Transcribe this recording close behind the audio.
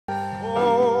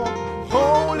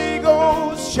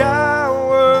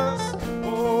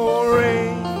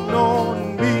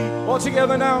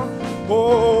together now.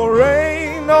 Oh,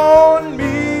 rain on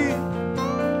me.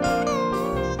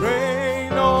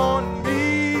 Rain on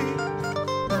me.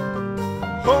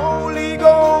 Holy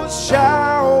Ghost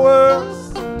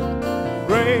showers.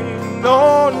 Rain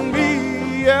on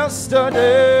me. Yesterday's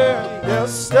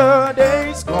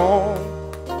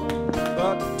gone.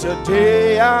 But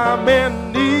today I'm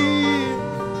in need.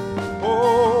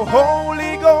 Oh,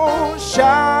 Holy Ghost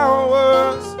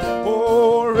showers.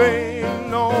 Oh,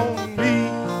 rain on me.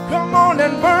 Come on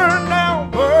and burn now,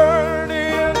 burn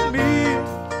in me.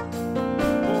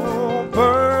 Oh,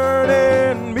 burn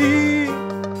in me.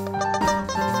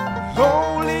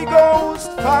 Holy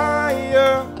Ghost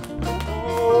fire.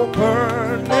 Oh,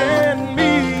 burn in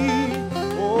me.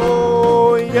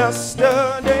 Oh,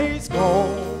 yesterday's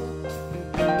gone,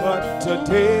 but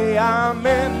today I'm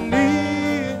in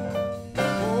need.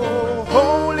 Oh,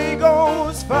 Holy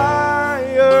Ghost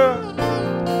fire.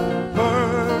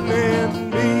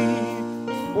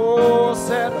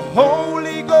 Said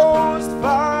Holy Ghost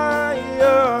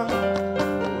fire,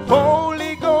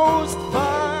 Holy Ghost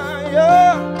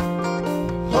fire,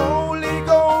 Holy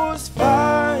Ghost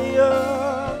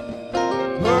fire,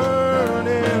 burn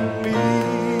in me.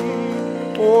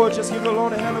 Oh, just give the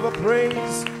Lord a hand of a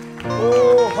praise.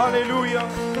 Oh, hallelujah.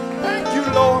 Thank you,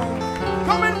 Lord.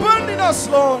 Come and burn in us,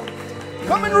 Lord.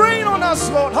 Come and rain on us,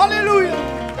 Lord. Hallelujah.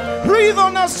 Breathe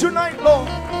on us tonight, Lord.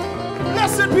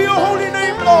 Blessed be your holy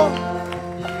name, Lord.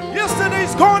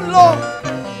 Yesterday's gone, Lord.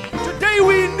 Today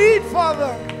we need,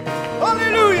 Father.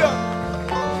 Hallelujah.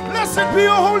 Blessed be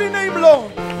your holy name,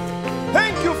 Lord.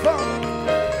 Thank you, Father.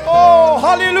 Oh,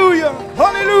 hallelujah.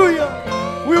 Hallelujah.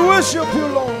 We worship you,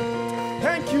 Lord.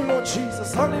 Thank you, Lord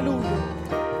Jesus. Hallelujah.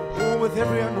 Oh, with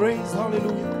every hand raised,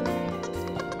 hallelujah.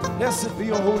 Blessed be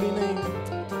your holy name.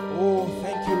 Oh,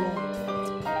 thank you, Lord.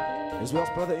 As we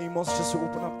ask Brother Amos just to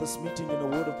open up this meeting in a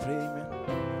word of prayer, amen.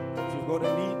 If you've got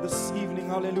a need this evening,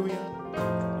 hallelujah,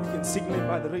 you can signal it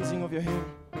by the raising of your hand.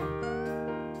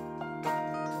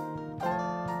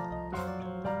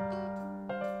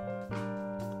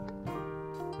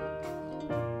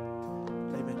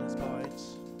 Amen. Let's bow our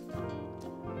heads.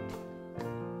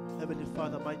 Heavenly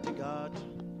Father, mighty God.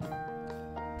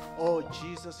 Oh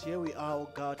Jesus, here we are, oh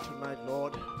God, tonight,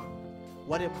 Lord.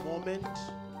 What a moment,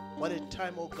 what a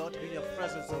time, oh God, to be in your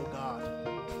presence, oh God.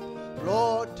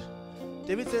 Lord,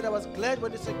 David said, I was glad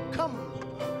when he said, come,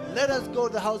 let us go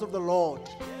to the house of the Lord.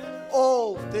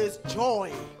 Oh, there's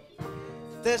joy.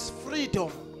 There's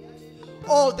freedom.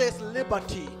 Oh, there's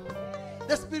liberty.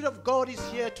 The Spirit of God is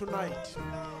here tonight.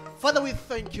 Father, we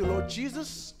thank you, Lord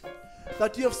Jesus,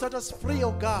 that you have set us free,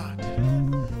 oh God.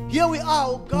 Here we are,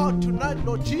 oh God, tonight,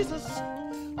 Lord Jesus,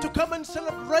 to come and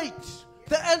celebrate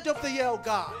the end of the year, oh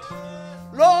God.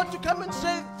 Lord, to come and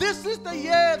say, this is the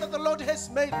year that the Lord has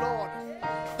made, Lord.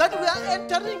 That we are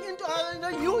entering into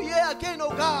a new year again,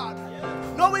 oh God.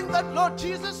 Knowing that, Lord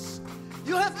Jesus,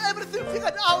 you have everything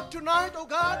figured out tonight, oh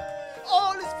God.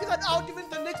 All is figured out even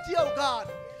the next year, oh God.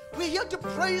 We're here to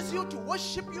praise you, to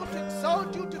worship you, to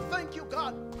exalt you, to thank you,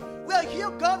 God. We are here,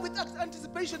 God, with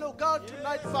anticipation, oh God,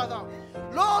 tonight, Father.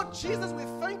 Lord Jesus, we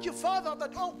thank you, Father,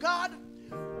 that, oh God,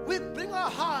 we bring our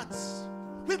hearts,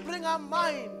 we bring our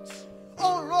minds.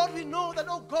 Oh Lord, we know that,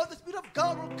 oh God, the Spirit of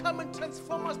God will come and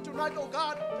transform us tonight, oh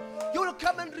God. You will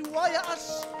come and rewire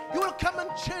us. You will come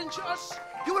and change us.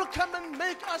 You will come and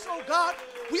make us, oh God.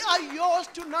 We are yours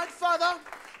tonight, Father.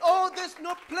 Oh, there's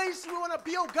no place we want to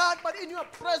be, oh God, but in your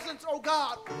presence, oh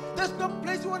God. There's no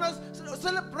place we want to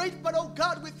celebrate, but, oh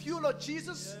God, with you, Lord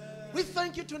Jesus. We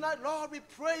thank you tonight, Lord. We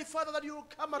pray, Father, that you will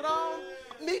come around,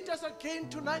 meet us again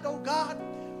tonight, oh God.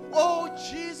 Oh,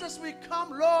 Jesus, we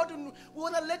come, Lord, and we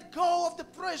want to let go of the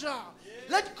pressure.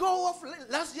 Let go of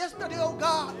yesterday, oh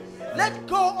God. Let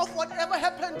go of whatever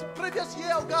happened previous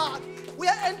year, oh God. We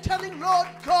are entering, Lord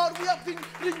God. We have been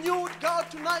renewed, God,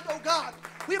 tonight, oh God.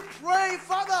 We pray,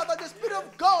 Father, that the Spirit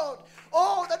of God,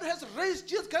 oh, that has raised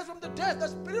Jesus Christ from the dead, the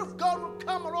Spirit of God will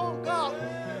come along, God.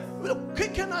 Will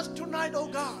quicken us tonight, oh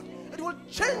God. It will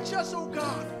change us, oh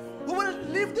God. We will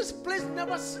leave this place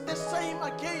never the same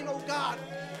again, oh God.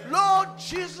 Lord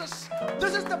Jesus,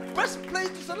 this is the best place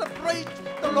to celebrate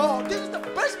the Lord. This is the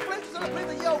best place to celebrate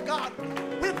the year, oh God.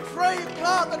 We pray,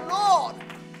 God, that Lord,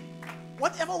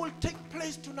 whatever will take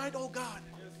place tonight, oh God,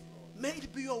 may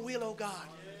it be your will, oh God.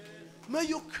 May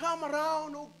you come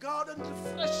around, oh God, and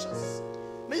refresh us.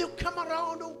 May you come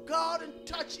around, oh God, and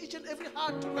touch each and every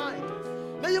heart tonight.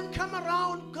 May you come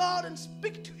around, God, and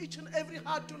speak to each and every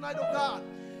heart tonight, oh God.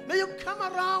 May you come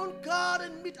around, God,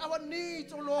 and meet our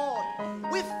needs, oh Lord.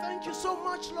 We thank you so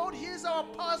much, Lord. Here's our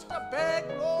pastor back,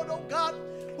 Lord, oh God.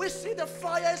 We see the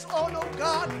fire is on, oh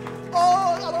God.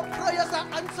 All our prayers are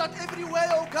answered everywhere,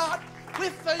 oh God. We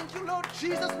thank you, Lord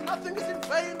Jesus. Nothing is in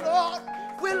vain, Lord.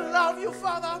 We love you,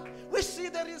 Father. We see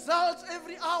the results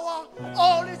every hour.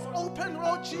 All is open,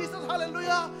 Lord Jesus.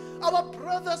 Hallelujah. Our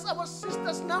brothers, our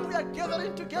sisters, now we are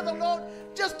gathering together, Lord,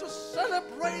 just to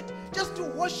celebrate, just to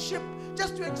worship,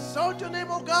 just to exalt your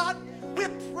name, oh God. We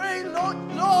pray, Lord,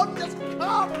 just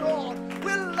come, Lord.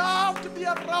 We love to be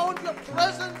around your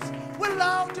presence. We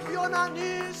love to be on our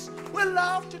knees. We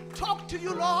love to talk to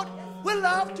you, Lord. We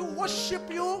love to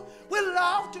worship you. We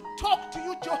love to talk to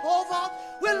you, Jehovah.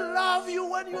 We love you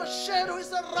when your shadow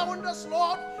is around us,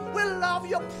 Lord. We love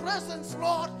your presence,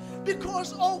 Lord,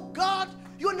 because, oh God,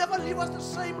 you never leave us the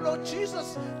same, Lord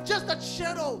Jesus. Just that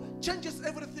shadow changes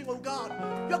everything, oh God.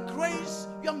 Your grace,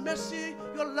 your mercy,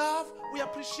 your love, we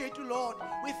appreciate you, Lord.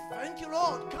 We thank you,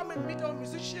 Lord. Come and meet our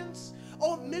musicians.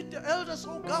 Oh, meet the elders,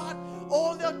 oh God.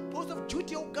 All their post of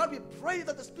duty, oh God. We pray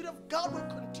that the Spirit of God will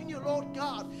continue, Lord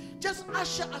God. Just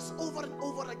usher us over and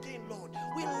over again, Lord.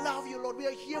 We love you, Lord. We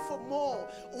are here for more.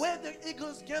 Where the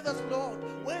eagles gather, Lord.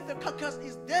 Where the carcass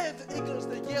is, there the eagles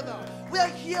they gather. We are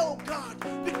here, oh God,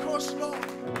 because, Lord,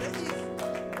 there is God.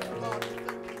 Thank you, Lord.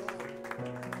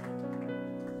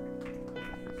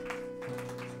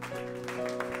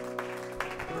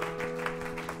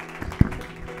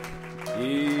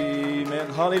 Amen.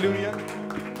 Hallelujah.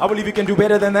 I believe you can do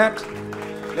better than that.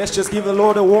 Let's just give the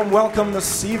Lord a warm welcome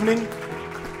this evening.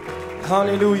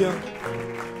 Hallelujah.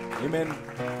 Amen.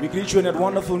 We greet you in that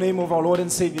wonderful name of our Lord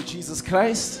and Savior Jesus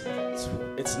Christ.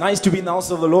 It's nice to be in the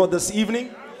house of the Lord this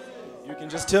evening. You can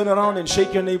just turn around and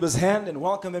shake your neighbor's hand and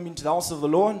welcome them into the house of the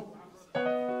Lord.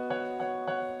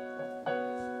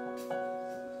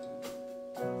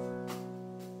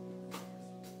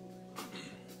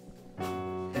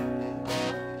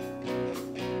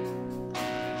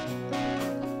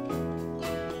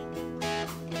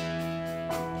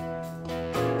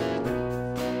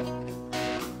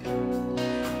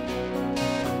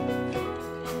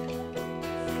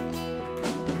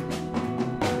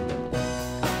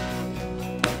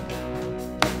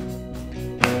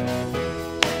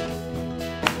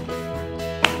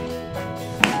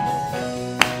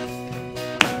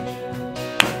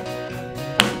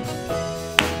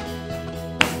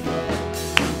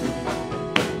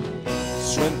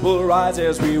 Strength will rise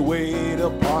as we wait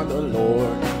upon the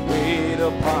Lord. Wait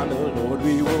upon the Lord.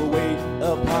 We will wait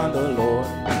upon the Lord.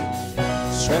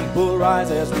 Strength will rise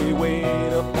as we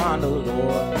wait upon the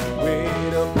Lord.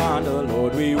 Wait upon the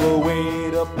Lord. We will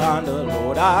wait upon the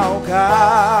Lord. Our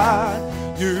God,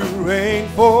 you reign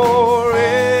forever.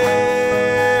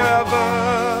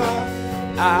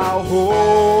 Our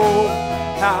hope,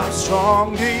 how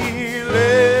strong deliverer.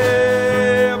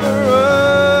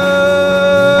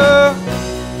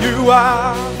 You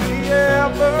are the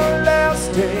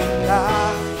everlasting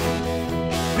God,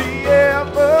 the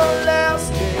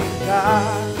everlasting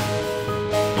God.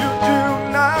 You do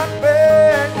not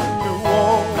beg, you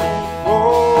won't go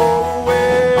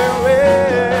away.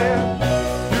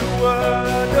 You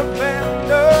are the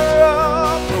defender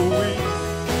of the weak,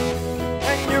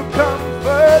 and you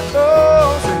comfort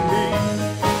those in need,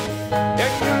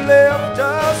 and you lift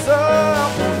us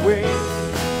up and wings.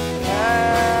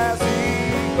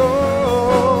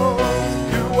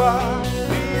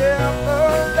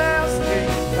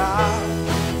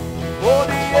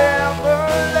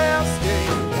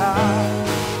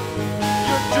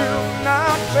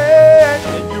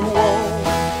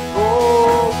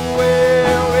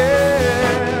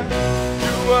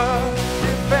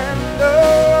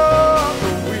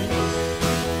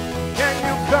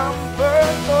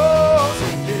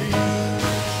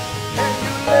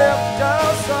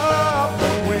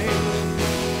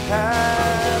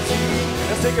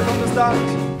 From the start,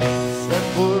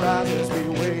 strength will rise as we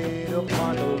wait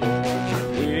upon the Lord.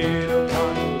 Wait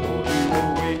upon the Lord. We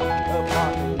will wait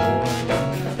upon the Lord.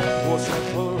 Oh,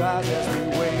 strength will rise as we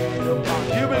wait upon.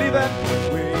 Do you believe that?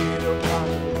 Wait upon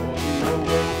the Lord. We will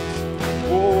wait.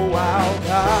 Oh, our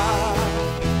God,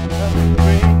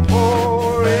 reign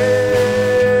forever.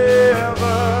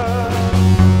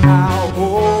 Our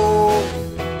hope,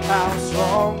 how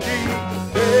strong He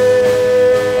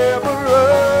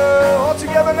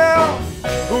now,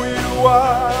 who you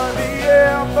are, the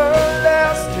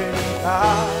everlasting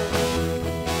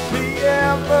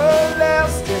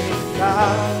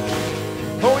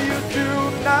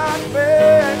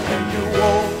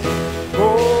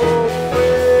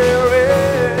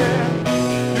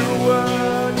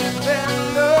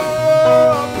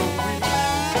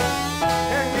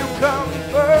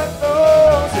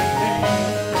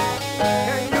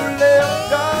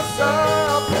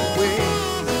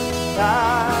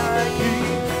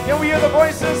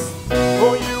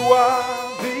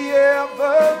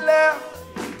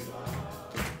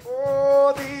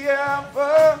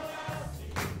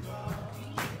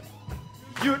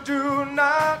You do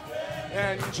not,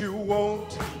 and you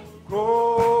won't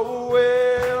grow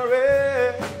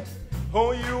weary.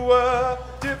 Oh, you are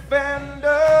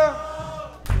defender,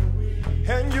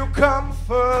 and you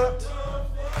comfort.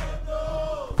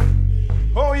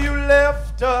 Oh, you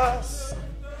lift us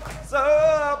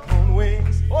up on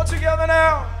wings. All together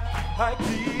now, like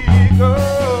eagles.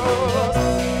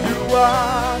 You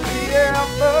are the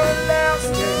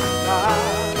everlasting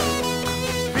God,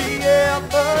 the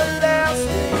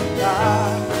everlasting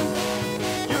God.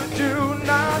 You do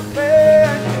not fail,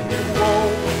 and you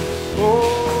won't go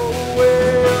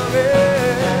weary.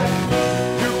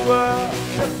 You are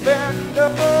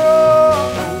dependable,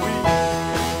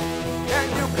 and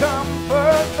you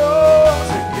comfort those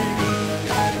in need,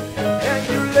 and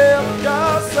you lift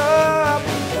us up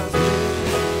just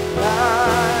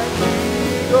like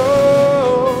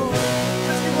eagles.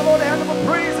 Let's give the Lord a hand of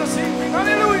praise this evening.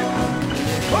 Hallelujah!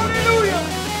 Hallelujah!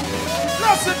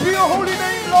 Blessed be your holy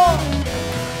name, Lord.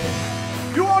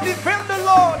 You are defender,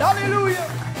 Lord. Hallelujah!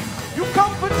 You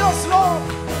comfort us, Lord.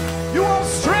 You are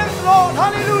strength, Lord.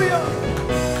 Hallelujah!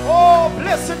 Oh,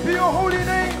 blessed be your holy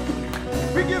name.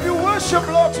 We give you worship,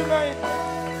 Lord, tonight.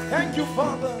 Thank you,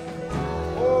 Father.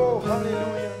 Oh,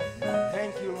 hallelujah.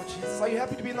 Thank you, Lord Jesus. Are you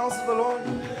happy to be in the house of the Lord?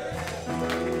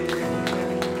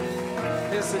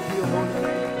 Blessed be your holy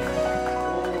name.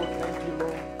 Oh, thank you,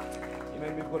 Lord.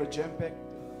 Amen. We've got a jam-packed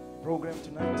program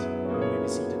tonight. You may be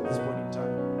seated at this point in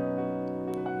time.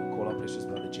 We'll call our precious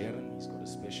brother Jaron. He's got a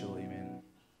special, amen.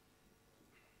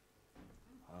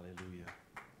 Hallelujah.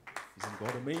 Isn't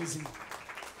God amazing?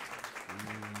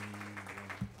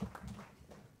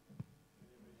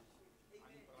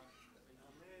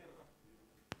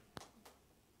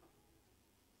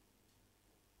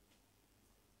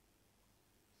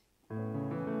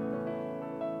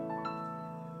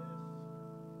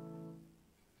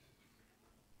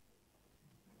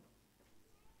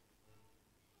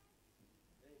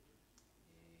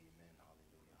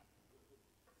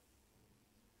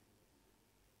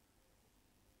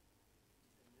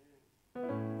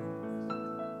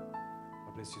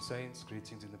 Bless you, saints.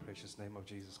 Greetings in the precious name of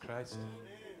Jesus Christ.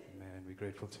 Amen. We're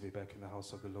grateful to be back in the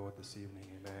house of the Lord this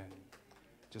evening. Amen.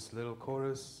 Just a little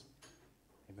chorus.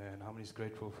 Amen. How many is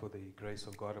grateful for the grace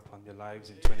of God upon their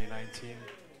lives in 2019?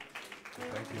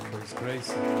 Thank you for His grace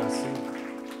and mercy.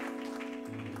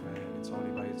 Amen. It's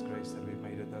only by His grace that we've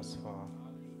made it thus far.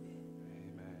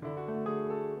 Amen.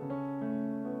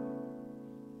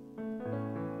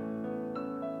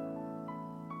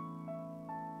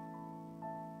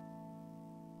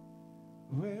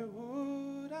 Where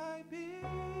would I be?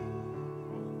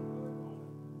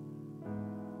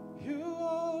 You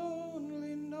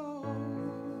only know.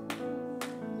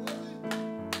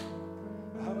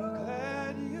 I'm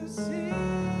glad you see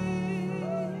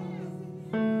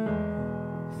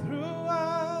through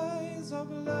eyes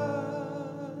of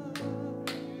love.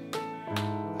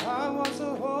 I was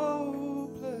a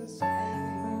hopeless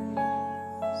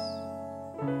case,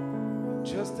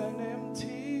 just an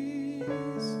empty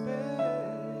space.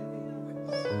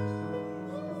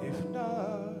 If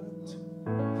not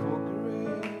for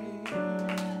grace,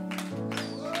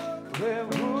 where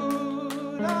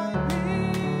would I be?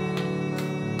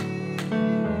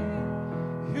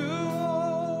 You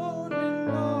only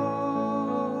know.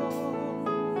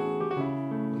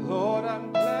 Lord, I'm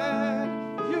glad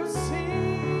you see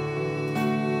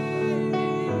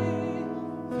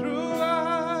through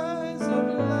eyes of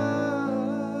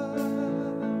love.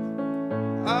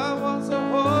 I was a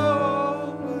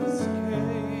hopeless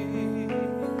case,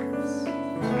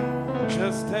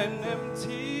 just an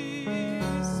empty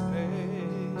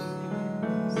space.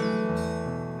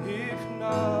 If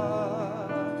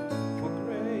not for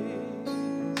grace,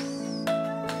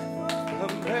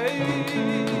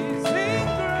 amazing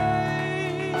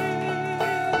grace,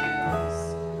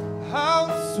 how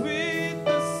sweet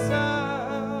the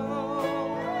sound.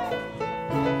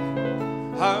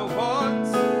 I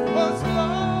once was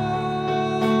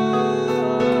lost,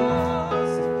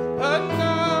 but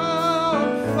now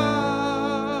I'm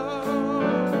found.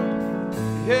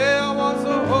 Yeah, I was a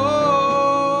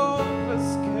hopeless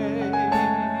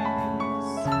case,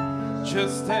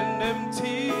 just an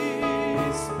empty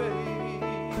space.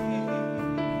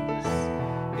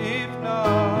 If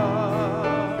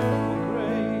not for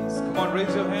grace, come on,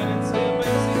 raise your hand and say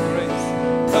amazing grace.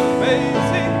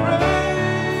 Amazing grace,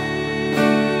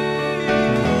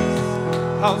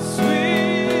 how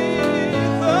sweet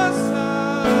the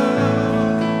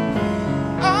sound.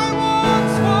 I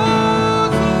once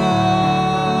was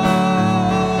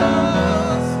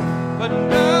lost, but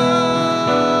now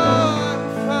I'm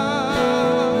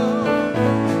found.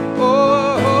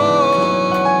 Oh,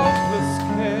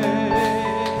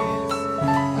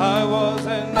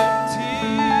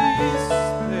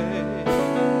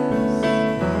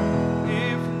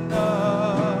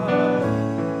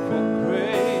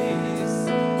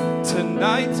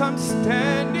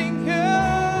 standing here,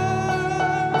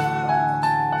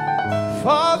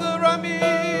 Father, I'm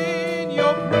in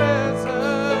your presence,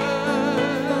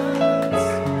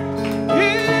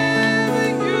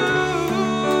 giving you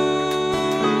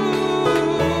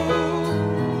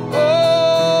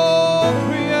all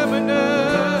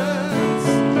preeminence.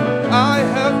 I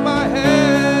have my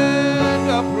hand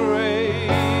upraised,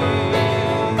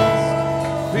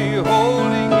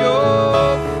 beholding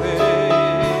your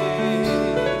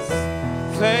face,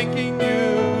 thanking you.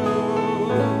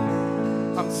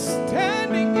 I'm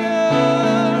standing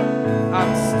here,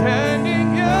 I'm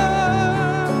standing here.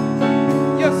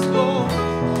 Yes, Lord,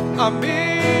 I'm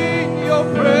in your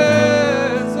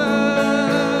presence,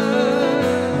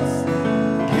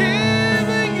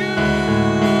 giving you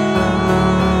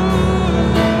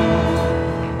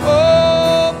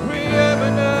all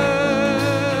preeminence.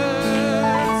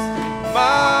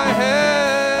 My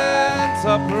hands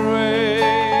are praised,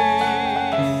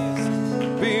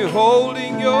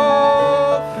 beholding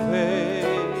your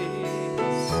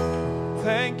face,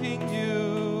 thanking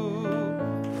you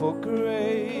for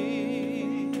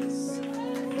grace.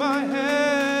 My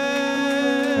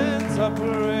hands are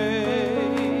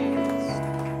praised,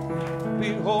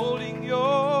 beholding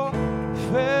your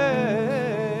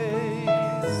face,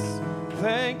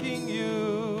 thanking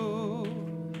you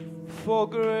for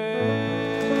grace.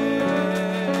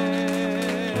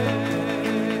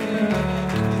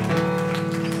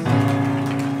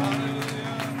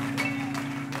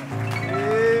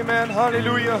 Amen.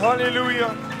 Hallelujah.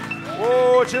 Hallelujah.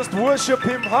 Oh, just worship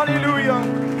him. Hallelujah.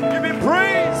 Give him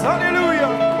praise.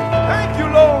 Hallelujah. Thank you,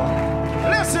 Lord.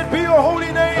 Blessed be your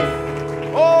holy name.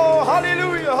 Oh,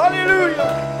 hallelujah.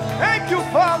 Hallelujah. Thank you,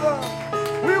 Father.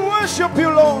 We worship you,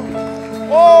 Lord.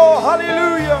 Oh,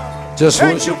 hallelujah. Just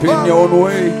Thank worship you, in Father. your own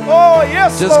way. Oh,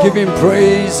 yes, Just Lord. give him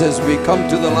praise as we come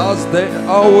to the last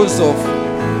hours of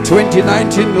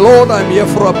 2019. Lord, I'm here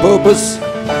for a purpose.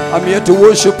 I'm here to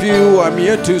worship you. I'm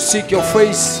here to seek your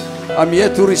face. I'm here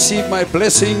to receive my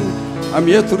blessing. I'm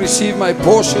here to receive my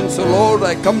portion. So Lord,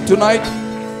 I come tonight,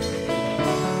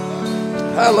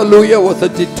 hallelujah, with a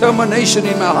determination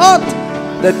in my heart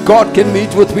that God can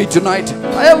meet with me tonight.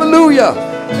 Hallelujah.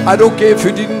 I don't care if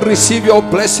you didn't receive your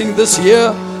blessing this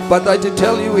year, but I to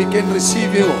tell you, He can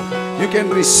receive you. You can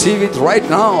receive it right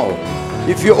now.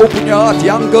 If you open your heart,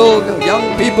 young girl,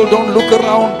 young people, don't look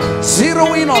around.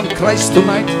 Zero in on Christ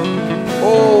tonight.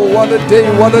 Oh, what a day,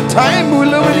 what a time we're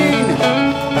living in.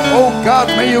 Oh God,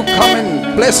 may you come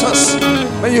and bless us.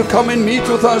 May you come and meet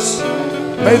with us.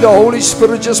 May the Holy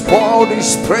Spirit just pour out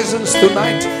His presence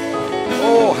tonight.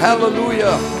 Oh,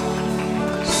 hallelujah.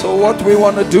 So what we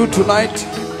want to do tonight,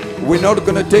 we're not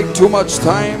going to take too much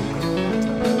time.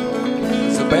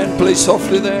 The band plays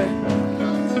softly there.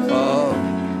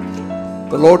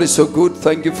 The Lord is so good.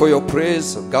 Thank you for your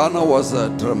prayers. Ghana was a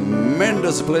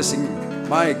tremendous blessing.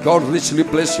 My God richly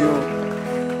bless you.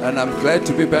 And I'm glad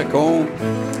to be back home.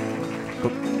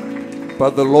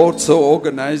 But the Lord so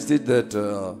organized it that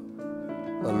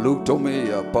Luke told me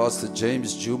Pastor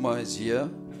James Juma is here.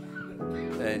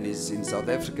 And he's in South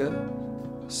Africa.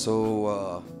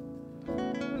 So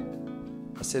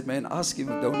I said, man, ask him,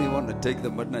 don't he want to take the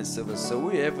midnight service? So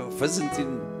we have a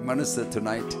visiting minister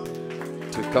tonight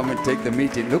to come and take the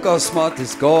meeting. Look how smart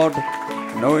is God,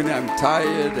 knowing I'm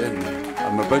tired and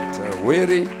I'm a bit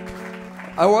weary.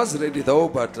 I was ready though,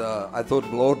 but I thought,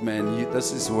 Lord, man,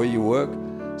 this is where you work.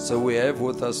 So we have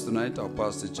with us tonight our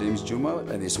Pastor James Juma,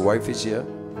 and his wife is here.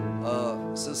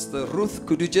 Sister Ruth,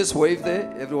 could you just wave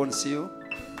there? Everyone see you?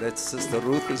 That's Sister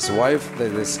Ruth, his wife,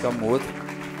 that has come with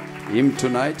him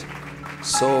tonight.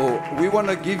 So we want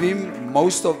to give him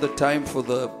most of the time for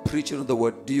the preaching of the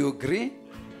word. Do you agree?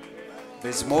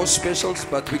 There's more specials,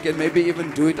 but we can maybe even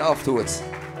do it afterwards.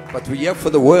 But we're here for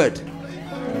the word.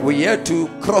 We're here to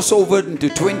cross over into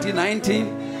 2019,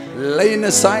 laying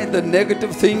aside the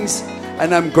negative things,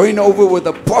 and I'm going over with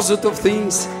the positive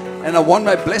things, and I want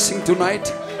my blessing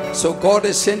tonight. So God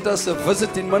has sent us a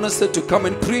visiting minister to come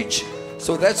and preach.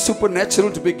 So that's supernatural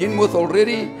to begin with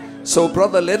already. So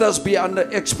brother, let us be under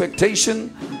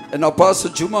expectation. And our Pastor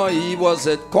Juma, he was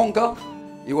at Conga.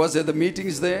 He was at the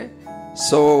meetings there.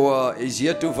 So he's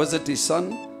here to visit his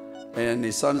son. And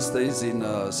his son stays in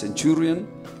Centurion.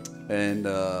 And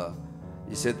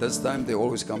he said this time they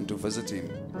always come to visit him.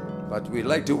 But we'd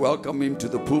like to welcome him to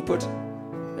the pulpit.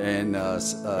 And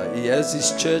he has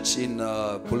his church in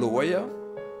Bulawayo.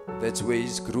 That's where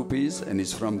his group is, and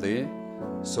he's from there.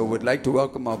 So we'd like to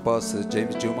welcome our Pastor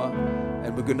James Juma.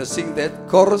 And we're going to sing that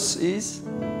chorus is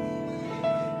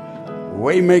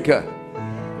Waymaker.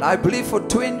 Now I believe for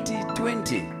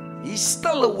 2020, he's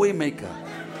still a waymaker.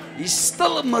 He's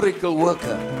still a miracle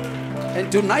worker.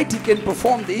 And tonight He can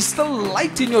perform. There's still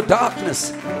light in your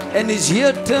darkness. And He's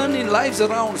here turning lives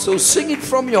around. So sing it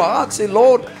from your heart. Say,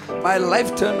 Lord, my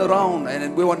life turned around.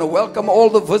 And we want to welcome all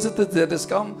the visitors that has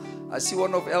come. I see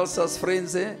one of Elsa's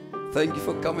friends there. Thank you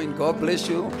for coming. God bless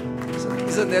you.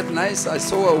 Isn't that nice? I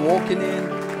saw her walking in.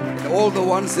 And all the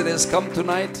ones that has come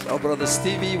tonight. Our brother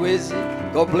Stevie, where's he?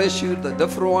 God bless you. The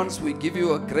different ones, we give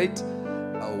you a great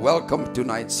welcome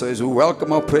tonight. So as we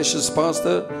welcome our precious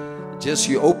pastor, just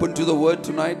you open to the word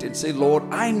tonight and say, Lord,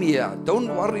 I'm here.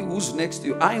 Don't worry who's next to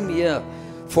you. I'm here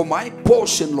for my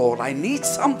portion, Lord. I need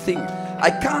something. I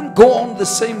can't go on the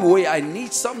same way. I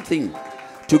need something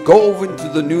to go over into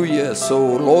the new year. So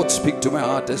Lord, speak to my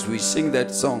heart as we sing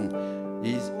that song.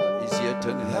 He's here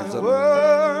turning lives up.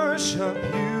 Worship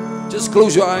you. Just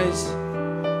close your eyes.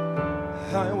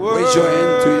 Raise your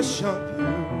hand to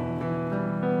Him.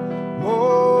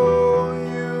 Oh,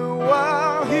 you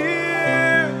are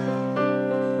here,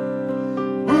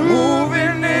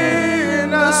 moving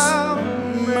in our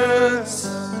midst.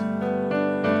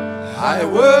 I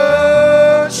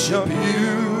worship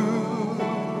you.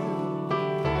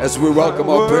 As we welcome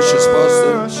our precious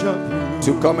pastor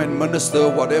to come and minister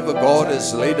whatever God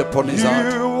has laid upon his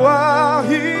heart. You are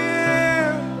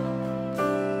here,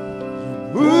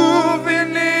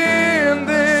 moving in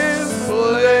this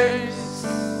place.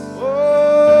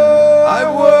 Oh, I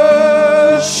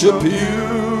worship you.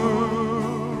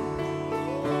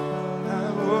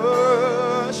 I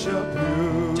worship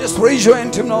you. Just raise your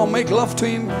hand to Him now. Make love to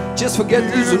Him. Just forget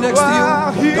who's next to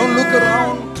you. Don't look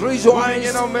around. Raise your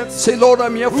eyes. Say, Lord,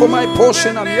 I'm here for my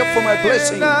portion. I'm here for my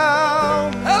blessing.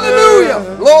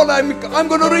 Hallelujah. Lord, I'm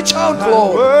going to reach out,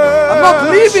 Lord. I'm not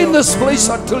leaving this place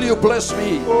until you bless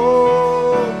me.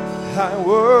 Oh, I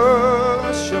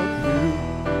worship you.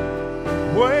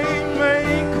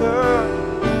 Waymaker,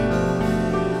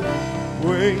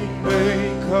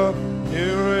 waymaker,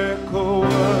 miracle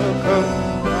worker,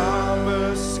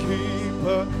 promise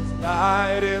keeper,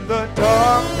 light in the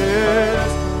darkness.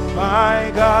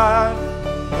 My God,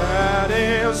 that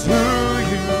is who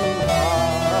you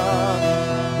are.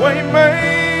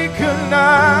 Waymaker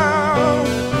now,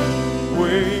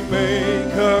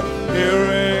 waymaker,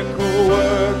 miracle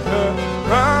worker,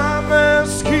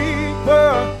 promise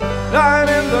keeper, light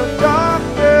in the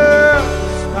darkness.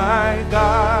 My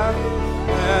God,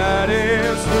 that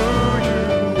is who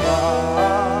you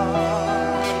are.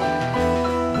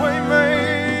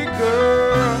 Waymaker,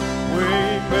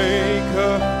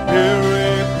 waymaker,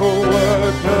 miracle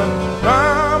worker,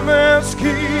 promise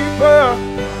keeper,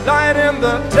 light in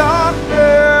the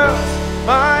darkness.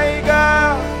 My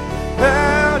God,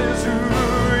 that is who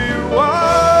you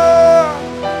are.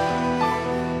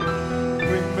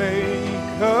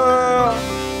 Waymaker,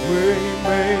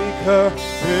 waymaker,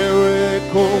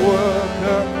 miracle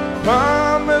worker,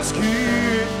 promise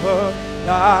keeper,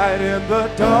 light in the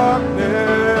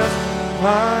darkness.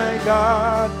 My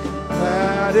God,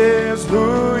 that is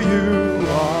who you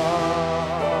are.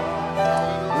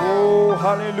 Oh,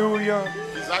 hallelujah.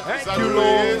 Thank you,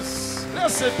 Lord.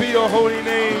 Blessed be your holy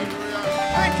name.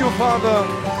 Thank you, Father.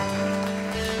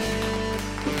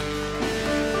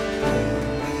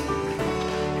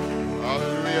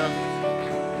 Hallelujah.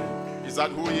 Is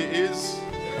that who He is?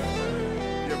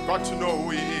 You've got to know who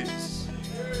He is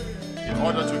in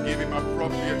order to give Him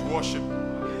appropriate worship.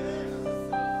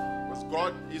 Because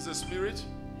God is a spirit,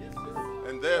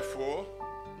 and therefore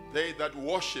they that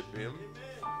worship Him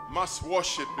must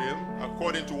worship Him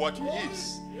according to what He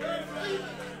is.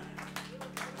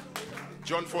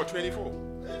 John 4:24.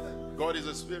 God is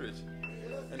a spirit.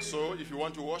 And so if you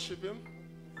want to worship Him,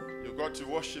 you've got to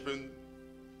worship Him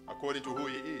according to who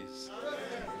He is.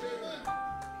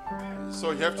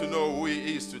 So you have to know who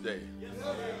He is today.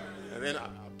 And then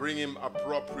bring Him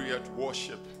appropriate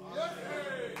worship.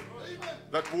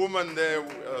 That woman there,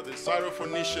 the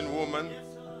Syrophoenician woman,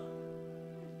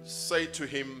 said to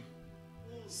Him,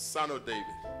 Son of David,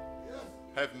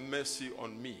 have mercy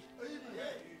on me.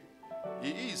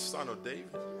 He is Son of David.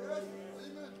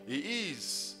 He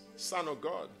is Son of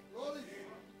God.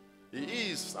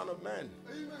 He is Son of Man.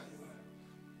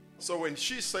 So when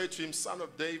she said to Him, Son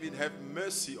of David, have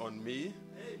mercy on me,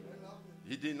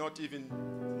 He did not even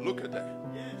look at her.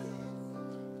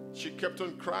 She kept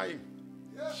on crying.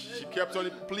 She kept on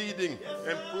pleading,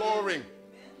 imploring.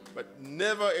 But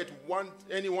never at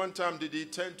any one time did He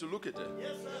turn to look at her.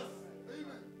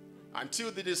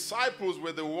 Until the disciples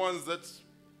were the ones that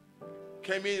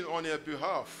came in on her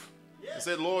behalf and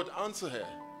said, Lord, answer her,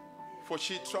 for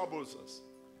she troubles us.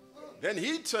 Then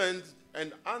He turned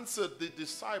and answered the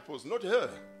disciples, not her.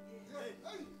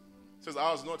 He says,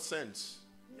 I was not sent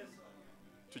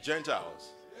to Gentiles,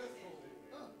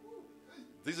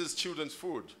 This is children's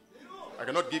food. I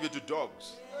cannot give it to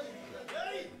dogs.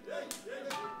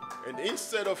 And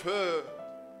instead of her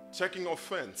taking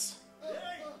offense,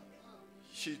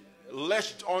 she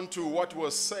latched onto what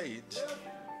was said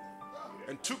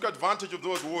and took advantage of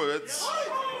those words.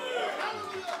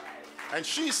 And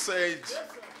she said,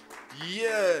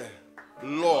 "Yeah,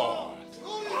 Lord."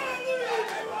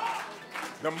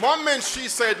 The moment she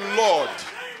said, "Lord,"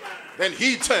 then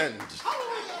he turned.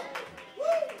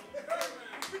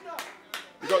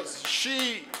 Because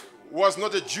she was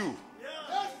not a Jew.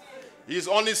 He's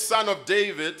only son of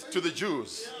David to the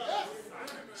Jews.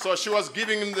 So she was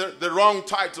giving him the wrong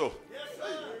title.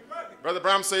 Brother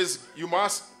Branham says, you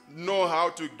must know how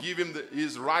to give him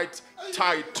his right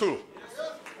title.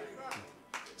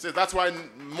 He says that's why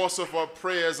most of our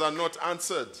prayers are not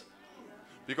answered.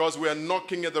 Because we are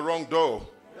knocking at the wrong door.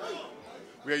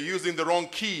 We are using the wrong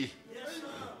key.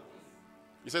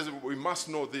 He says we must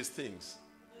know these things.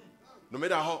 No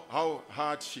matter how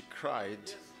hard she cried,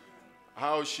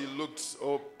 how she looked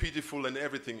so pitiful and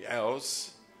everything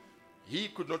else, he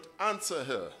could not answer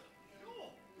her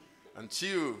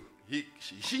until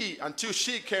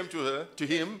she came to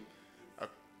him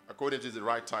according to the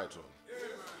right title.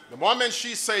 The moment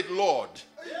she said Lord,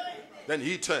 then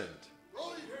he turned.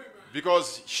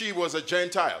 Because she was a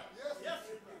Gentile.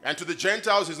 And to the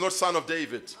Gentiles, he's not son of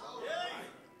David.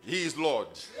 He is Lord.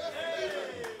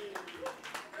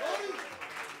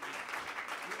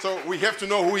 So we have to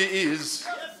know who he is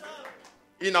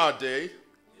in our day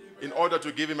in order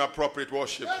to give him appropriate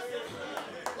worship.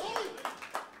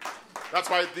 That's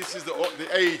why this is the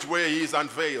age where he is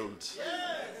unveiled.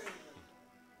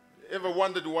 Ever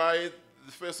wondered why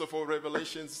the first of all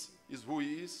Revelations is who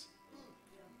he is?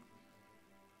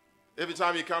 Every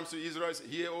time he comes to Israel, he says,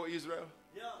 "Hear, O Israel,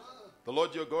 the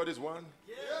Lord your God is one."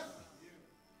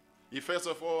 He first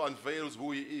of all unveils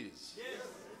who he is.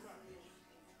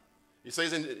 He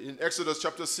says in Exodus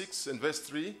chapter 6 and verse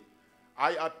 3,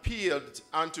 "I appeared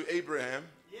unto Abraham,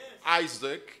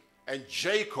 Isaac, and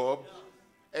Jacob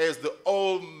as the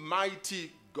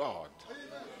Almighty God.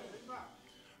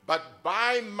 But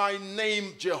by my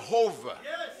name Jehovah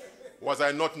was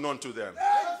I not known to them."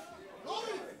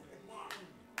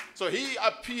 So he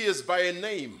appears by a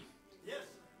name.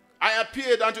 I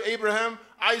appeared unto Abraham,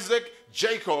 Isaac,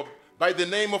 Jacob by the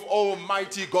name of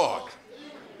Almighty God.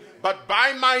 But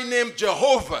by my name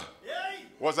Jehovah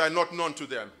was I not known to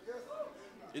them.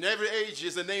 In every age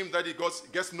is a name that he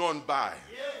gets known by.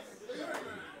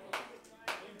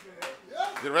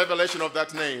 The revelation of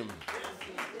that name.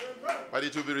 But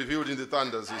it will be revealed in the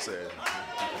thunders, he said.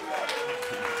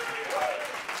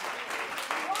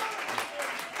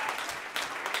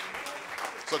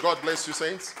 So God bless you,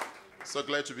 saints. So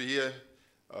glad to be here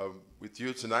with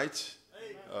you tonight.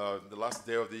 The last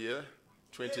day of the year,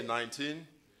 2019.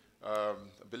 I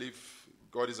believe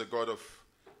God is a God of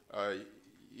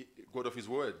his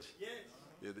word.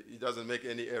 He doesn't make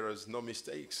any errors, no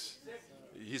mistakes.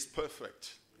 He's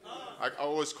perfect. I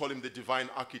always call him the divine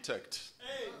architect.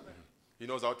 He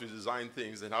knows how to design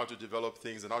things and how to develop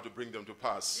things and how to bring them to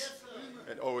pass.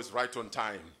 And always right on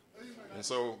time. And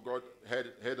so God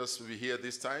had us to be here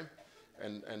this time.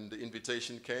 And the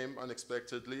invitation came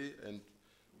unexpectedly.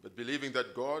 But believing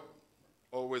that God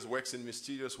always works in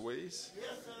mysterious ways.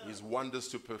 His wonders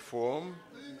to perform.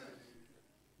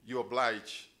 You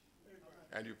oblige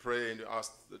and you pray and you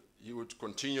ask that he would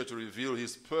continue to reveal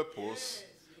his purpose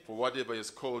for whatever he has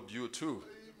called you to.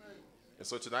 And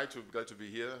so tonight we're glad to be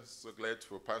here. So glad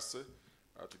for Pastor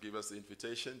to give us the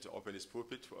invitation to open his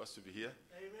pulpit for us to be here.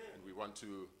 And we want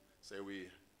to say we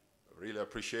really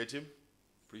appreciate him,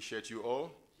 appreciate you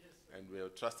all. And we are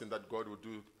trusting that God will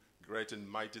do great and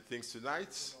mighty things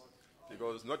tonight.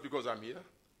 Not because I'm here,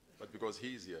 but because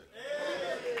he's here.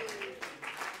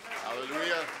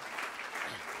 Hallelujah.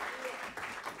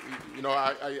 You know,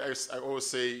 I always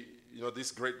say, you know,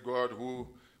 this great God who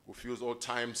fills all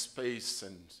time, space,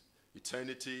 and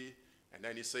eternity. And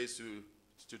then he says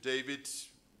to David,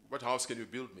 "What house can you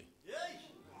build me?"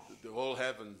 The whole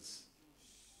heavens.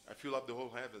 I fill up the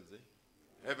whole heavens.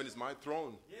 Heaven is my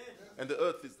throne. And the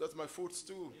earth that's my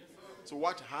footstool. So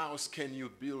what house can you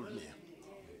build me?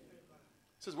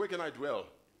 He says, "Where can I dwell?"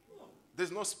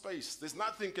 There's no space. There's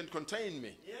nothing can contain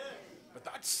me. But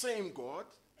that same God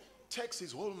takes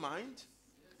his whole mind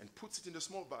and puts it in the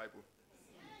small Bible.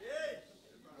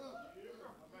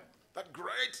 That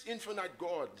great infinite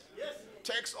God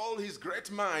takes all his great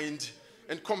mind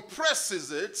and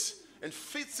compresses it and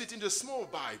fits it in the small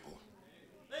Bible.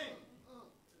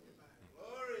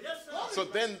 So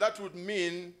then that would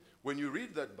mean when you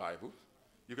read that Bible,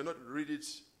 you cannot read it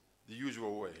the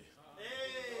usual way.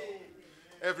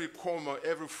 every comma,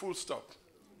 every full stop.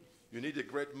 You need a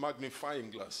great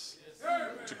magnifying glass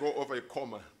to go over a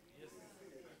comma.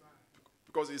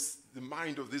 Because it's the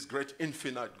mind of this great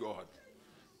infinite God,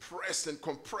 pressed and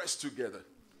compressed together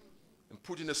and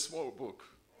put in a small book.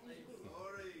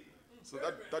 So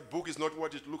that book is not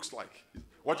what it looks like,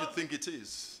 what you think it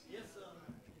is.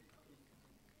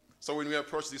 So when we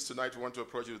approach this tonight, we want to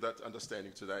approach it with that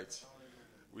understanding tonight.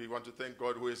 We want to thank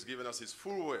God who has given us his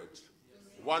full word.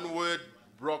 One word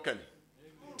broken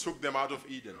took them out of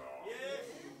Eden.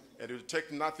 And it will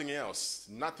take nothing else,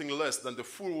 nothing less than the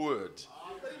full word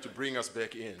to bring us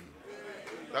back in.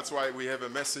 That's why we have a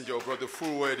messenger who brought the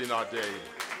full word in our day.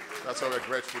 That's why we're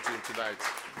grateful to him tonight.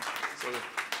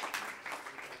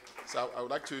 So I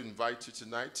would like to invite you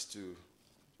tonight to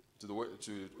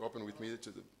open with me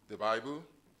to the Bible.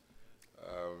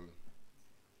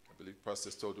 I believe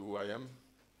Pastor told you who I am.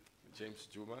 James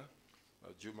Juma.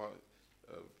 Juma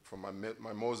from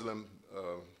my Muslim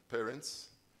parents,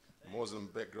 Muslim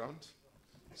background.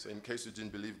 So in case you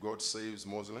didn't believe God saves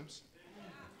Muslims,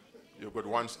 you've got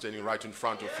one standing right in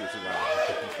front of you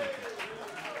tonight.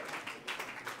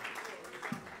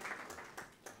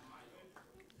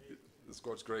 It's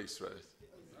God's grace, right?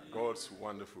 God's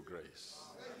wonderful grace.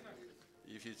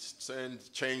 If you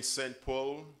change St.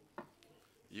 Paul,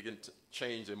 you can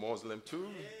change a Muslim too.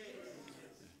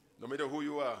 No matter who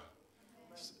you are,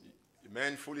 a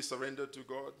man fully surrendered to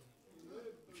God.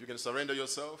 If you can surrender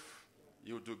yourself,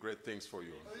 he will do great things for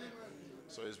you.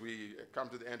 So as we come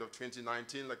to the end of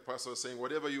 2019, like Pastor was saying,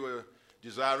 whatever you are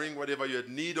desiring, whatever you're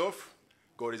in need of,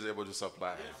 God is able to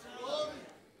supply. God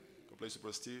bless you,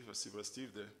 Brother Steve. I see Brother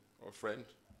Steve there, our friend.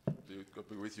 God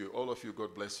be with you. All of you,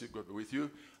 God bless you. God be with you.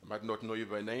 I might not know you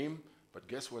by name, but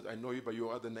guess what? I know you by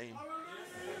your other name.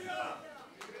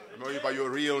 I know you by your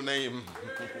real name.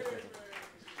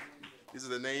 This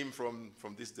is a name from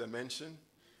this dimension,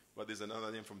 but there's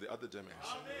another name from the other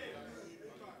dimension.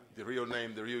 The real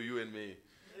name, the real you and me,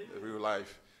 the real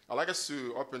life. I'd like us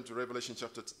to open to Revelation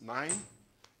chapter 9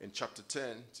 and chapter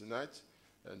 10 tonight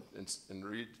and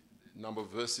read a number of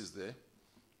verses there.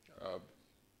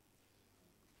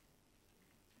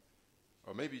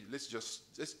 Or maybe let's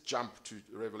jump to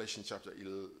Revelation chapter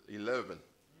 11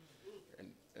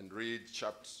 and read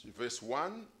verse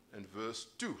 1 and verse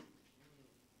 2.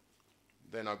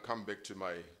 Then I'll come back to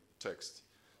my text.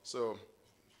 So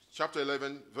chapter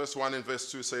 11, verse 1 and verse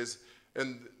 2 says,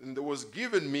 and there was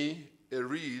given me a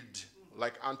reed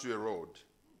like unto a rod.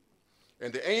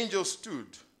 And the angel stood,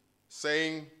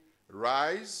 saying,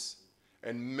 rise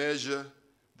and measure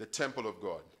the temple of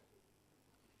God,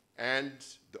 and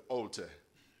the altar,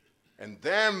 and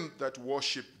them that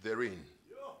worship therein.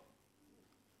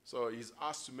 So he's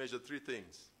asked to measure three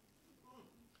things.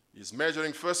 He's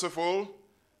measuring, first of all,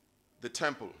 the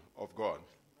temple of God.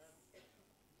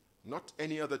 Not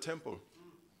any other temple,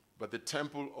 but the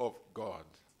temple of God.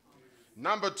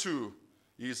 Number two,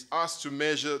 he is asked to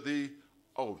measure the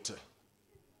altar,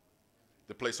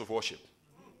 the place of worship.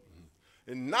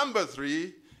 And number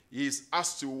three, he is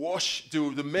asked to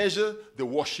measure the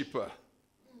worshiper.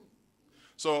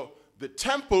 So the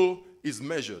temple is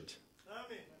measured.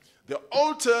 The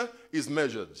altar is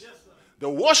measured. The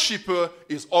worshiper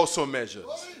is also measured.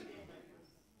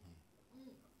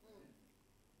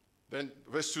 Then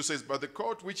verse 2 says, but the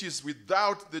court which is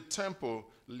without the temple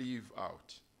leave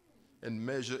out, and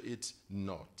measure it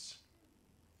not.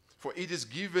 For it is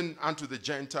given unto the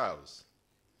Gentiles.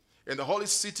 And the holy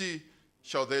city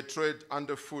shall they tread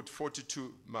underfoot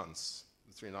 42 months,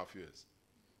 3.5 years.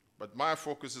 But my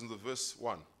focus is on the verse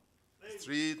 1.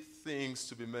 Three things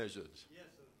to be measured.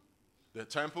 The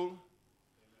temple,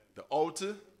 the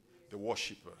altar, the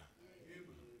worshiper.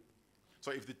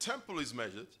 So if the temple is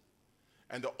measured,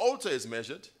 and the altar is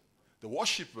measured, the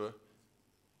worshiper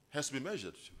has to be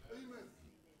measured. Amen.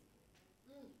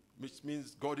 Which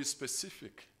means God is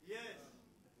specific. Yes.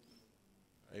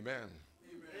 Amen.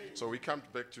 Amen. So we come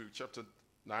back to chapter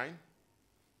 9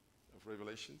 of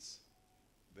Revelations.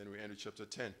 Then we end with chapter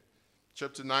 10.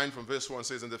 Chapter 9 from verse 1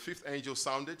 says, and the fifth angel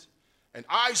sounded, and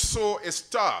I saw a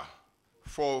star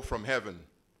fall from heaven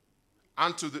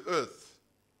unto the earth.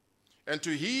 And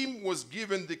to him was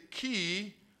given the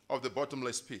key of the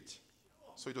bottomless pit.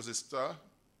 So it was a star,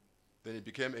 then it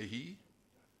became a he,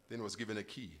 then was given a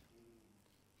key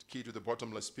to the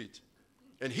bottomless pit.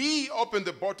 And he opened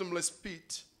the bottomless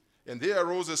pit, and there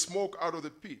arose a smoke out of the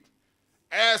pit,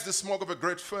 as the smoke of a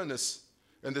great furnace,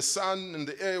 and the sun and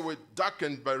the air were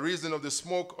darkened by reason of the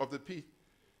smoke of the pit.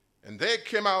 And there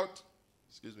came out,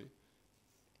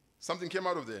 something came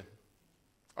out of there,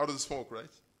 out of the smoke, right?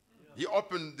 Yeah. He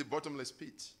opened the bottomless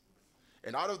pit.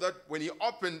 And out of that, when he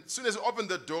opened, as soon as he opened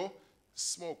the door,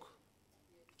 smoke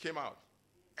came out,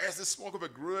 as the smoke of a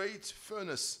great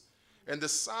furnace, and the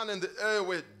sun and the air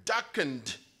were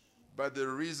darkened by the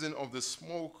reason of the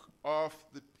smoke of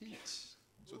the pit.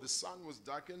 So the sun was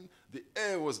darkened, the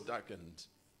air was darkened.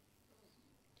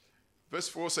 Verse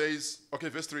 4 says,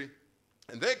 verse 3,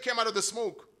 and there came out of the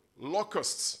smoke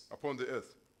locusts upon the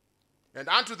earth, and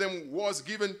unto them was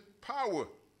given power,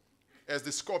 as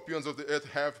the scorpions of the earth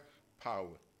have power.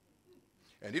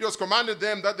 And it was commanded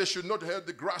them that they should not hurt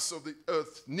the grass of the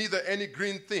earth, neither any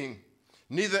green thing,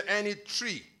 neither any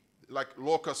tree, like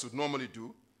locusts would normally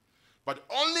do, but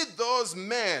only those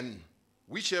men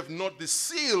which have not the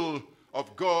seal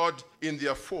of God in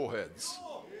their foreheads.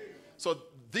 So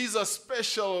these are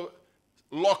special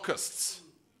locusts,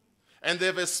 and they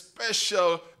have a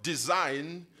special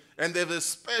design, and they have a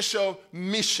special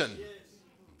mission.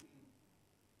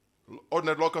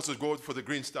 Ordinary locusts would go for the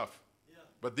green stuff,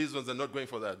 but these ones are not going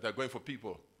for that. They're going for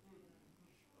people.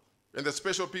 And the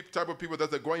special type of people that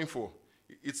they're going for,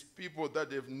 it's people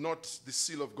that have not the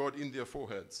seal of God in their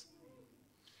foreheads.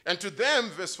 And to them,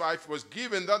 verse 5, was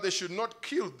given that they should not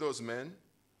kill those men,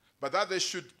 but that they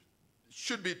should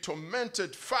be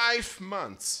tormented 5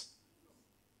 months.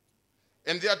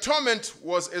 And their torment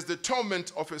was as the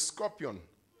torment of a scorpion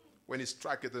when he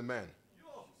striketh a man.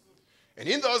 And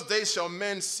in those days shall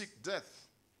men seek death,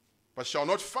 but shall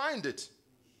not find it,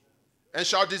 and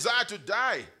shall desire to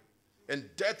die, and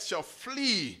death shall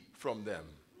flee from them.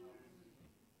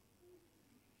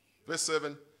 Verse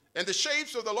 7, and the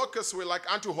shapes of the locusts were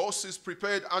like unto horses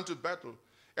prepared unto battle,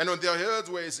 and on their heads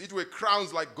were as it were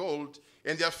crowns like gold,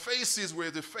 and their faces were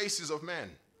the faces of men.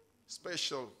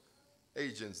 Special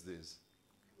agents these.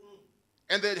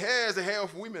 And their hair is the hair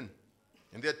of women,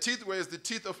 and their teeth were as the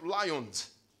teeth of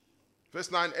lions. Verse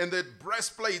 9, and their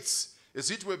breastplates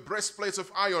as it were breastplates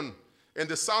of iron, and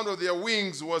the sound of their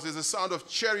wings was as the sound of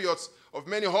chariots of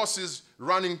many horses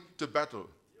running to battle.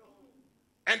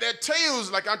 And their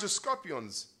tails like unto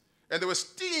scorpions, and there were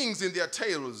stings in their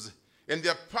tails, and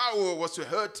their power was to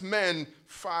hurt men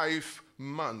 5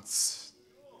 months.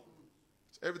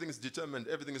 So everything is determined,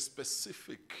 everything is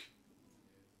specific.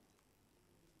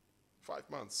 5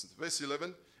 months. Verse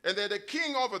 11, and they had a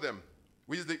king over them,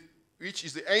 which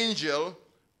is the angel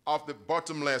of the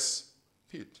bottomless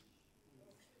pit,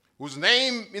 whose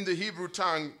name in the Hebrew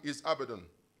tongue is Abaddon,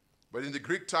 but in the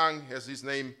Greek tongue has his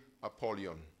name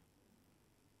Apollyon.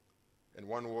 And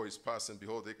one war is past, and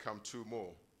behold, they come 2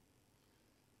 more.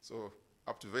 So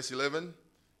up to verse 11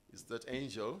 is that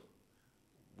angel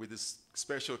with this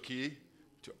special key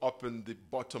to open the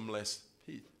bottomless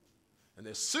pit. And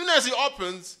as soon as he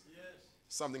opens,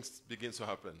 something begins to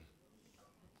happen.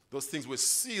 Those things were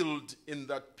sealed in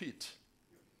that pit.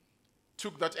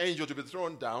 Took that angel to be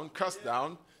thrown down, cast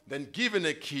down, then given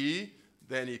a key,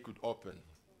 then he could open.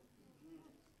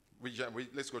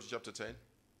 Let's go to chapter 10.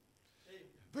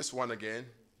 Verse 1 again.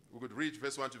 We could read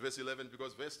verse 1 to verse 11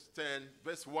 because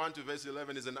verse 1 to verse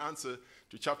 11 is an answer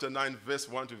to chapter 9, verse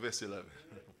 1 to verse 11.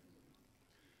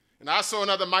 And I saw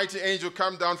another mighty angel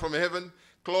come down from heaven,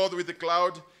 clothed with a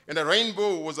cloud, and a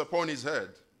rainbow was upon his head.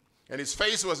 And his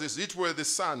face was as it were the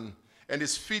sun, and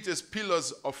his feet as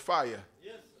pillars of fire.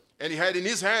 Yes. And he had in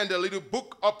his hand a little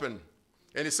book open.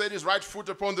 And he set his right foot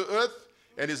upon the earth,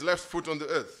 and his left foot on the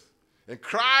earth, and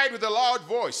cried with a loud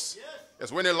voice,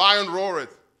 as when a lion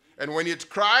roareth. And when he had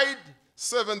cried,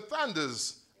 7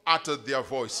 thunders uttered their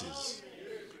voices.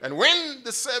 And when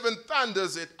the 7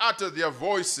 thunders had uttered their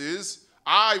voices,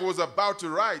 I was about to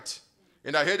write.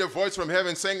 And I heard a voice from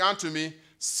heaven saying unto me,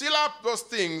 seal up those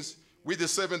things which the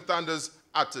 7 thunders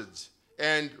uttered,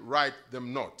 and write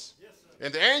them not.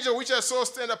 And the angel which I saw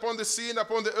stand upon the sea and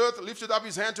upon the earth lifted up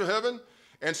his hand to heaven,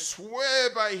 and sware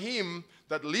by him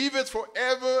that liveth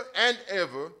forever and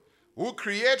ever, who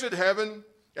created heaven,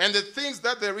 and the things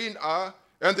that therein are,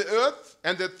 and the earth,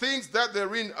 and the things that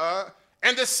therein are,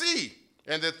 and the sea,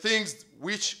 and the things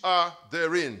which are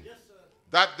therein,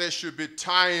 that there should be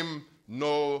time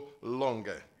no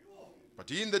longer.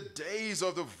 But in the days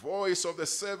of the voice of the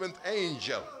 7th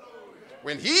angel,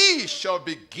 when he shall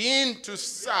begin to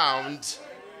sound.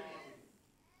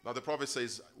 Now the prophet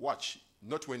says, watch,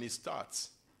 not when he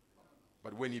starts,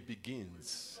 but when he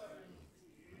begins.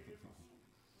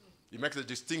 He makes a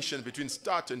distinction between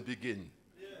start and begin.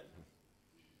 He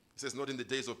says, not in the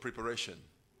days of preparation,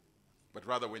 but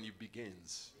rather when he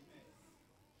begins.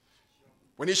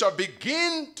 When he shall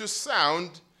begin to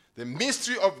sound, the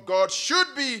mystery of God should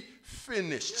be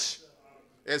finished,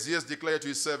 as he has declared to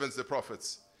his servants, the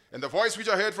prophets. And the voice which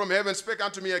I heard from heaven spake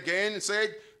unto me again, and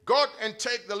said, go and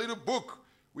take the little book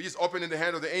which is open in the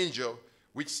hand of the angel,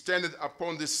 which standeth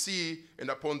upon the sea and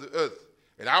upon the earth.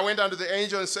 And I went unto the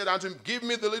angel and said unto him, give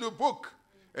me the little book.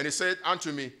 And he said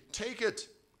unto me, take it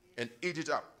and eat it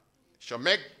up. It shall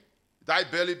make thy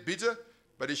belly bitter,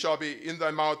 but it shall be in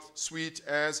thy mouth sweet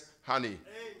as honey. Amen.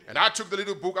 And I took the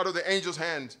little book out of the angel's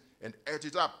hand and ate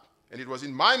it up. And it was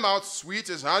in my mouth sweet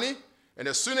as honey. And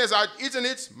as soon as I had eaten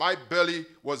it, my belly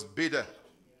was bitter.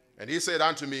 And he said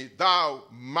unto me, thou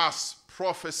must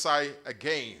prophesy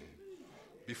again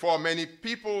before many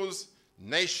peoples,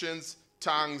 nations,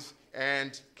 tongues,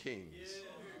 and kings.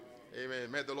 Yeah.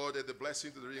 Amen. May the Lord add the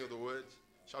blessing to the reading of the word.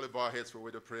 Shall we bow our heads for a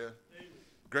word of prayer? Amen.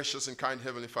 Gracious and kind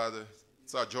Heavenly Father,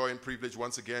 it's our joy and privilege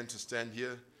once again to stand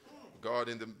here, God,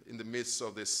 in the midst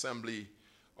of the assembly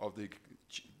of the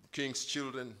King's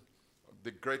children,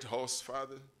 the great host,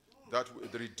 Father, that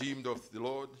the redeemed of the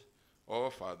Lord, oh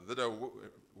Father, that are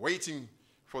waiting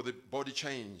for the body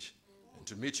change and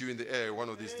to meet you in the air one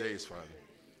of these days, Father.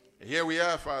 And here we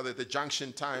are, Father, at the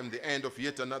junction time, the end of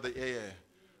yet another year.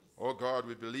 Oh God,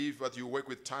 we believe that you work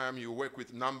with time, you work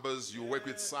with numbers, you work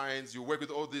with signs, you work with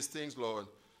all these things, Lord.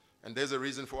 And there's a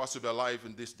reason for us to be alive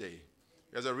in this day.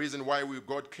 There's a reason why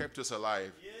God kept us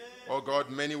alive. Oh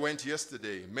God, many went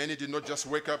yesterday. Many did not just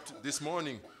wake up this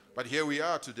morning. But here we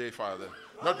are today, Father.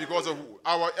 Not because of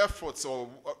our efforts or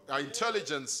our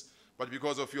intelligence, but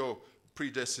because of your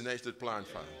predestinated plan,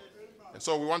 Father. And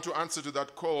so we want to answer to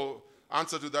that call,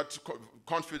 answer to that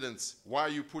confidence, why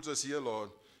you put us here, Lord.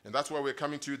 And that's why we're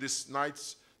coming to you this night,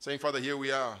 saying, Father, here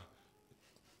we are.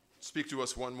 Speak to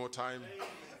us one more time.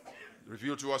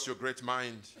 Reveal to us your great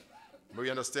mind. May we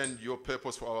understand your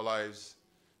purpose for our lives.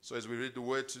 So as we read the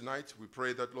word tonight, we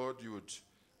pray that, Lord, you would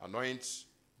anoint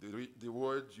the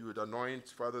word, you would anoint,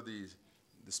 Father, the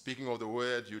speaking of the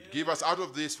word. You'd give us out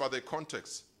of this, Father,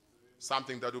 context,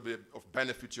 something that will be of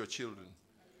benefit to your children.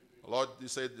 Lord, you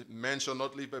said, man shall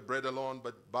not live by bread alone,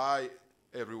 but by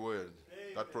every word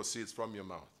that proceeds from your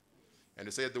mouth. And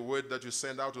you said the word that you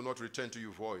send out will not return to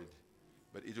you void,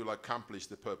 but it will accomplish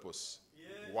the purpose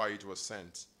why it was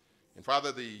sent. And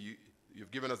Father, you've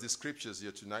given us the scriptures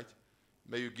here tonight.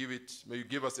 May you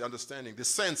give us the understanding, the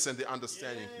sense and the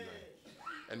understanding tonight.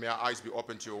 And may our eyes be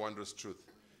open to your wondrous truth.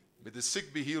 May the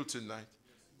sick be healed tonight.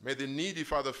 May the needy,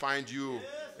 Father, find you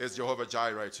as Jehovah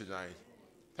Jireh tonight.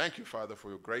 Thank you, Father, for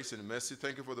your grace and mercy.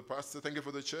 Thank you for the pastor. Thank you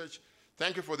for the church.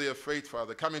 Thank you for their faith,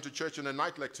 Father, coming to church on a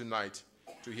night like tonight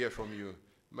to hear from you.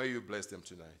 May you bless them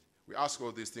tonight. We ask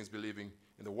all these things believing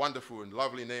in the wonderful and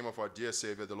lovely name of our dear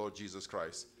Savior, the Lord Jesus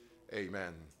Christ.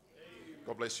 Amen.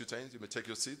 God bless you, Tains. You may take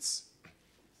your seats.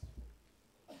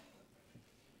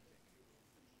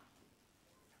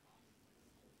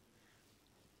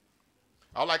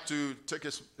 I'd like to take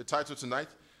a title tonight.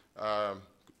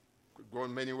 Could go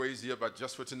in many ways here, but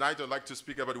just for tonight, I'd like to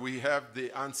speak about we have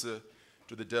the answer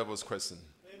to the devil's question.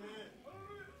 Amen.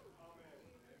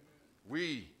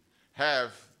 We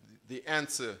have the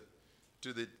answer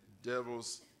to the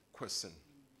devil's question.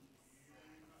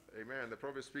 Amen. The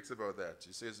prophet speaks about that.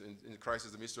 He says, in Christ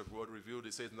is the mystery of God revealed.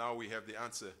 He says, now we have the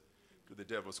answer to the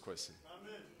devil's question.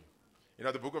 Amen. You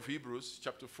know, the book of Hebrews,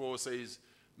 chapter 4, says,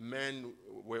 men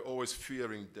were always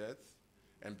fearing death,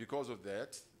 and because of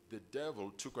that, the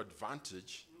devil took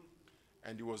advantage,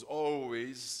 and he was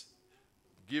always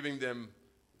giving them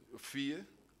fear.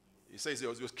 He says he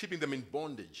was keeping them in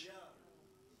bondage. Yeah.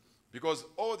 Because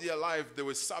all their life they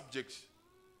were subject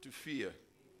to fear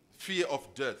of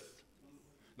death.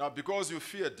 Now, because you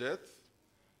fear death,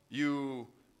 you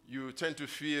tend to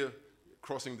fear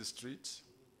crossing the street.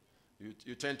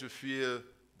 You tend to fear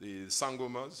the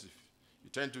sangomas. You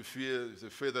tend to fear if the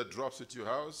feather drops at your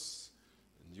house.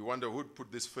 And you wonder who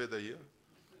put this feather here.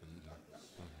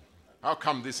 How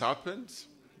come this happened?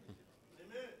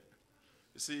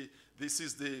 You see, this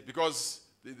is because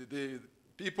the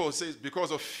people say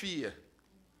because of fear,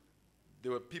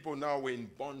 people now were in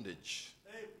bondage.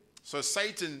 So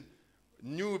Satan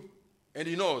knew, and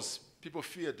he knows, people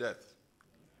fear death.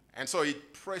 And so he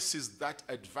presses that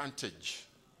advantage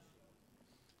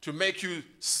to make you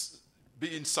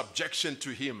be in subjection to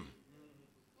him.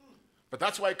 But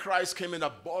that's why Christ came and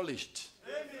abolished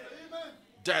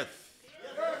death.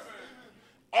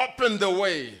 Opened the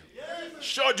way.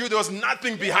 Showed you there was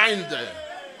nothing behind there.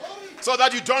 So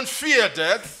that you don't fear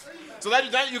death. So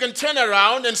that you can turn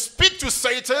around and speak to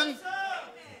Satan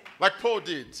like Paul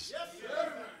did.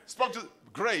 Spoke to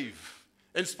grave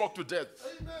and spoke to death.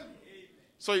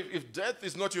 So if death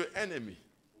is not your enemy,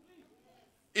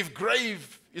 if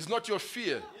grave is not your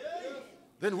fear,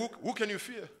 then who can you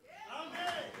fear?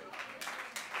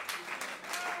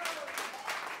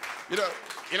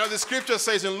 You know, the scripture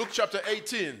says in Luke chapter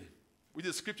 18, which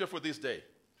is scripture for this day,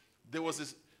 there was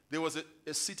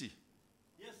a city.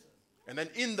 Yes, sir. And then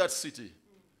in that city,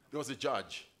 there was a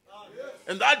judge.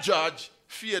 And that judge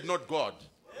feared not God,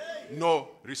 nor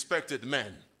respected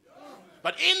man.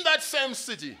 But in that same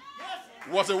city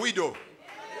was a widow.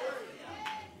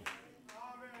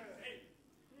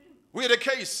 We had a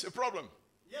case, a problem.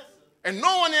 And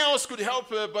no one else could help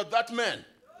her but that man,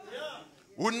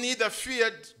 who neither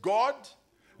feared God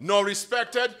nor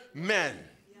respected man.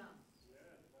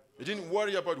 He didn't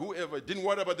worry about whoever, didn't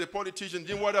worry about the politician,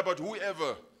 didn't worry about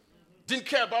whoever, didn't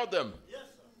care about them.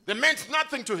 They meant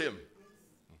nothing to him.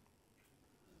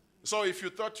 So if you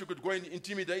thought you could go and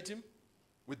intimidate him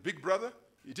with Big Brother,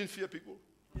 he didn't fear people.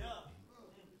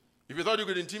 If you thought you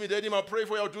could intimidate him, I'll pray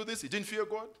for you, I'll do this, he didn't fear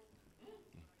God.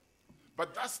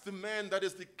 But that's the man that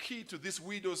is the key to this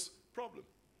widow's problem.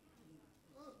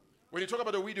 When you talk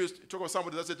about a widow, you talk about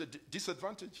somebody that's at a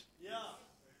disadvantage.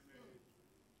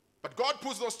 But God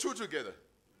puts those two together.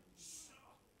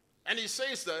 And he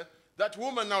says that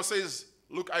woman now says,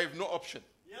 look, I have no option.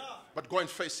 But go and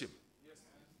face him.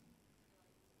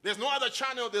 There's no other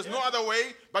channel, there's no other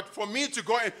way but for me to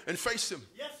go and face him.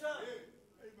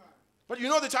 But you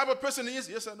know the type of person he is?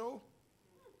 Yes or no?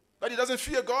 That he doesn't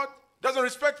fear God, doesn't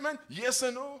respect man? Yes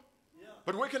or no?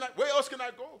 But where else can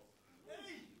I go?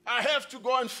 I have to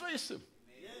go and face him.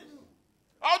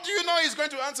 How do you know he's going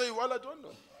to answer you? Well, I don't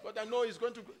know. But I know he's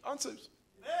going to answer you.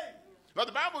 But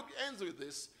the Bible ends with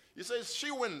this. It says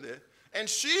she went there and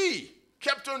she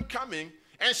kept on coming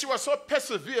and she was so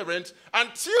perseverant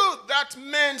until that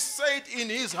man said in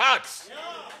his heart,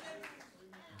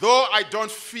 though I don't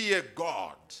fear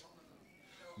God,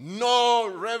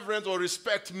 nor reverence or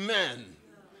respect man,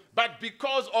 but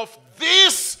because of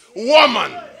this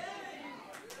woman.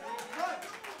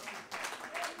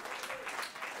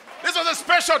 This was a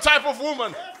special type of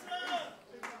woman.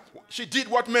 She did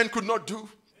what men could not do.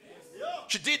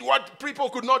 She did what people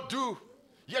could not do.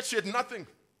 Yet she had nothing.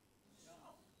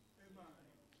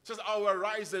 She says, I will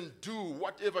arise and do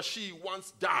whatever she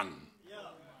once done.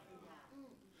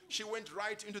 She went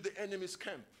right into the enemy's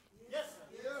camp.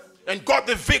 And got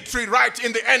the victory right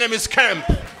in the enemy's camp.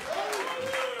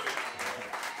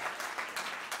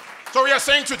 So we are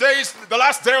saying today is the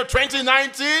last day of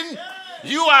 2019.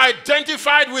 You are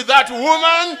identified with that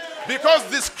woman because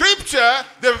the scripture,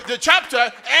 the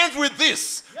chapter ends with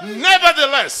this.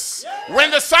 Nevertheless, when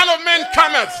the Son of Man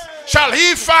cometh, shall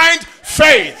he find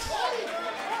faith.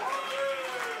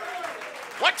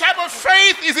 What type of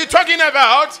faith is he talking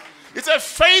about? It's a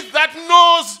faith that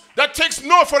knows, that takes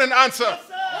no for an answer.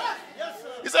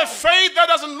 It's a faith that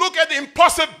doesn't look at the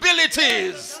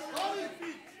impossibilities.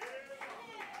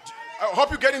 I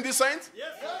hope you're getting this, saints.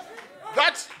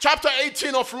 That chapter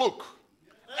 18 of Luke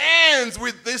ends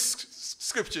with this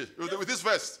scripture, with this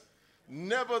verse.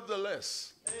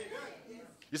 Nevertheless,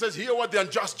 he says, hear what the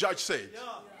unjust judge said.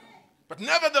 But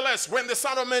nevertheless, when the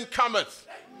Son of Man cometh,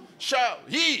 shall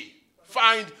he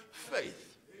find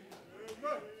faith.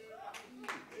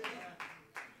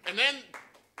 And then,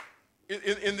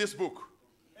 in this book,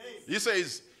 he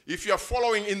says, if you are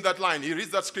following in that line, he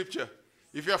reads that scripture.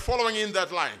 If you are following in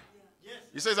that line,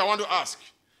 he says, I want to ask,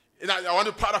 and I want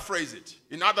to paraphrase it.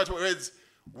 In other words,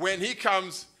 when he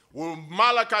comes, will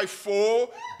Malachi 4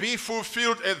 be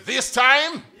fulfilled at this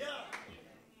time?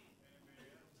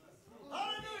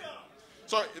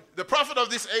 So the prophet of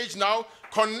this age now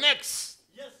connects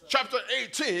chapter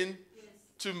 18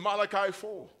 to Malachi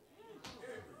 4.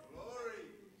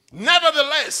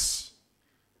 Nevertheless,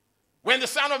 when the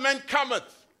Son of Man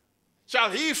cometh, shall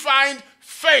he find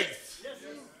faith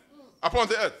upon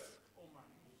the earth.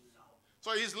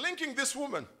 So he's linking this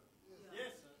woman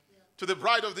to the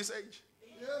bride of this age.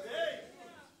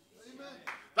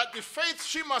 That the faith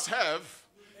she must have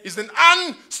is an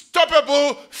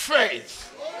unstoppable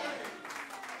faith.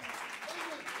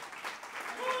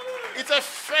 It's a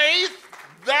faith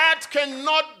that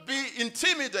cannot be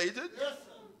intimidated.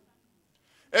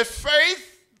 A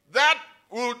faith that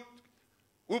will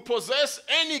possess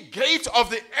any gate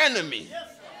of the enemy.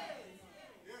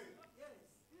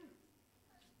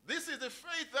 This is the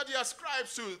faith that he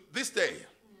ascribes to this day.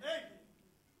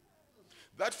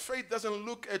 That faith doesn't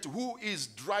look at who is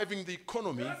driving the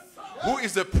economy, who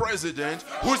is the president,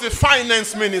 who is the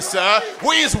finance minister,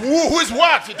 who is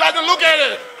what. It doesn't look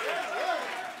at it.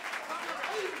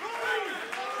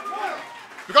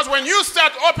 Because when you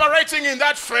start operating in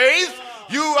that faith,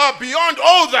 you are beyond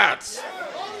all that.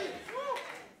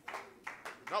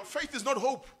 Now, faith is not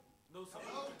hope.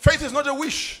 Faith is not a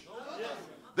wish.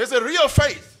 There's a real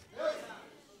faith.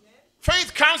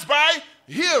 Faith comes by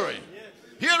hearing.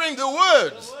 Hearing the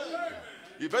words.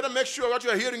 You better make sure what you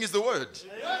are hearing is the word.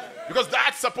 Because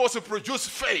that's supposed to produce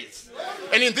faith.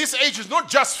 And in this age, it's not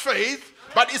just faith,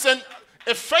 but it's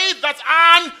A faith that's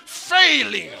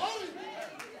unfailing.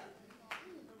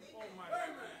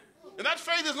 And that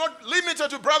faith is not limited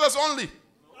to brothers only.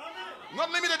 Not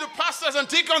limited to pastors and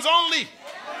deacons only.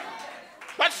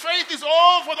 That faith is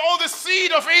all for all the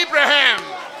seed of Abraham.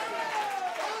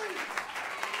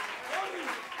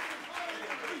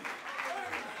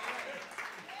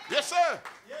 Yes, sir.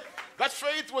 That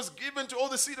faith was given to all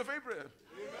the seed of Abraham.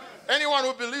 Anyone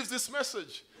who believes this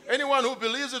message, anyone who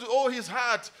believes it with all his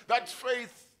heart, that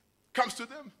faith comes to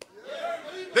them.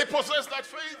 They possess that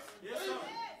faith.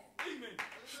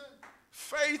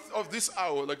 Faith of this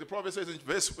hour, like the prophet says in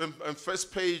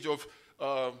first page of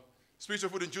Spiritual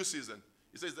Food and Juice Season.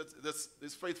 He says that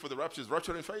this faith for the rapture is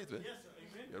rapturing faith. Yes,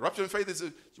 yeah, rapturing faith is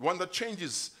one that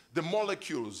changes the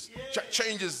molecules,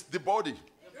 changes the body.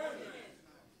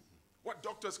 What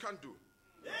doctors can't do,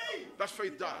 that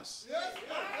faith does.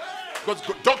 Because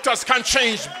doctors can't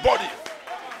change body.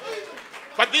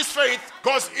 But this faith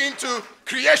goes into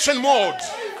creation mode.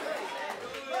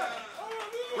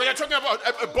 When you're talking about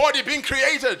a body being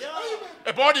created,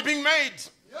 a body being made,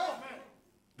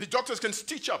 the doctors can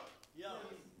stitch up,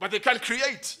 but they can't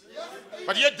create.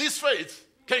 But yet this faith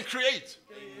can create.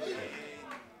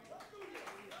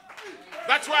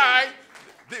 That's why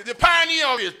the pioneer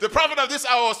of it, the prophet of this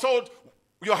hour was told,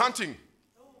 you're hunting.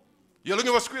 You're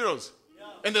looking for squirrels.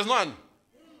 And there's none.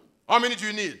 How many do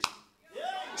you need?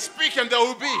 Speak and there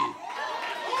will be.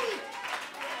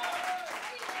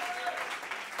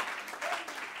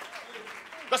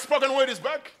 The spoken word is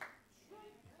back.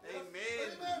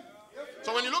 Amen.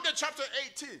 So when you look at chapter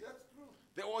 18,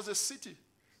 there was a city.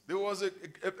 There was a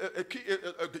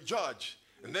judge.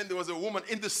 And then there was a woman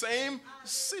in the same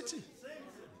city.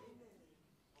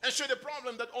 And showed a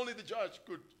problem that only the judge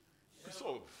could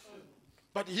solve.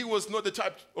 But he was not the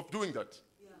type of doing that.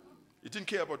 He didn't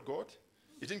care about God.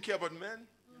 He didn't care about men.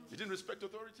 He didn't respect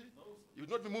authority. He would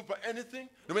not be moved by anything,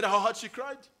 no matter how hard she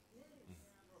cried.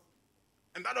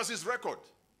 And that was his record.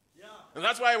 And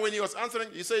that's why when he was answering,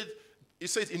 he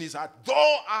said in his heart,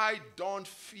 though I don't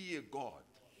fear God.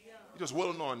 It was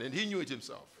well known, and he knew it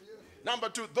himself. Number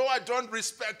two, though I don't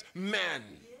respect man.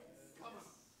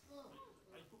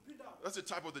 That's the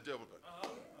type of the devil.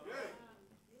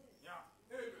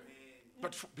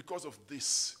 But because of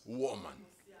this woman,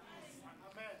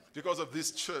 because of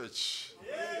this church,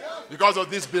 because of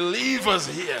these believers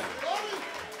here,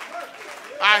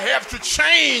 I have to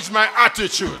change my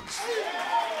attitudes.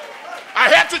 I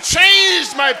have to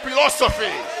change my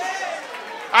philosophy.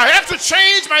 I have to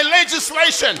change my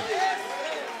legislation.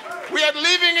 We are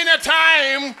living in a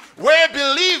time where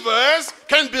believers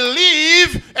can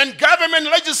believe and government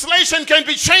legislation can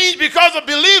be changed because of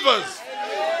believers.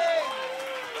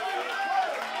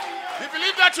 You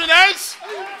believe that tonight?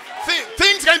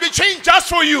 Things can be changed just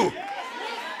for you.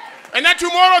 And then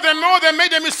tomorrow they know they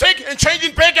made a mistake and change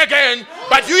it back again.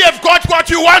 But you have got what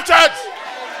you wanted.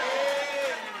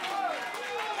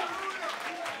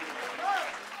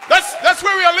 That's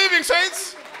where we are living,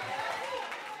 saints.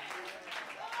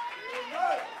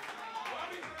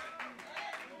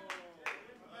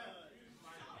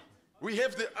 We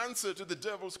have the answer to the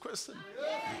devil's question.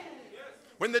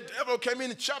 When the devil came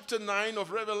in chapter 9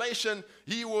 of Revelation,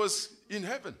 he was in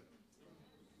heaven.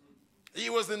 He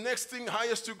was the next thing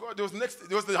highest to God.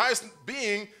 He was the highest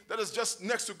being that is just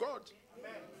next to God.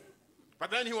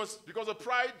 But then he was, because of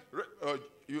pride,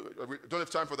 we don't have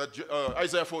time for that,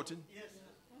 Isaiah 14. Yes.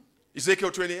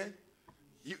 Ezekiel 28.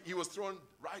 He was thrown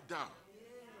right down.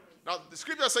 Now, the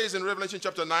scripture says in Revelation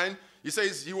chapter 9, he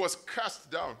says he was cast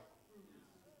down.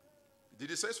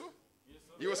 Did he say so? Yes,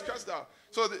 he was cast down.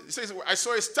 So he says, I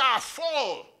saw a star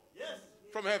fall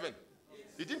from heaven.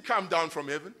 He didn't come down from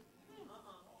heaven.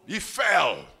 He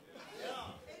fell.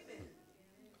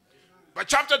 But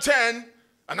chapter 10,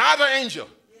 another angel.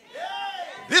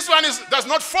 This one does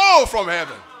not fall from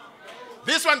heaven.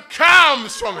 This one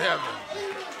comes from heaven.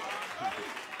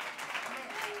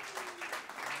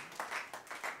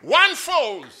 One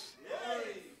falls,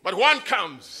 but one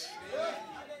comes.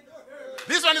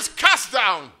 This one is cast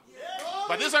down,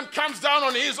 but this one comes down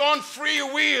on his own free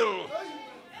will.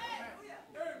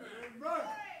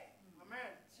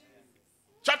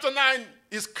 Chapter 9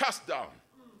 is cast down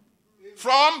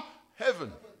from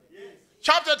heaven.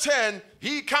 Chapter 10,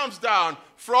 he comes down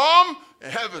from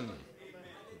heaven.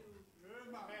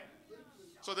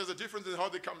 So there's a difference in how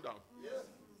they come down.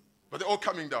 But they're all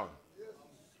coming down.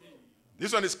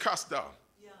 This one is cast down.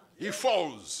 He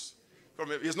falls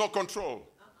from it. He has no control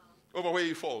over where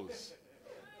he falls.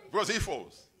 Because he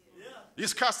falls.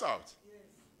 He's cast out.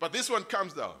 But this one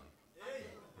comes down.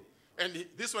 And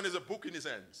this one is a book in his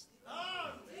hands.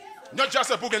 Not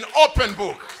just a book, an open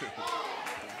book.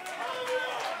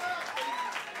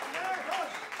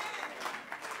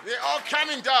 They're all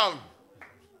coming down.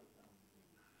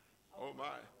 Oh my.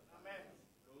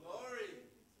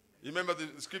 You remember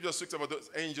the scripture speaks about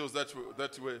those angels that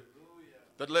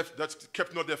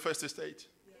kept not their first estate?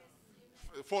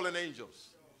 Fallen angels.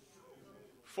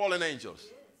 Fallen angels.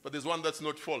 But there's one that's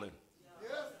not fallen.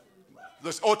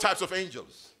 There's all types of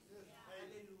angels.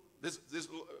 This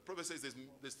prophet says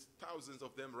there's thousands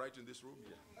of them right in this room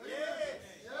here.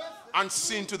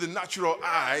 Unseen to the natural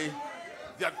eye,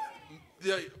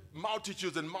 there are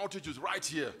multitudes and multitudes right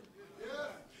here.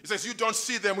 He says you don't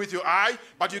see them with your eye,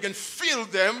 but you can feel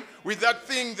them with that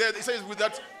thing that he says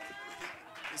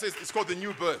it's called the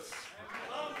new birth.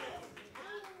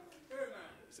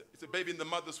 It's a baby in the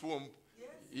mother's womb.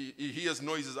 He hears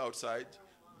noises outside,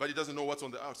 but he doesn't know what's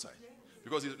on the outside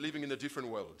because he's living in a different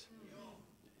world.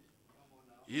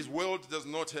 His world does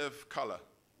not have color.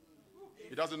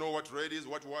 He doesn't know what red is,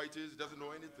 what white is. He doesn't know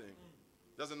anything.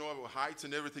 He doesn't know about heights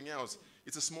and everything else.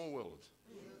 It's a small world.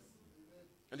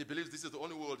 And he believes this is the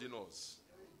only world he knows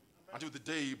until the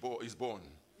day he is born.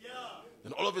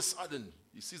 Then all of a sudden,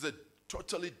 he sees a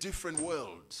totally different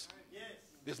world.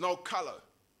 There's no color.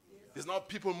 There's no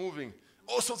people moving.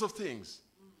 All sorts of things.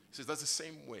 He says that's the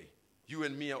same way you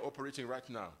and me are operating right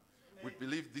now. We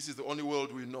believe this is the only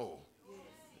world we know.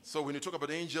 So when you talk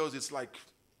about angels, it's like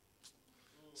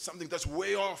something that's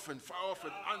way off and far off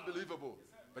and unbelievable.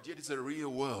 But yet it's a real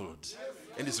world.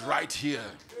 And it's right here.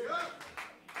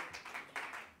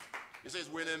 He says,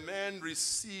 when a man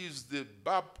receives the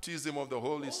baptism of the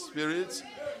Holy Spirit,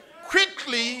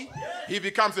 quickly he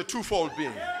becomes a twofold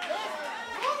being.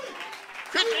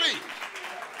 Quickly.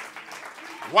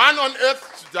 One on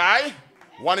earth to die,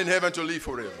 one in heaven to live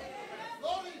forever.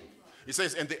 He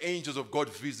says, and the angels of God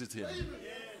visit him.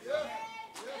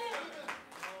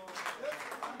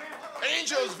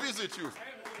 Angels visit you.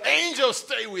 Angels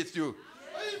stay with you.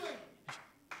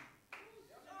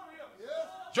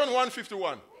 John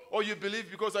 1:51. Oh, you believe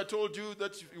because I told you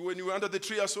that when you were under the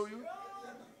tree I saw you?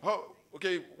 Oh,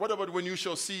 okay, what about when you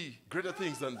shall see greater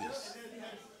things than this?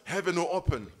 Heaven will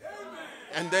open.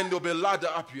 And then there'll be a ladder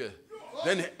up here.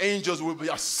 Then angels will be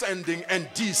ascending and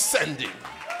descending.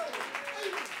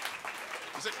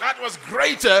 He said that was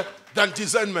greater than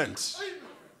discernment.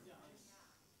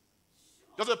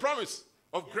 There's a promise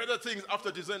of greater things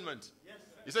after discernment.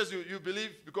 He says you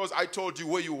believe because I told you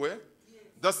where you were.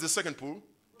 That's the second pool.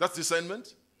 That's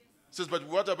discernment. He says, but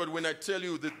what about when I tell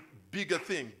you the bigger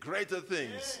thing, greater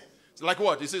things? It's like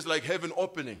what? He says like heaven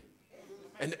opening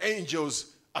and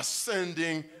angels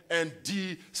ascending and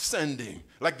descending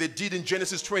like they did in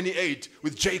Genesis 28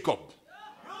 with Jacob.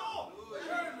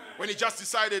 When he just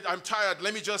decided, I'm tired,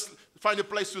 let me just find a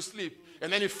place to sleep.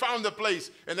 And then he found the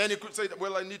place. And then he could say,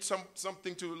 well, I need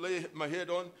something to lay my head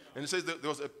on. And he says that there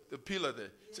was a pillar there.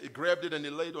 So he grabbed it and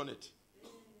he laid on it.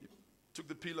 He took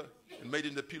the pillar and made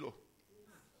it the pillow.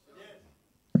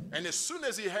 And as soon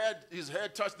as his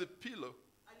head touched the pillow,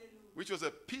 which was a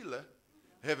pillar,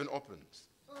 heaven opened.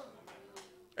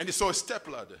 And he saw a step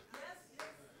ladder.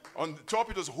 On the top,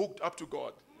 it was hooked up to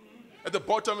God. At the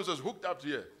bottom, it was hooked up to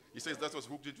here. He says that was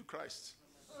hooked into Christ.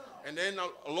 And then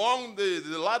along the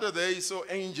ladder there, he saw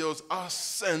angels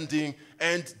ascending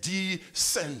and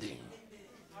descending.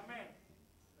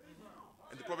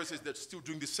 And the prophet says they're still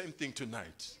doing the same thing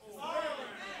tonight.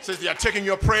 Says they are taking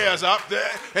your prayers up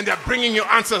there and they're bringing your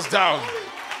answers down.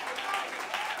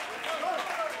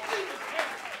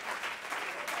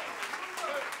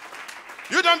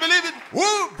 You don't believe it?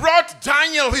 Who brought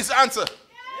Daniel his answer?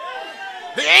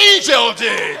 The angel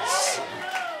did.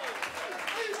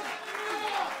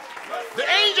 The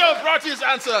angel brought his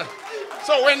answer.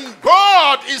 So when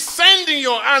God is sending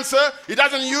your answer, he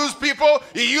doesn't use people,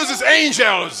 he uses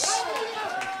angels.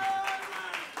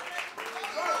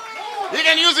 He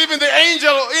can use even the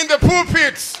angel in the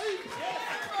pulpit.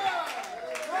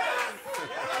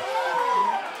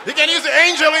 He can use the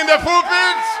angel in the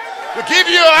pulpit to give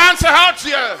you an answer out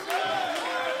here.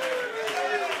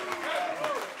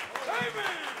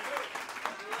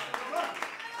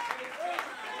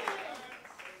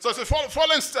 So it's a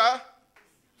fallen star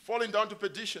falling down to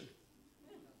perdition.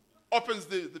 Opens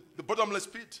the bottomless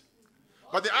pit.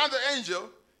 But the other angel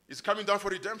is coming down for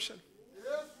redemption.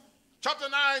 Chapter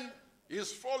 9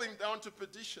 is falling down to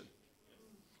perdition.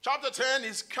 Chapter 10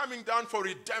 is coming down for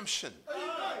redemption.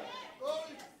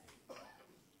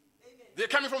 They're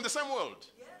coming from the same world.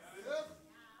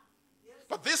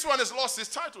 But this one has lost his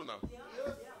title now.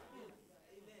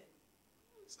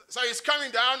 So he's coming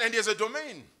down and he has a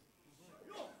domain.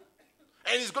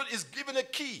 And he's given a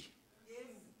key.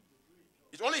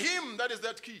 It's only him that is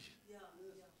that key.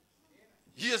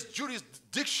 He has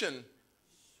jurisdiction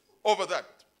over that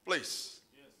place.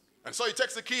 And so he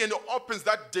takes the key and opens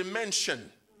that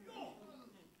dimension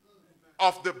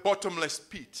of the bottomless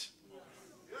pit.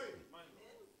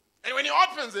 And when he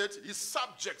opens it, his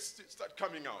subjects start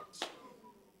coming out.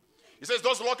 He says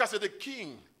those locusts are the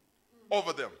king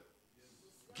over them.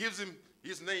 Gives him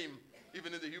his name,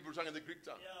 even in the Hebrew tongue and the Greek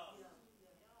tongue.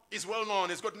 He's well known,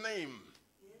 he's got name.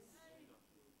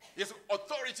 He has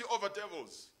authority over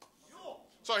devils.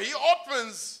 So he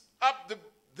opens up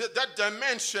that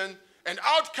dimension, and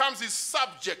out comes his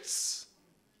subjects.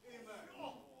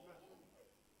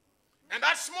 And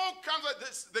that smoke comes out.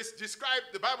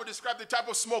 The Bible describes the type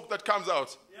of smoke that comes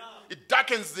out. It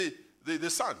darkens the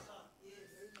sun.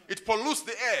 It pollutes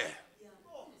the air.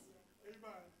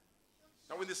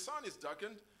 Now when the sun is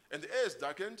darkened and the air is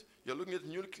darkened, you're looking at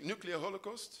nuclear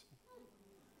holocaust,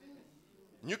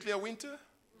 nuclear winter.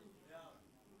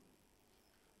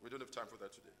 We don't have time for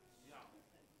that today.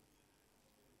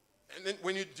 And then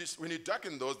when you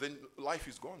darken those, then life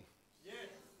is gone.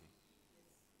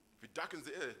 If it darkens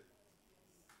the air,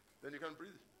 then you can't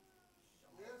breathe.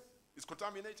 It's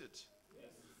contaminated.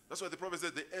 That's why the prophet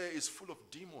said the air is full of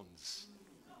demons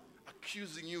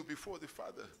accusing you before the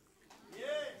Father.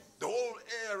 The whole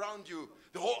air around you,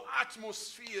 the whole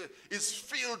atmosphere is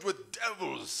filled with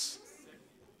devils.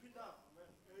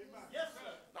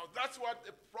 Now that's what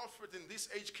a prophet in this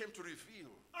age came to reveal.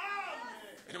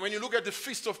 And when you look at the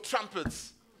Feast of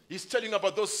Trumpets, he's telling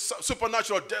about those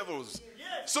supernatural devils,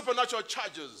 supernatural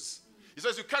charges. He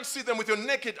says you can't see them with your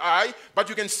naked eye, but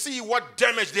you can see what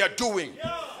damage they are doing.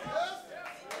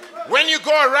 When you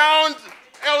go around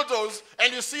elders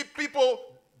and you see people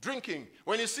drinking,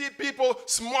 when you see people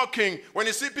smoking, when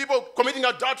you see people committing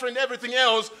adultery and everything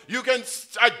else, you can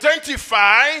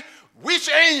identify which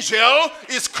angel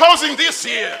is causing this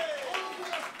here.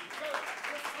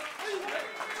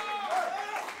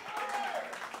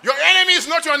 Your enemy is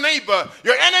not your neighbor.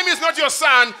 Your enemy is not your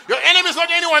son. Your enemy is not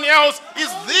anyone else.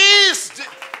 It's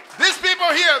these people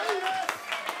here.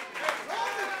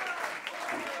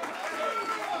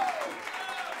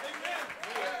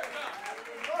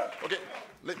 Okay,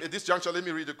 at this juncture, let me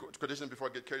read the quotation before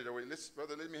I get carried away.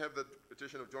 Brother, let me have that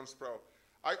quotation of John Sproul.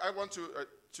 I want to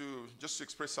just to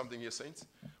express something here, saints.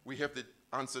 We have the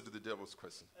answer to the devil's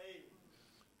question.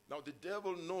 Now, the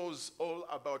devil knows all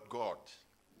about God.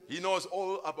 He knows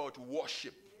all about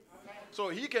worship. So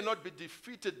he cannot be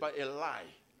defeated by a lie.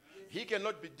 He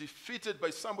cannot be defeated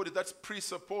by somebody that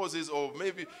presupposes, or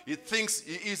maybe he thinks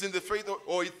he is in the faith,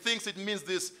 or he thinks it means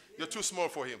this. You're too small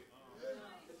for him.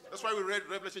 That's why we read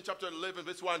Revelation chapter 11,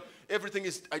 verse 1. Everything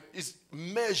is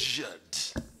measured.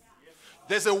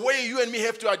 There's a way you and me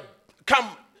have to come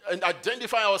and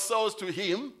identify ourselves to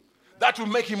him that will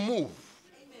make him move.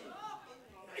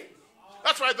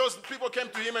 That's why those people came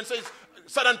to him and said,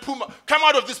 Satan Puma, come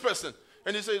out of this person.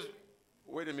 And he says,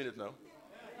 wait a minute now.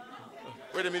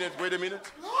 Wait a minute.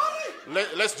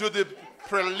 Let's do the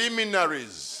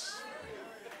preliminaries.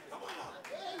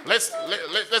 Let's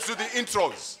do the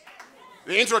intros.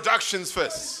 The introductions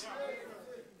first.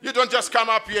 You don't just come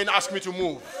up here and ask me to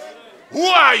move. Who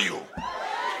are you?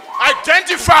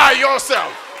 Identify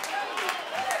yourself.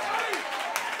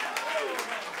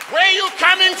 Where are you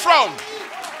coming from?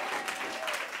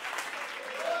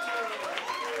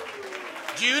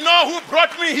 Do you know who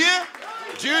brought me here?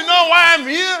 Do you know why I'm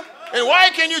here? And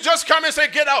why can you just come and say,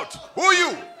 get out? Who are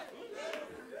you?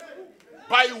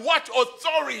 By what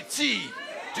authority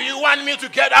do you want me to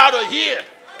get out of here?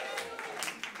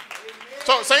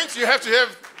 So, saints, you have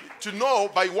to know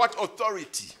by what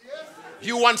authority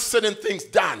you want certain things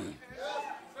done.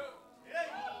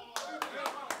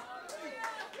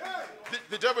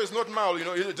 The devil is not mal, you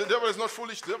know. The devil is not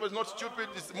foolish. The devil is not stupid.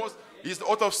 He's the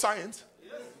author of science.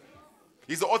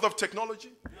 He's the author of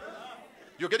technology.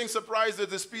 You're getting surprised at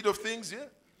the speed of things, yeah?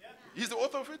 He's the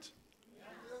author of it.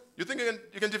 You think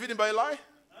you can defeat him by a lie?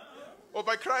 Or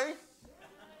by crying?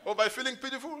 Or by feeling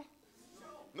pitiful?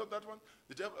 Not that one.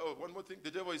 The devil, one more thing.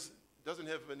 The devil doesn't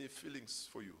have any feelings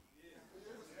for you.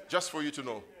 Just for you to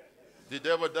know. The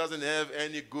devil doesn't have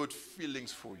any good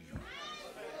feelings for you.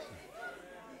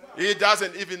 He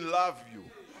doesn't even love you.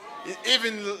 He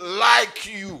even like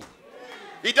you.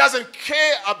 He doesn't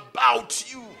care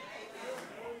about you.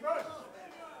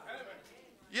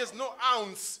 He has no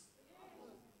ounce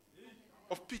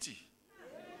of pity.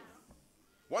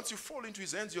 Once you fall into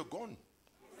his hands, you're gone.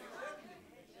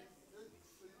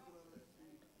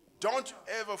 Don't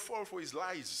ever fall for his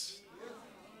lies.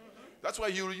 That's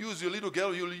why he'll use your little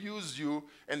girl, he'll use you,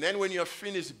 and then when you're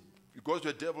finished, you go to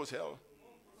the devil's hell.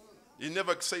 He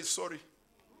never says sorry.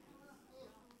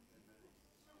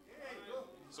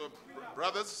 So,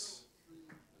 brothers,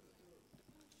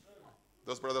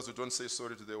 Those brothers who don't say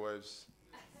sorry to their wives.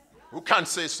 Who can't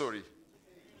say sorry?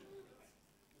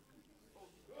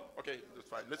 Okay, that's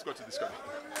fine. Let's go to this guy.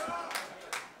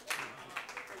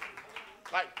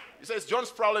 Right. He says, John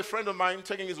Sproul, a friend of mine,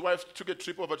 taking his wife, took a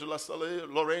trip over to La Salle,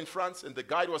 Lorraine, France, and the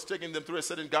guide was taking them through a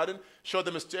certain garden, showed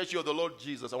them a statue of the Lord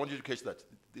Jesus. I want you to catch that.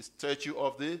 The statue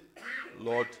of the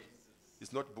Lord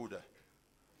is not Buddha.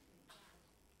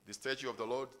 The statue of the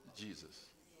Lord Jesus.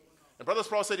 And Brother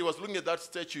Sproul said he was looking at that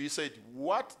statue. He said,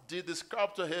 what did the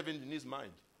sculptor have in his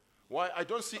mind? Why? I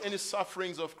don't see any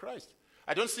sufferings of Christ.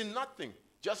 I don't see nothing.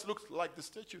 Just looks like the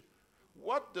statue.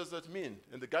 What does that mean?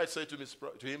 And the guide said to him,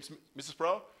 Mrs.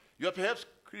 Sproul, you are perhaps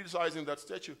criticizing that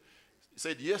statue. He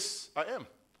said, yes, I am.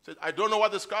 He said, I don't know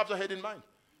what the sculptor had in mind.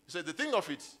 He said, the thing of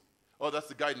it, oh, that's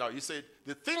the guide now. He said,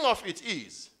 the thing of it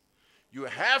is, you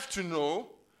have to know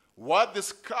what the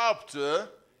sculptor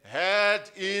had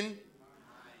in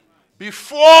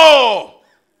before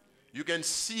you can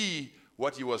see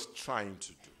what he was trying to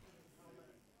do.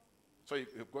 So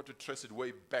you've got to trace it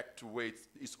way back to where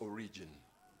its origin.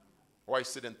 Why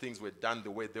certain things were done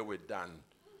the way they were done.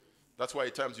 That's why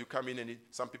at times you come in and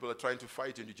some people are trying to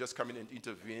fight and you just come in and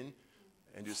intervene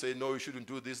and you say, no, you shouldn't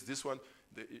do this one.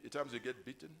 At times you get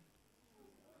beaten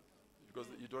because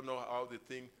you don't know how the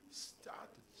thing started.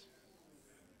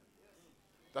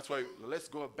 That's why let's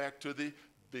go back to the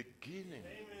beginning.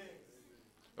 Amen.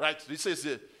 Right, he says,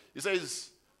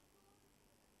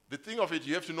 the thing of it,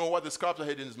 you have to know what the sculptor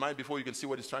had in his mind before you can see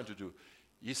what he's trying to do.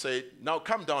 He said, now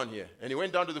come down here. And he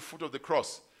went down to the foot of the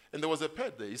cross. And there was a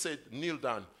pad there. He said, kneel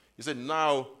down. He said,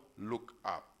 now look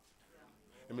up.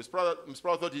 And Miss Brother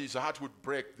thought his heart would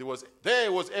break. There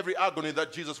was every agony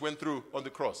that Jesus went through on the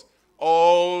cross.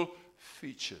 All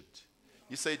featured.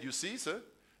 He said, you see, sir,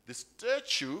 the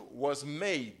statue was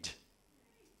made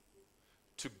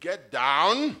to get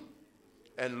down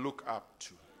and look up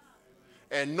to.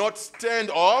 And not stand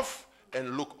off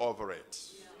and look over it.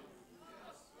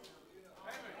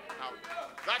 Now,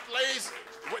 that lays,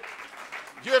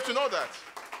 you have to know that.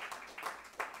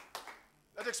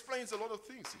 That explains a lot of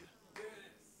things here.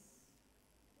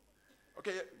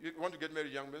 Okay, you want to get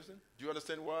married, young person? Do you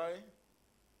understand why?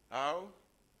 How?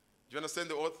 Do you understand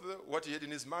the author, what he had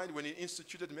in his mind when he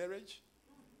instituted marriage?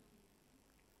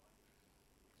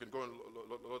 You can go in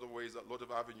a lot of ways, a lot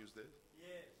of avenues there.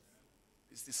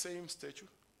 It's the same statue.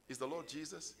 It's the Lord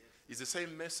Jesus. It's the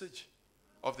same message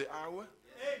of the hour.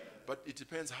 But it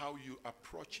depends how you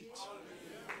approach it.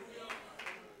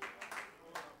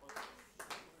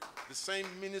 The same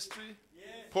ministry.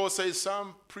 Paul says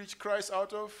some preach Christ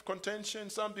out of contention,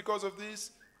 some because of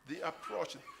this. The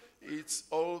approach. It's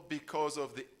all because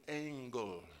of the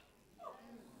angle.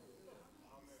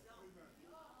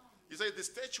 He said the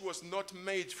statue was not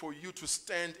made for you to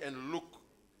stand and look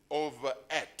over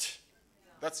at.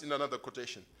 That's in another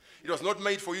quotation. It was not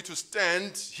made for you to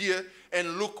stand here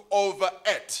and look over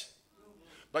at.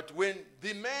 But when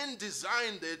the man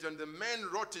designed it and the man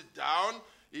wrote it down,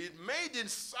 it made in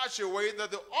such a way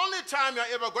that the only time you're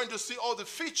ever going to see all the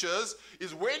features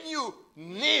is when you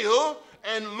kneel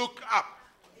and look up.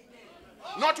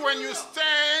 Not when you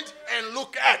stand and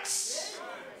look at.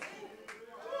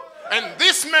 And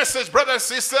this message, brother and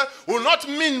sister, will not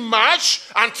mean much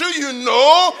until you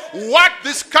know what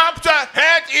the sculptor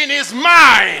had in his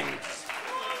mind.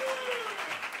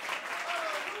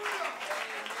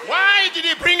 Why did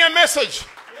he bring a message?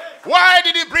 Why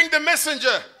did he bring the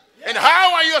messenger? And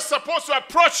how are you supposed to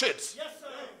approach it?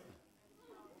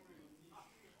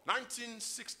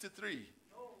 1963,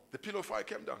 the pillar of fire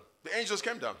came down. The angels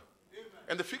came down.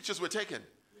 And the pictures were taken.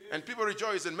 And people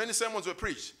rejoiced and many sermons were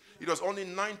preached. It was only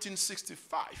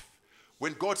 1965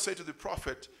 when God said to the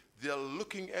prophet, they are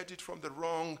looking at it from the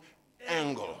wrong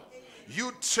angle.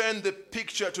 You turn the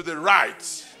picture to the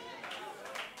right.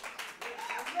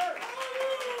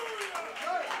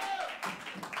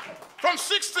 From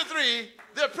 63,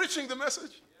 they're preaching the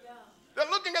message. They're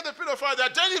looking at the pillar of fire. They're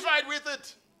identified with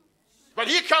it. But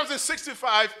he comes in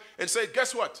 65 and says,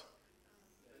 guess what?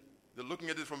 They're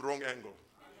looking at it from the wrong angle.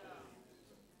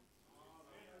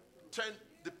 Turn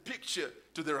the picture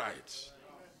to the right.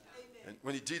 And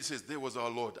when he did, he says, there was our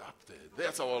Lord up there.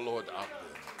 That's our Lord up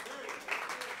there.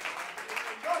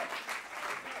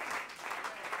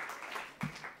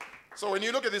 So when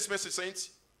you look at this message, saints,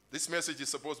 this message is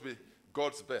supposed to be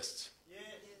God's best.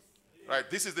 Right?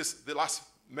 This is the last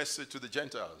message to the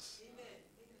Gentiles.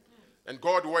 And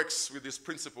God works with this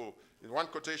principle. In one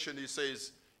quotation, he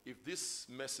says, if this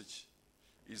message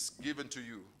is given to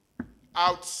you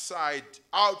outside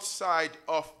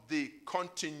of the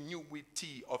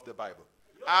continuity of the Bible,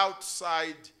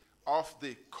 outside of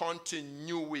the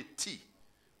continuity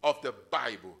of the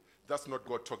Bible, that's not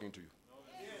God talking to you.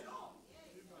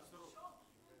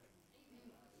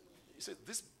 He said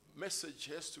this message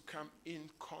has to come in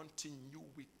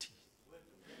continuity.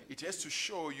 It has to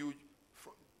show you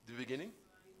from the beginning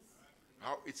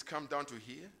how it's come down to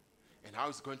here and how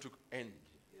it's going to end.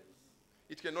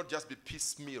 It cannot just be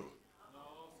piecemeal.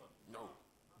 No.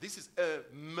 This is a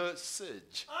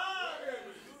message.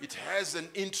 It has an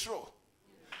intro.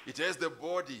 It has the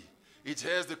body. It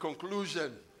has the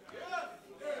conclusion.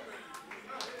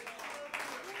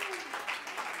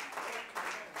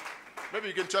 Maybe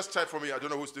you can just type for me. I don't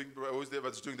know who's there, but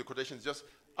it's doing the quotations. Just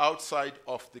outside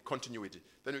of the continuity.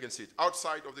 Then you can see it.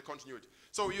 Outside of the continuity.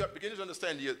 So you are beginning to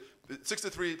understand here.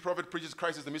 63, prophet preaches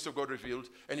Christ is the mystery of God revealed.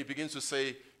 And he begins to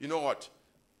say, you know what?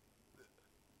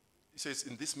 He says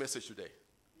in this message today,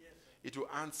 it will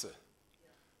answer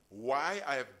why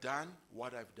I have done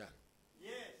what I've done.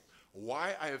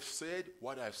 Why I have said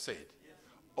what I have said.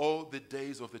 All the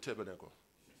days of the tabernacle.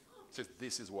 He says,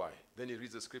 this is why. Then he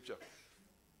reads the scripture.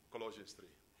 Colossians 3.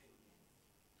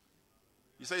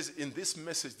 He says, in this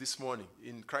message this morning,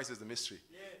 in Christ is the mystery,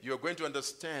 you are going to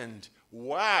understand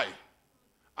why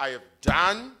I have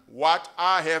done what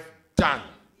I have done.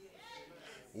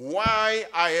 Why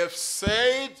I have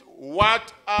said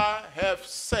what I have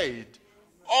said.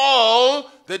 All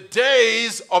the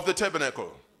days of the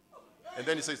tabernacle. And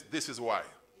then he says, this is why.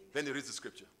 Then he reads the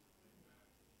scripture.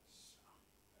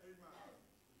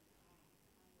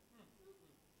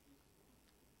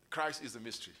 Christ is the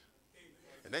mystery.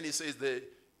 And then he says that,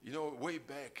 way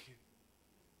back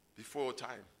before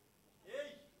time,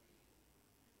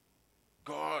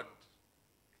 God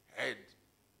had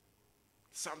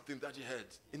something that he had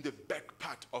in the back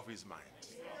part of his mind.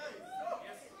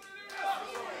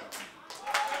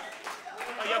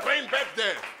 You're going back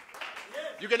there.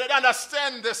 You cannot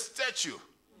understand the statue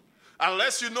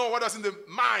unless you know what was in the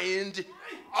mind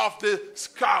of the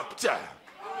sculptor.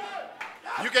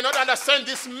 You cannot understand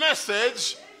this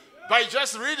message by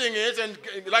just reading it and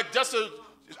like just an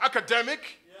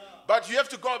academic, but you have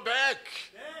to go back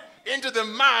into the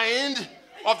mind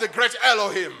of the great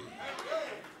Elohim.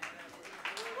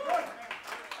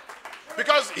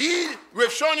 Because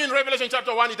we've shown you in Revelation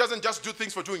chapter 1, he doesn't just do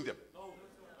things for doing them.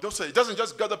 Don't say, he doesn't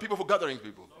just gather people for gathering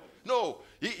people. No,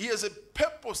 he has a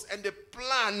purpose and a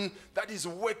plan that he's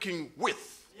working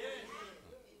with.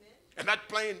 And that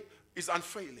plan is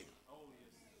unfailing.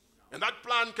 And that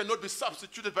plan cannot be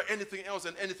substituted by anything else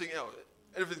and everything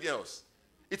else.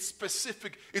 It's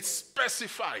specific, it's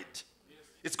specified.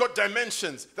 It's got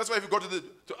dimensions. That's why if you go to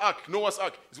Ark, Noah's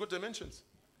Ark, it's got dimensions.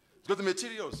 It's got the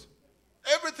materials.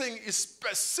 Everything is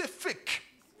specific.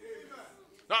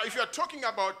 Now, if you are talking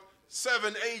about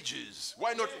 7 ages,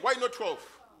 why not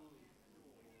 12?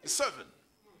 It's 7.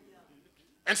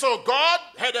 And so God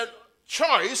had a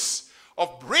choice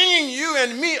of bringing you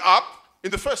and me up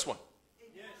in the first one.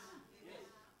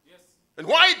 And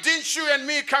why didn't you and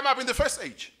me come up in the first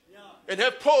age and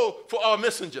have Paul for our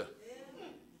messenger?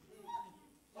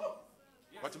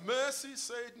 But mercy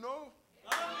said no.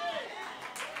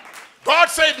 God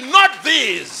said, not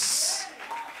these.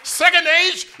 Second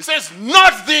age, he says,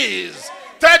 not these.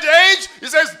 Third age, he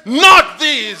says, not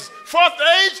these. Fourth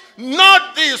age,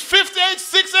 not these. Fifth age,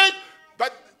 sixth age,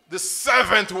 but the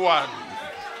 7th one.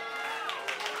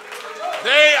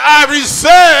 They are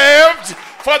reserved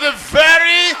for the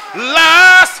very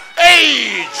last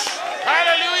age.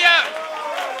 Hallelujah.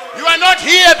 You are not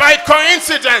here by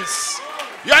coincidence.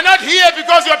 You are not here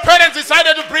because your parents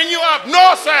decided to bring you up.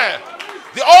 No, sir.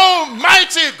 The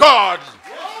Almighty God,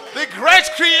 the great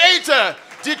Creator,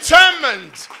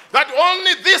 determined that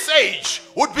only this age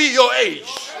would be your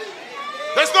age.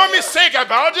 There's no mistake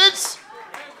about it.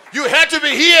 You had to be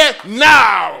here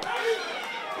now.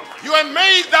 You are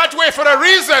made that way for a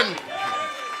reason.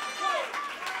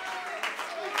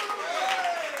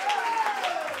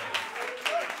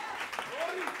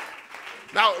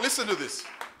 Now, listen to this.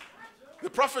 The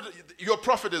prophet, your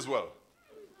prophet as well.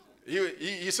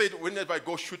 He said, whenever I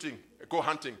go shooting, go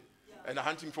hunting, and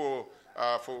hunting for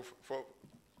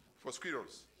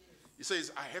squirrels, he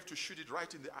says, I have to shoot it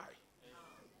right in the eye,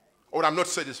 or I'm not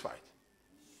satisfied.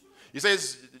 He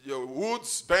says,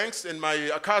 Woods, Banks, and my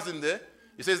cousin there,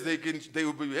 he says they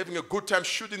will be having a good time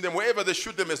shooting them wherever they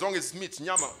shoot them as long as it's meat,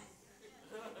 nyama.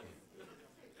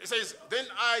 He says, then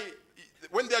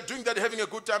when they're doing that, having a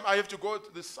good time, I have to go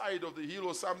to the side of the hill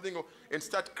or something and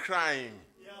start crying.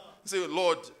 He said,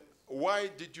 Lord, why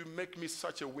did you make me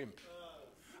such a wimp?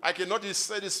 I cannot be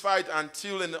satisfied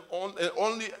until I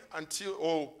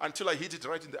hit it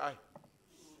right in the eye.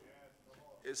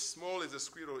 As small as a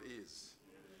squirrel is.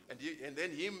 And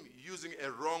then him using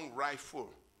a wrong rifle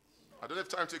I don't have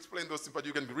time to explain those things, but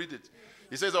you can read it.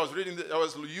 He says, I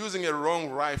was using a wrong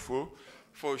rifle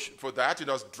for that, and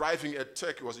I was driving a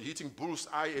tech. It was hitting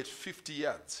bullseye at 50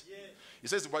 yards. Yeah. He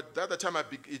says, but the other time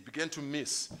it began to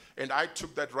miss, and I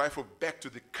took that rifle back to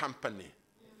the company.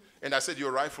 And I said,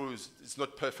 your rifle is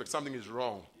not perfect. Something is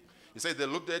wrong. He said, they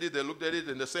looked at it,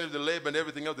 and they sent the lab and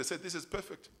everything else. They said, this is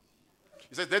perfect.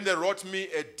 He said, then they wrote me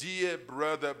a Dear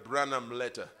Brother Branham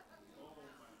letter.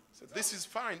 So this is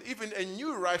fine. Even a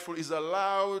new rifle is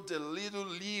allowed a little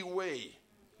leeway. He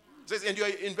says, and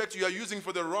in fact, you are using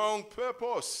for the wrong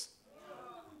purpose.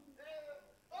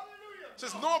 He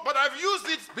says, no, but I've used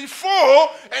it before,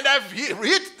 and I've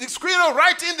hit the squirrel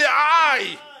right in the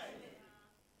eye.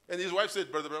 And his wife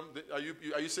said, Brother Branham,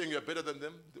 are you saying you're better than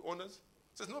them, the owners?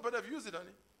 He says, no, but I've used it,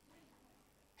 honey.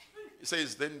 He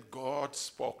says, then God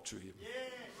spoke to him. He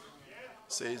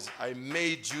says, I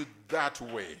made you that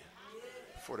way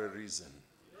for a reason.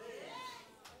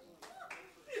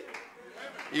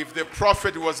 If the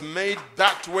prophet was made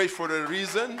that way for a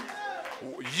reason,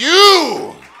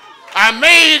 you are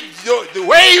made the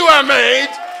way you are made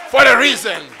for a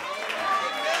reason.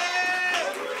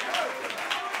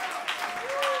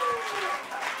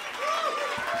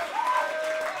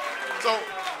 So,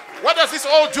 what does this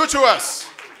all do to us?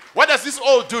 What does this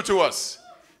all do to us?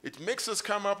 It makes us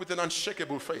come up with an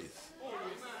unshakable faith.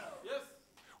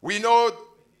 We know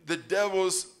the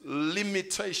devil's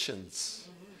limitations.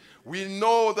 We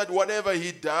know that whatever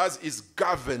he does is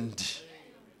governed.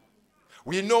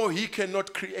 We know he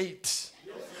cannot create.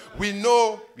 We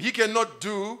know he cannot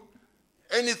do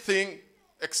anything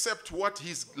except what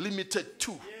he's limited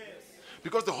to.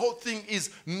 Because the whole thing is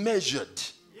measured.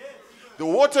 The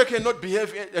water cannot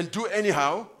behave and do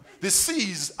anyhow. The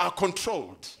seas are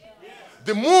controlled.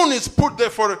 The moon is put there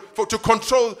to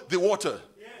control the water.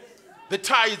 The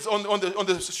tides on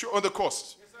the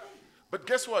coast. But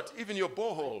guess what? Even your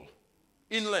borehole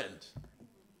inland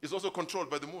is also controlled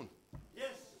by the moon.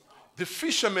 The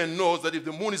fisherman knows that if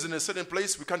the moon is in a certain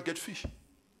place, we can't get fish.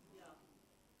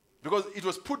 Because it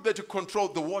was put there to control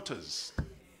the waters.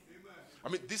 I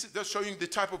mean, this is just showing the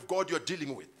type of God you're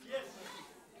dealing with.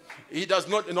 He does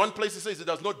not, in one place he says he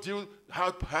does not deal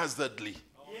haphazardly.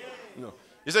 No.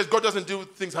 He says God doesn't do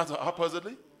things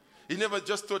haphazardly. He never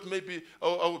just thought maybe,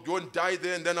 oh, you won't die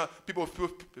there, and then people feel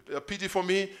pity for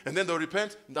me, and then they'll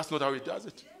repent. That's not how he does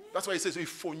it. That's why he says he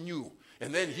foreknew,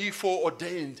 and then he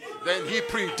foreordained, then he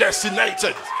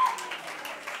predestinated.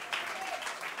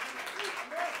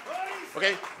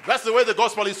 Okay, that's the way the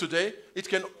gospel is today. It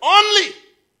can only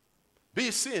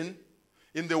be seen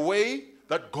in the way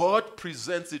that God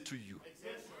presents it to you.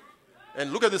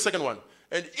 And look at the second one.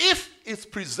 And if it's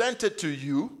presented to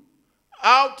you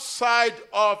outside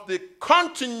of the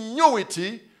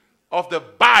continuity of the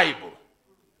Bible,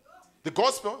 the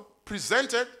gospel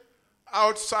presented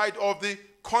outside of the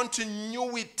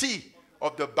continuity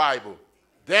of the Bible,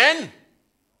 then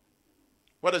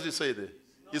what does it say there?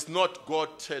 It's not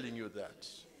God telling you that.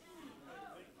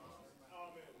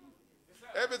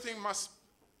 Everything must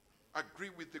agree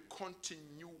with the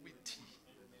continuity.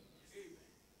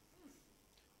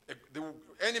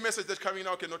 Any message that's coming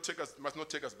out must not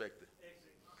take us back there.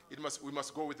 We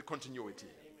must go with the continuity.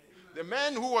 The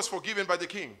man who was forgiven by the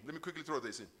king, let me quickly throw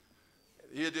this in.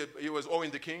 He was owing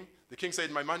the king. The king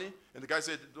said, my money. And the guy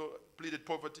said, pleaded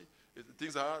poverty.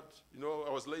 Things are hard. I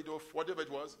was laid off, whatever it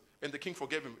was. And the king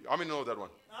forgave him. How many know that one?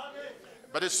 Amen.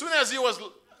 But as soon as he was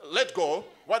let go,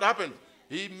 what happened?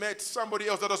 He met somebody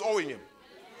else that was owing him.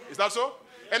 Is that so?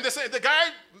 And they say the guy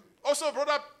also brought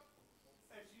up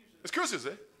excuses.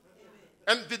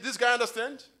 And did this guy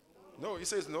understand? No, he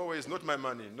says, no way, it's not my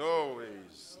money. No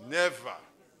ways, never.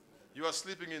 You are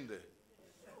sleeping in there.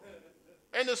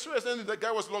 And as sure as anything, the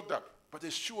guy was locked up. But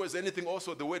as sure as anything,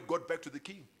 also the word got back to the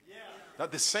king. Yeah.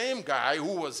 That the same guy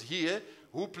who was here,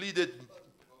 who pleaded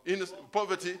in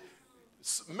poverty,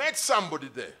 met somebody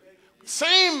there.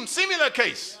 Similar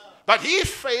case. But he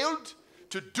failed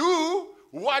to do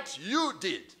what you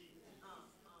did.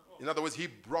 In other words, he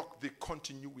broke the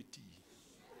continuity.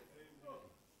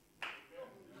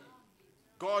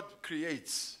 God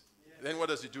creates. Then what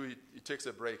does he do? He takes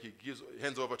a break. He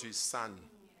hands over to his son.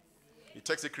 He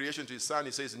takes the creation to his son.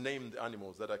 He says, name the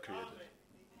animals that I created.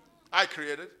 I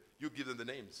created. You give them the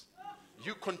names.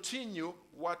 You continue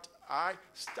what I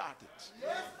started.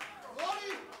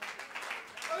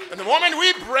 And the moment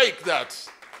we break that,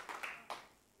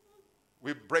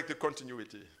 we break the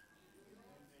continuity.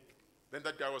 Then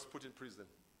that guy was put in prison.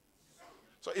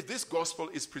 So if this gospel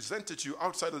is presented to you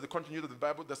outside of the continuity of the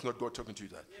Bible, that's not God talking to you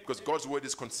that. Because God's word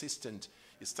is consistent.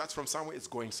 It starts from somewhere, it's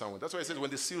going somewhere. That's why it says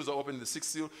when the seals are open in the sixth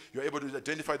seal, you're able to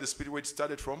identify the spirit where it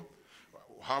started from.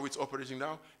 how it's operating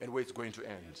now and where it's going to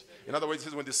end. In other words, it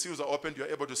says when the seals are opened, you're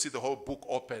able to see the whole book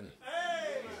open.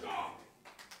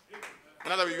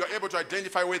 In other words, you're able to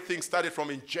identify where things started from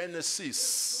in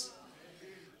Genesis.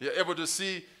 You're able to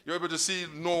see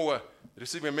Noah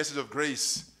receiving a message of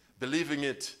grace, believing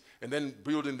it, and then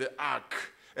building the ark,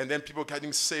 and then people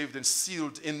getting saved and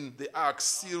sealed in the ark,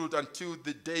 sealed until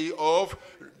the day of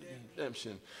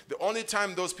redemption. The only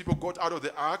time those people got out of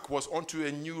the ark was onto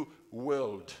a new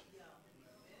world.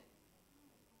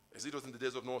 As it was in the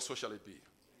days of Noah, so shall it be.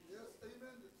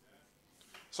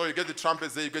 So you get the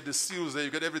trumpets there, you get the seals there,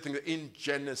 you get everything there in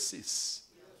Genesis.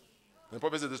 And the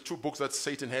Bible says there's two books that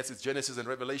Satan has, it's Genesis and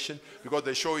Revelation, because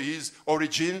they show his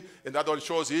origin, and the other one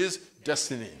shows his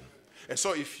destiny. And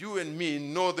so if you and me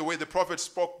know the way the prophet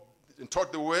spoke and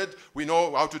taught the word, we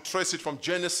know how to trace it from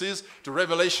Genesis to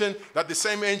Revelation, that the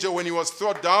same angel, when he was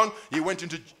thrown down, he went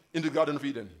into the Garden of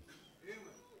Eden.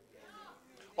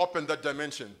 Opened that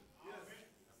dimension.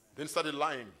 Then started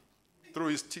lying through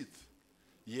his teeth.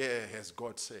 Yeah, has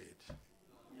God said.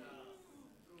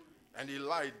 And he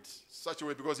lied such a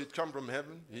way because he'd come from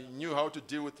heaven. He knew how to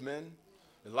deal with men.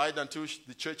 He lied until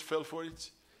the church fell for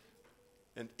it.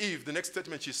 And Eve, the next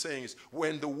statement she's saying is,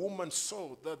 when the woman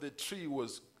saw that the tree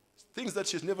was things that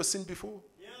she's never seen before.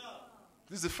 Yeah.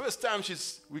 This is the first time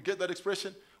we get that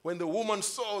expression. When the woman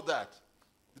saw that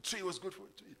the tree was good for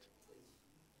it to eat.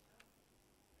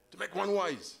 To make one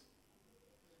wise.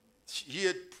 He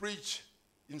had preached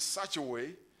in such a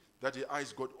way that the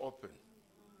eyes got open.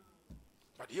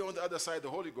 But here on the other side, the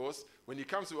Holy Ghost, when he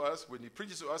comes to us, when he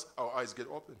preaches to us, our eyes get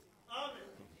open. Amen.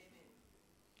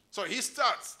 So he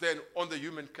starts then on the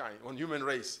human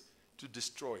race, to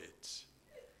destroy it.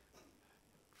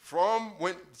 From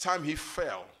the time he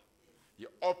fell, he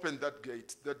opened that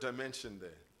gate, that dimension there.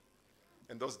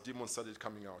 And those demons started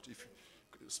coming out. If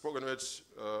spoken words,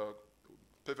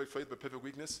 perfect faith but perfect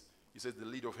weakness, he says the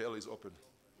lid of hell is open.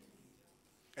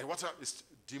 And what's up is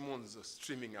demons are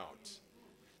streaming out.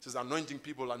 He says anointing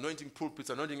people, anointing pulpits,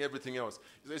 anointing everything else.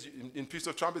 He says in Feast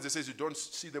of Trumpets, it says you don't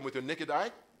see them with your naked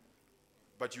eye,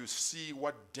 but you see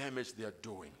what damage they are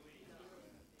doing.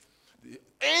 The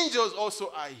angels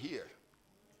also are here.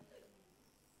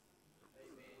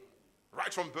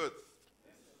 Right from birth.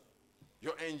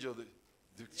 Your angel,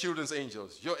 the children's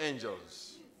angels, your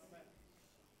angels.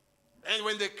 And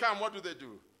when they come, what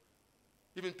do?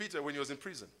 Even Peter, when he was in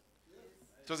prison,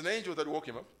 it was an angel that woke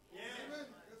him up.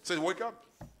 Said, wake up.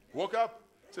 Woke up.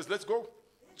 Says, let's go.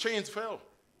 Chains fell.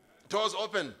 Doors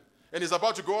open. And he's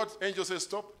about to go out. Angel says,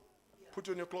 stop. Put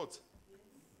on your clothes.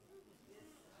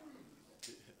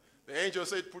 The angel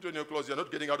said, put on your clothes. You're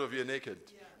not getting out of here naked.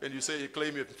 And you say, you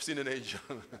claim you've seen an angel.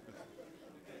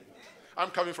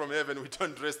 I'm coming from heaven. We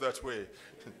don't dress that way.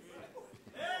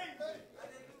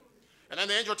 And then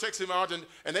the angel takes him out.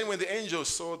 And then when the angel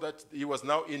saw that he was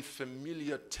now in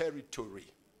familiar territory,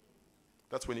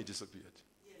 that's when he disappeared.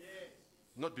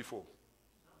 Not before.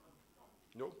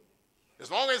 No. As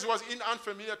long as he was in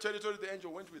unfamiliar territory, the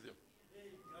angel went with him.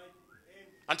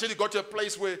 Until he got to a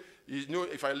place where he knew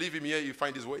if I leave him here, he'll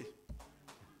find his way.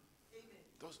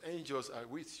 Those angels are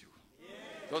with you.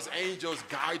 Those angels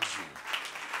guide you.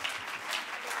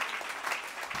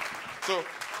 So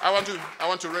I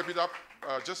want to wrap it up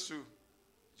just to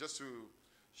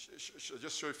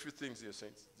show a few things here,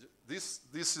 saints. This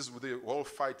is the whole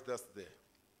fight that's there.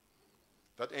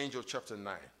 That angel of chapter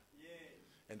 9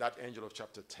 and that angel of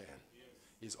chapter 10.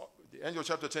 The angel of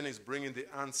chapter 10 is bringing the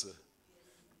answer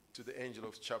to the angel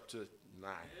of chapter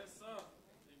 9. Yes, sir. Amen.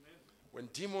 When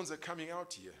demons are coming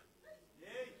out here,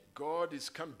 God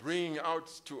is bringing out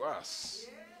to us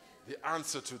the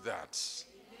answer to that.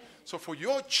 So for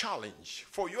your challenge,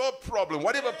 for your problem,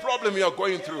 whatever problem you are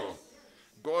going through,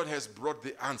 God has brought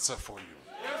the answer for you.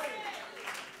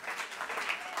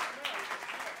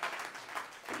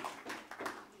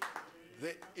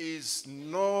 There is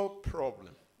no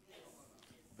problem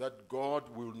that God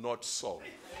will not solve.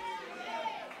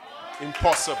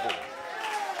 Impossible.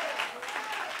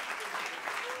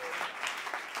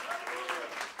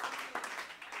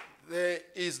 There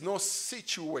is no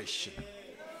situation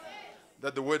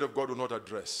that the Word of God will not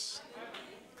address.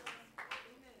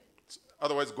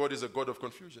 Otherwise, God is a God of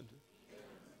confusion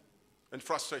and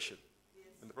frustration.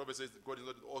 And the prophet says that God is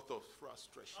not the author of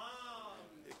frustration.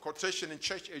 A quotation in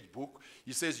Church Age book,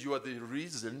 he says, you are the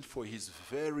reason for his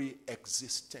very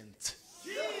existence.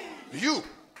 You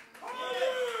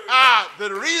are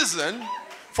the reason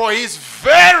for his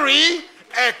very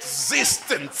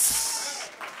existence.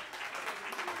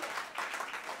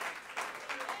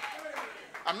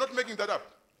 I'm not making that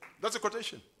up. That's a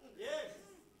quotation.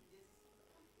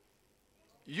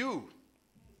 You,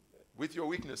 with your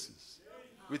weaknesses,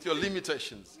 with your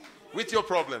limitations, with your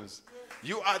problems.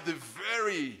 You are the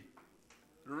very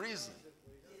reason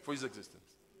for his existence.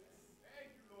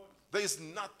 There is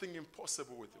nothing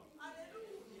impossible with him.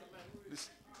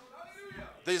 Listen.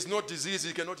 There is no disease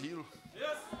he cannot heal.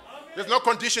 There's no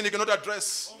condition he cannot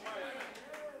address.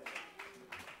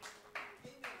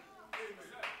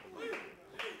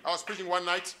 I was preaching one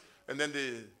night, and then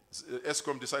the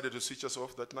ESCOM decided to switch us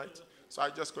off that night. So I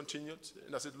just continued,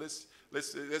 and I said,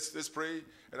 let's pray.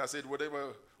 And I said,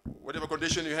 whatever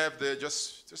condition you have there,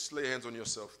 just lay hands on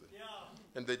yourself there. Yeah.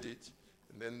 And they did.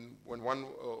 And then when one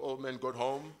old man got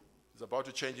home, he's about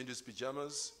to change into his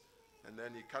pajamas, and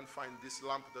then he can't find this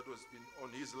lamp that was been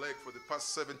on his leg for the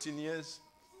past 17 years.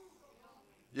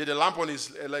 He had a lamp on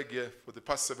his leg here for the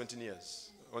past 17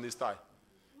 years, on his thigh.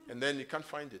 And then he can't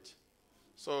find it.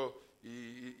 So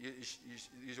he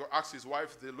asks his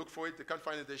wife, they look for it, they can't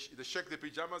find it, they shake the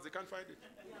pajamas, they can't find it.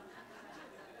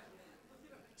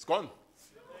 It's gone.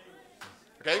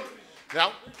 Okay?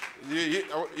 Now,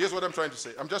 here's what I'm trying to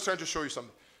say. I'm just trying to show you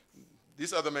something.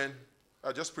 This other man,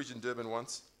 I just preached in Durban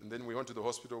once, and then we went to the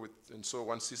hospital and saw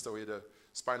one sister who had a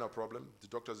spinal problem. The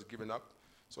doctors had given up.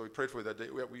 So we prayed for her that day.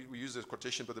 We used this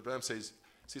quotation, but the Bible says,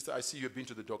 "Sister, I see you've been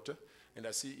to the doctor, and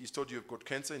I see he's told you you've got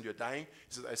cancer and you're dying."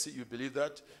 He says, "I see you believe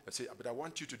that." I say, "But I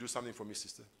want you to do something for me,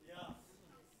 sister. Yeah.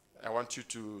 I want you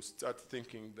to start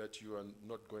thinking that you are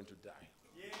not going to die.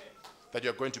 Yeah. That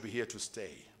you're going to be here to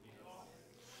stay." Yeah.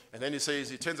 And then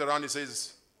he turns around, he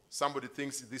says, "Somebody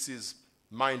thinks this is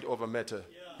mind over matter."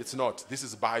 Yeah. It's not. This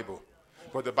is Bible.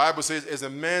 But the Bible says, "As a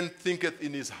man thinketh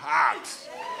in his heart,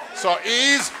 so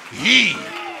is he."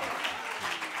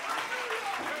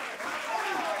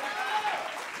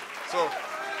 So,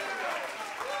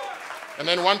 and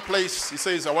then one place he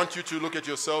says, "I want you to look at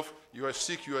yourself. You are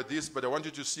sick, you are this, but I want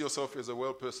you to see yourself as a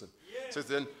well person." He says,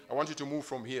 "Then I want you to move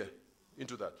from here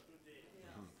into that."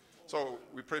 Mm-hmm. So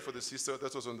we prayed for the sister.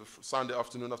 That was on the Sunday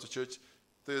afternoon after church.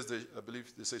 Thursday, I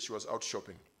believe they said she was out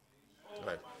shopping.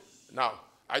 Right. Now,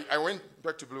 I went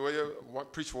back to Blue Area,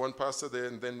 preached for one pastor there,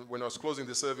 and then when I was closing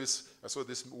the service, I saw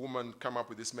this woman come up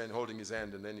with this man holding his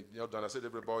hand, and then he knelt down. I said,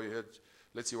 "Everybody bow your head.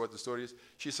 Let's see what the story is."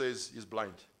 She says he's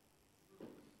blind.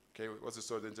 Okay, what's the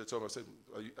story? Then they told me, I said,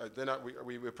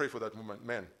 we prayed for that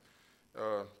man.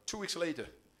 2 weeks later,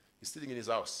 he's sitting in his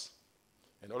house,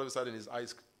 and all of a sudden his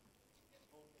eyes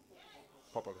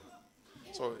pop up.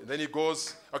 So then he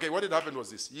goes, okay, what had happened was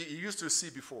this. He used to see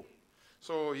before.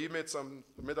 So he made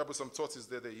up with some tortoises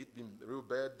there. They hit him real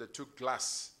bad. They took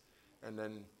glass and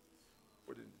then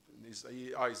put it in his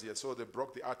eyes here. So they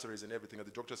broke the arteries and everything. And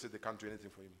the doctor said they can't do anything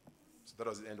for him. So that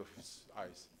was the end of his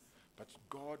eyes. But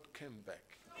God came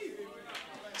back.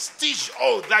 Stitch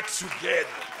all that together.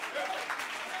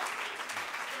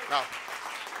 Now,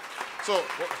 so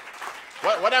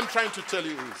what I'm trying to tell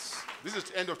you is, this is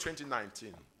the end of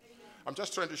 2019. I'm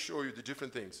just trying to show you the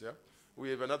different things, yeah? We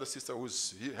have another sister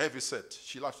who's heavy set.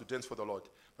 She loves to dance for the Lord.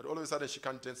 But all of a sudden she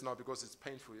can't dance now because it's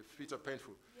painful. Her feet are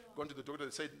painful. Yeah. Gone to the doctor,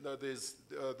 they said, no, there's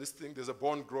there's a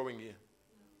bone growing here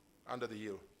under the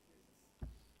heel.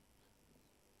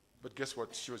 But guess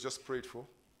what? She was just prayed for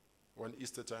one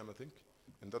Easter time, I think.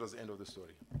 And that was the end of the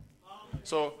story.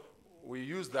 So we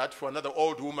use that for another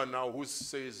old woman now who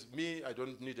says, "Me, I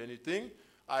don't need anything.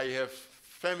 I have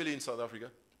family in South Africa.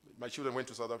 My children went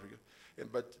to South Africa.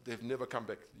 But they've never come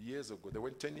back years ago. They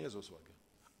went 10 years or so ago.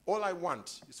 All I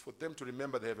want is for them to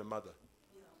remember they have a mother.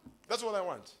 That's all I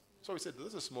want." So we said,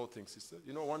 "That's a small thing, sister.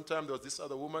 You know, one time there was this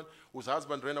other woman whose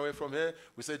husband ran away from her.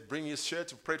 We said, bring his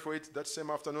shirt. We prayed for it that same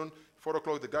afternoon. 4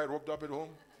 o'clock, the guy rocked up at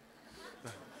home.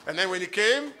 And then when he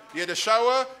came, he had a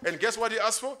shower. And guess what he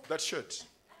asked for? That shirt.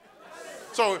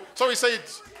 So we said,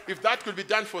 if that could be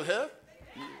done for her,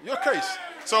 your case.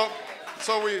 So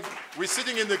we're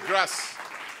sitting in the grass.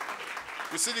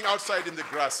 We're sitting outside in the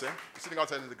grass, We're sitting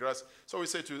outside in the grass. So we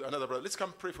say to another brother, "Let's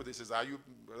come pray for this." He says, "Are you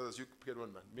brothers? You get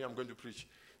one man. Me, I'm going to preach."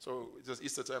 So it was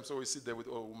Easter time. So we sit there with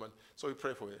the old woman. So we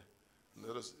pray for her.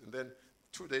 And then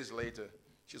 2 days later,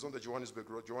 she's on the Johannesburg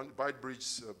Road,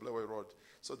 Beitbridge, Blairway Road.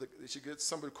 So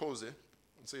somebody calls her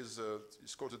and says,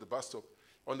 she's called to the bus stop.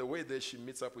 On the way there, she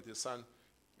meets up with her son.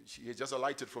 He had just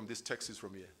alighted from this taxis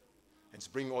from here. And he's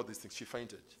bringing all these things. She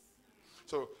fainted.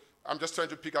 So I'm just trying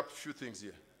to pick up a few things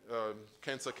here.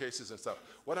 Cancer cases and stuff.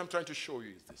 What I'm trying to show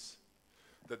you is this,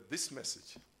 that this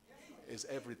message is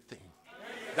everything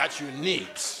that you need.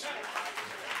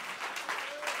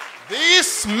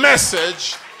 This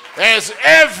message has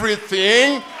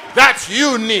everything that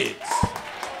you need.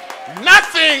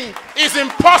 Nothing is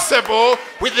impossible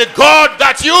with the God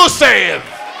that you serve.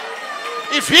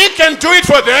 If he can do it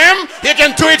for them, he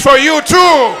can do it for you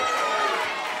too.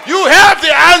 You have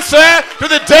the answer to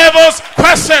the devil's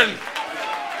question.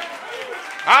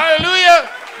 Hallelujah.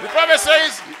 The prophet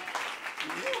says,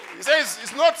 he says,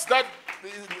 it's not that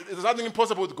there's nothing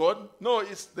impossible with God. No,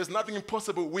 there's nothing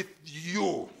impossible with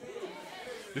you.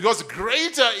 Because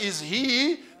greater is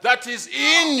he that is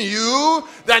in you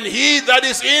than he that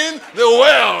is in the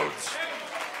world.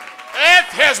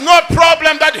 Earth has no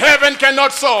problem that heaven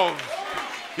cannot solve.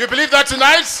 You believe that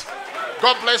tonight?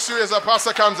 God bless you as our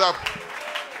pastor comes up.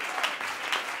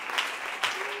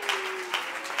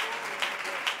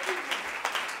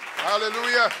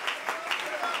 Hallelujah.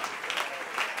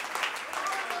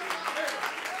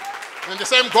 And the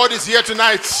same God is here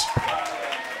tonight.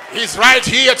 He's right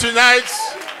here tonight.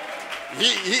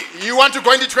 You want to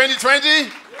go into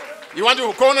 2020? You want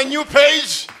to go on a new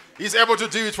page? He's able to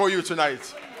do it for you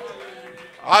tonight.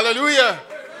 Hallelujah.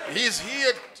 He's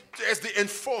here as the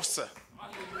enforcer.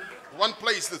 One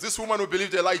place, this woman who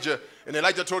believed Elijah, and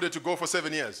Elijah told her to go for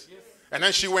 7 years. And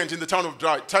then she went in the time of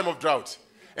drought.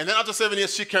 And then after 7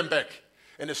 years, she came back.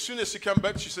 And as soon as she came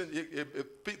back, she said,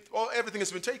 everything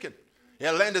has been taken.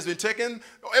 Her land has been taken.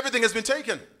 Everything has been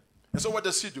taken. And so what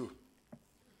does she do?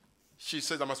 She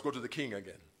says, I must go to the king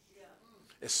again.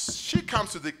 As she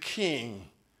comes to the king,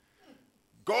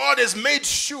 God has made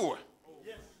sure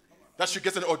that she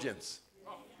gets an audience.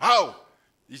 How?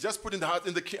 He just put in the heart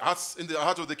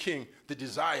of the king the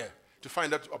desire to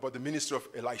find out about the ministry of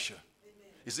Elisha.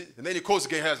 And then he calls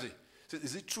Gehazi. He says,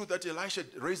 is it true that Elisha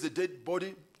raised the dead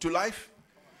body to life?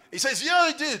 He says, yeah,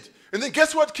 he did. And then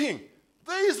guess what, king?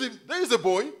 There is the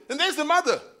boy, and there's the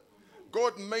mother.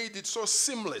 God made it so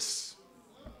seamless.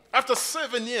 After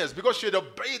 7 years, because she had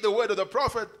obeyed the word of the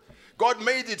prophet, God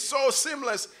made it so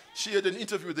seamless. She had an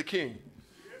interview with the king.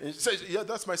 And he says, yeah,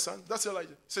 that's my son. That's Elijah.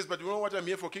 He says, but you know what I'm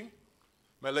here for, king?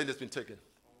 My land has been taken.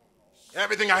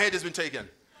 Everything I had has been taken.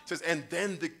 He says, and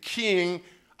then the king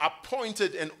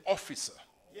appointed an officer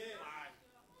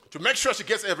to make sure she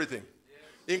gets everything,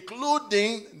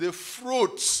 including the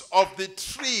fruits of the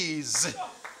trees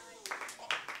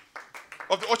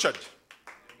of the orchard.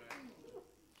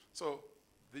 So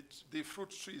the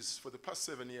fruit trees for the past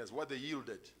 7 years, what they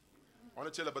yielded. I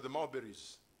want to tell you about the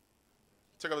mulberries.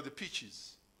 Talk about the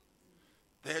peaches.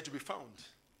 They had to be found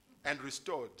and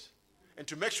restored. And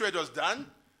to make sure it was done,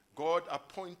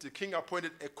 the king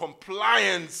appointed a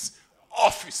compliance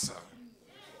officer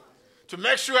to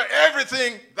make sure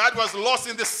everything that was lost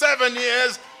in the 7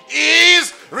 years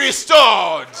is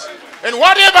restored. And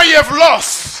whatever you have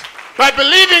lost, by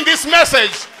believing this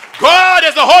message, God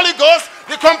as the Holy Ghost,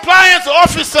 the compliance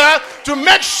officer, to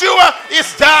make sure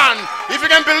it's done. If you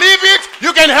can believe it,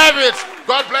 you can have it.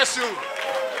 God bless you.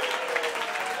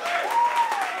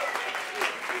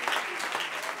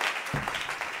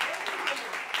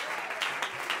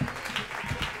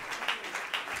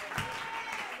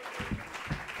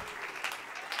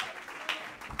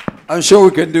 I'm sure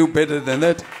we can do better than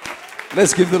that.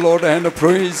 Let's give the Lord a hand of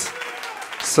praise.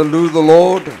 Salute the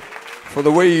Lord for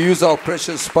the way you use our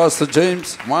precious Pastor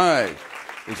James. My,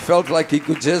 it felt like he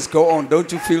could just go on. Don't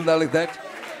you feel that like that?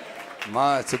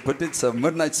 My, it's a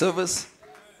midnight service,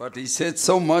 but he said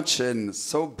so much and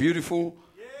so beautiful.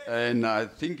 And I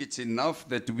think it's enough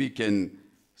that we can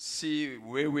see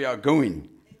where we are going.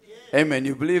 Amen.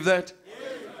 You believe that?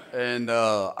 And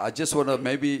I just want to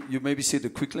maybe see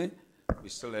it quickly. We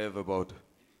still have about a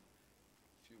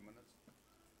few minutes.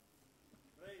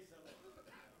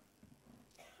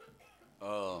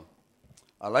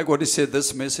 I like what he said.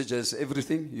 This message has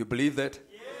everything. You believe that?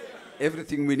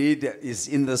 Everything we need is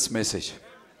in this message.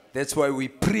 That's why we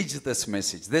preach this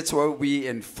message. That's why we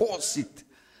enforce it.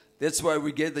 That's why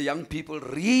we get the young people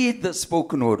read the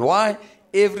spoken word. Why?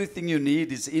 Everything you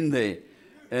need is in there.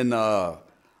 And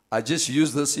I just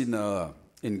used this in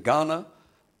Ghana.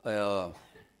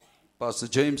 Pastor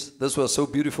James, this was so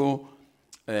beautiful.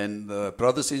 And the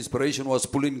brother's inspiration was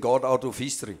pulling God out of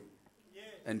history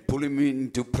and pulling him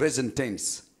into present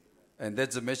tense. And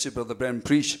that's the message Brother Branham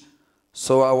preached.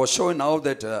 So I was showing now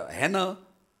that Hannah,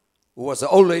 who was an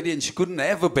old lady and she couldn't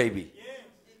have a baby.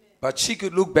 But she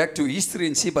could look back to history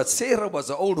and see, but Sarah was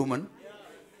an old woman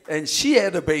and she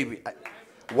had a baby.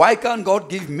 Why can't God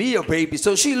give me a baby?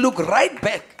 So she looked right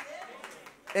back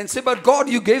and said, but God,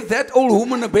 you gave that old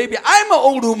woman a baby. I'm an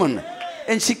old woman.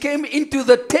 And she came into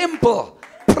the temple,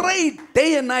 prayed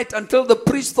day and night until the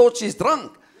priest thought she's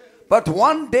drunk. But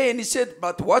one day, and he said,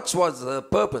 but what was the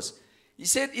purpose? He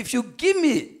said, if you give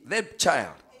me that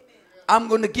child, I'm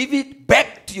going to give it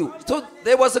back to you. So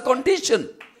there was a condition.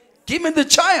 Give me the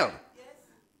child.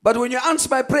 But when you answer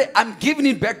my prayer, I'm giving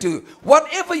it back to you.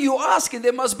 Whatever you ask,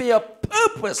 there must be a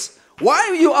purpose. Why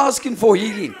are you asking for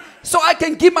healing? So I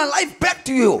can give my life back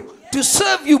to you. to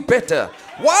serve you better.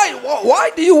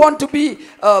 Why do you want to be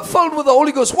filled with the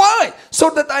Holy Ghost? Why? So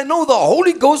that I know the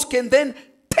Holy Ghost can then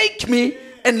take me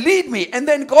and lead me. And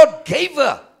then God gave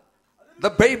her the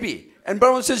baby. And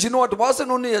Brahman says, you know what? It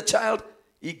wasn't only a child.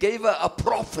 He gave her a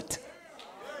prophet.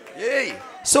 Yay.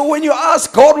 So when you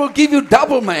ask, God will give you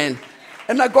double, man.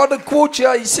 And I got a quote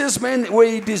here. He says, man,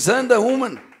 where he discerned a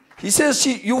woman. He says,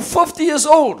 you're 50 years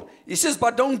old. He says,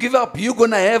 but don't give up. You're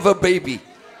going to have a baby.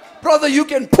 Brother, you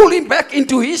can pull him back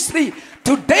into history.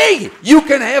 Today, you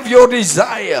can have your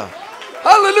desire.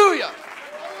 Hallelujah.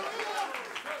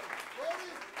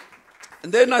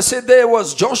 And then I said there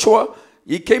was Joshua.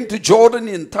 He came to Jordan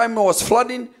in time it was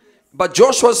flooding. But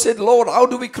Joshua said, Lord, how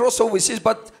do we cross over? He says,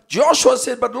 but Joshua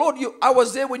said, but Lord, I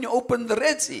was there when you opened the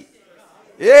Red Sea.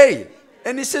 Hey.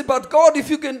 And he said, but God,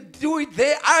 if you can do it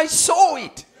there, I saw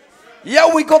it.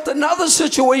 Yeah, we got another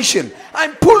situation.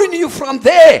 I'm pulling you from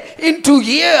there into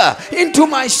here, into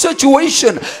my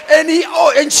situation.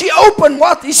 And she opened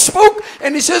what? He spoke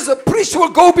and he says the priest will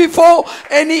go before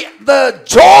and the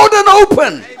Jordan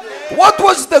opened. What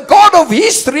was the God of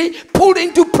history pulled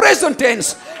into present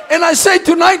tense? And I say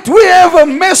tonight we have a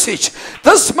message.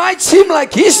 This might seem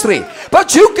like history,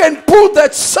 but you can pull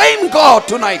that same God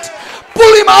tonight.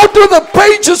 Pull him out of the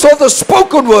pages of the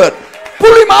spoken word.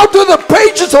 Pull him out of the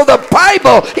pages of the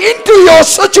Bible into your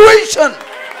situation.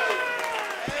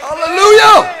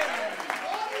 Hallelujah.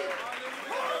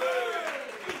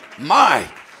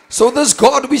 My. So this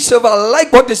God we serve, I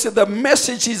like what they said. The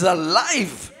message is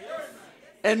alive.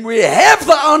 And we have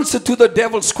the answer to the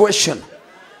devil's question.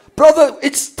 Brother,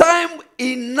 it's time.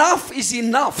 Enough is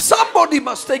enough. Somebody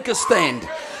must take a stand.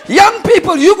 Young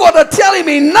people, you got to tell him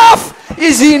enough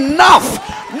is enough.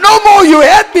 No more you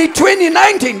had me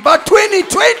 2019, but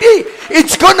 2020,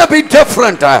 it's going to be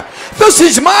different. This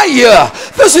is my year.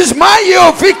 This is my year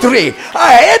of victory.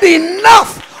 I had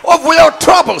enough of your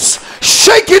troubles.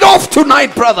 Shake it off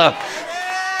tonight, brother.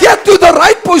 Get to the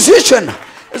right position.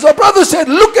 As our brother said,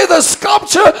 look at the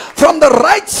sculpture from the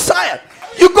right side.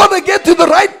 You got to get to the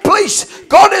right place.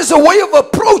 God has a way of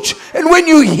approach. And when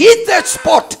you hit that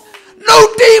spot,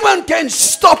 no demon can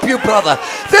stop you, brother.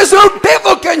 There's no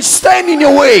devil can stand in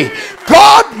your way.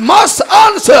 God must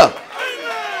answer.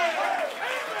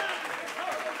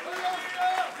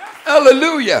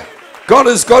 Hallelujah. God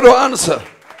has got to answer.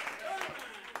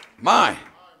 My.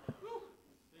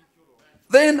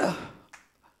 Then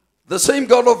the same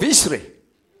God of history.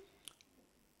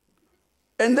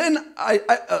 And then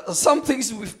some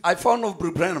things I found of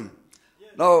Brother Branham.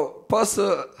 Now,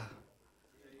 Pastor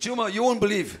Juma, you won't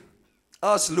believe.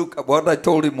 Ask Luke what I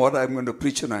told him, what I'm going to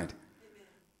preach tonight.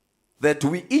 That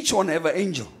we each one have an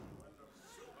angel.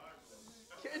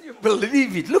 Can you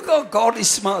believe it? Look how God is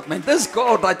smart, man. This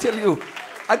God, I tell you,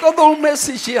 I got the whole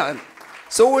message here.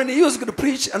 So when he was going to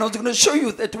preach, and I was going to show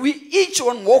you that we each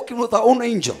one walking with our own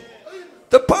angel.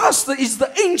 The pastor is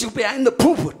the angel behind the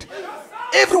pulpit.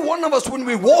 Every one of us, when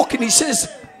we walk, and he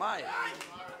says,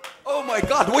 oh my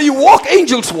God, where you walk,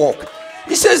 angels walk.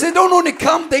 He says they don't only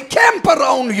come, they camp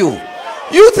around you.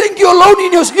 You think you're alone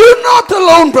in yours. You're not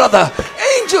alone, brother.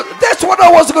 Angel, that's what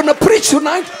I was going to preach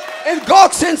tonight. And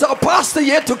God sends our pastor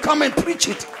here to come and preach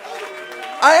it.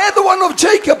 I had the one of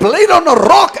Jacob laid on a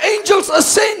rock, angels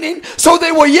ascending. So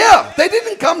they were here. They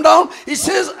didn't come down. He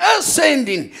says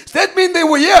ascending. That means they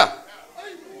were here.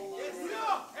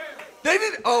 They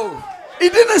didn't, he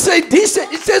didn't say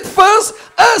descend. He said first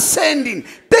ascending.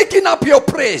 Taking up your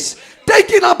praise.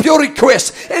 Taking up your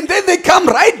request. And then they come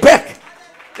right back.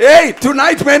 Hey,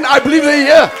 tonight, man, I believe they're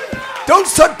here. Don't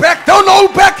sit back. Don't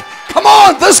hold back. Come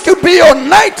on, this could be your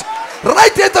night.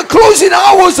 Right at the closing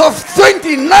hours of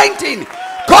 2019.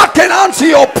 God can answer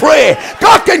your prayer.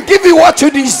 God can give you what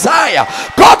you desire.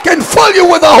 God can fill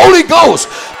you with the Holy Ghost.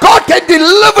 God can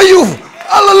deliver you.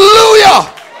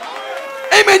 Hallelujah.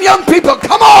 Amen, young people.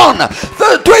 Come on.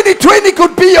 The 2020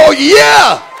 could be your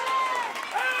year.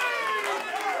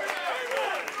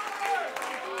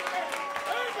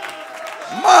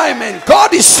 My man,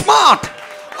 God is smart.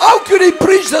 How could he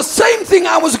preach the same thing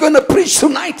I was going to preach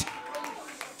tonight?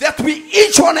 That we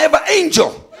each one have an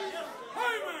angel.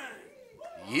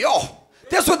 Yo,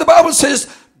 that's what the Bible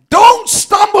says. Don't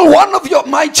stumble one of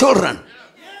my children.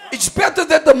 It's better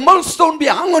that the millstone be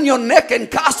hung on your neck and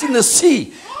cast in the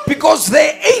sea, because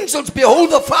their angels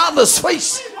behold the Father's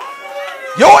face.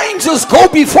 Your angels go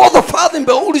before the Father and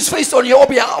behold his face on your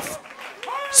behalf.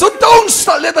 So don't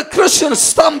let a Christian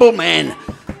stumble, man.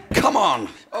 Come on.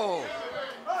 Oh.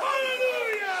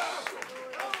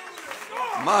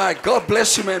 My God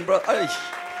bless you, man, bro.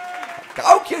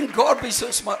 How can God be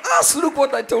so smart? Ask Luke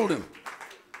what I told him.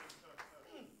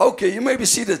 Okay, you may be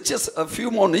seated. Just a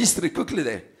few more history quickly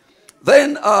there.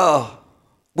 Then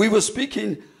we were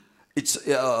speaking. It's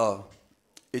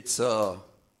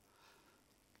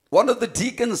one of the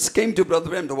deacons came to Brother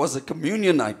Branham. There was a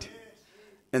communion night,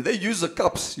 and they used the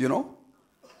cups, you know,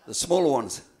 the small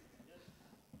ones.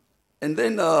 And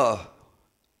then the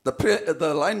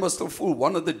line was still full.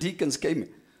 One of the deacons came.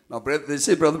 Now, they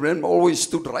say Brother Branham always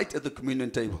stood right at the communion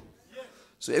table.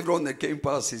 So everyone that came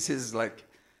past, he says, like,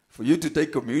 for you to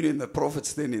take communion, the prophet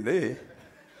standing there,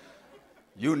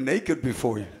 you're naked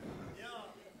before him.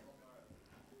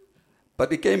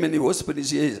 But he came and he whispered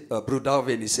his ear, Brudave,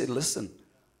 and he said, listen,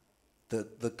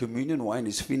 the communion wine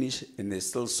is finished and there's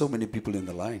still so many people in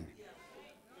the line.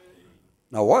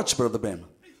 Now watch, Brother Ben.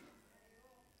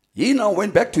 He now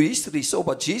went back to history, so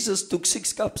but Jesus took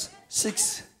 6 cups,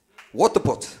 6 water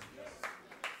pots.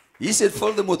 He said,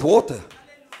 fill them with water.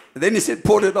 And then he said,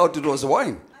 pour it out, it was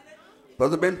wine.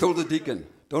 Brother Ben told the deacon,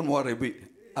 don't worry,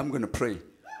 I'm going to pray.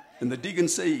 And the deacon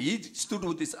said, he stood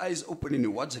with his eyes open and he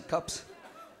watched the cups.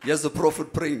 Here's the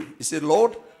prophet praying. He said,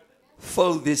 Lord,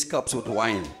 fill these cups with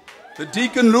wine. The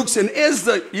deacon looks, and as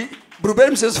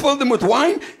Brubem says, fill them with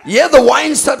wine, the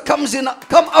wine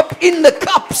come up in the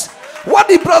cups. What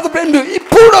did Brother Ben do? He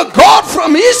pulled a God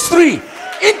from history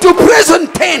into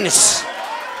present tense.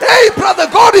 Hey, brother,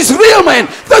 God is real, man.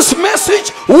 This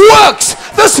message works.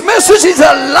 This message is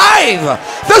alive.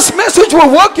 This message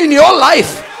will work in your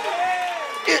life.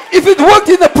 If it worked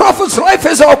in the prophet's life,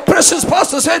 as our precious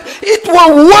pastor said, it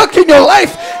will work in your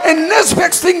life. And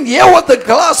next thing, with the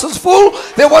glass is full,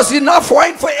 there was enough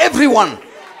wine for everyone.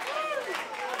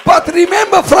 But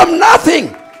remember, from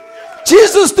nothing,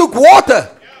 Jesus took water.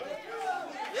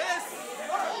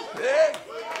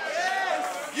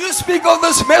 You speak of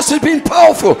this message being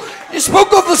powerful. You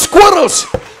spoke of the squirrels.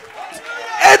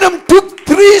 Adam took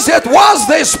trees that was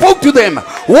there, spoke to them.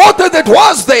 Water that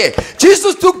was there.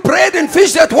 Jesus took bread and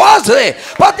fish that was there.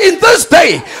 But in this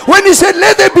day, when he said,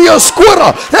 let there be a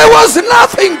squirrel, there was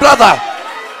nothing, brother.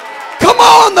 Come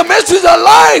on, the message is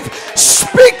alive.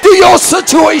 Speak to your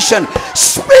situation.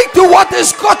 Speak to what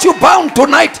has got you bound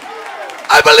tonight.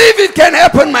 I believe it can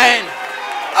happen, man.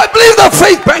 I believe the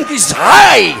faith bank is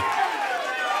high.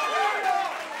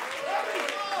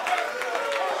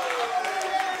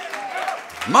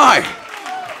 My.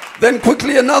 Then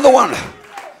quickly another one.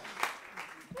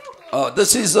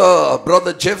 This is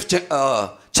Brother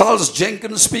Charles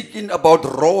Jenkins speaking about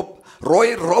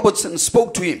Roy Robertson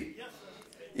spoke to him.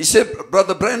 He said,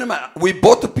 Brother Branham, we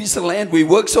bought a piece of land. We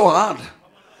worked so hard.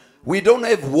 We don't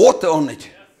have water on it.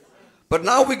 But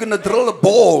now we're going to drill a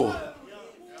bore.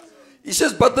 He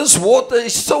says, but this water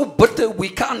is so bitter we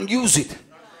can't use it.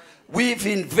 We've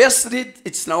invested it.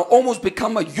 It's now almost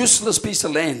become a useless piece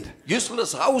of land.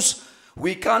 Useless house.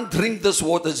 We can't drink this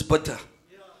water. It's bitter.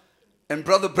 And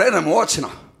Brother Branham, watch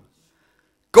now.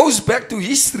 Goes back to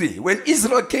history. When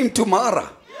Israel came to Mara.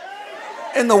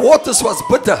 And the waters was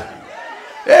bitter.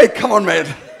 Hey, come on, man.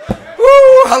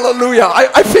 Woo, hallelujah.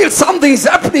 I feel something's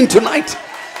happening tonight.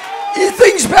 He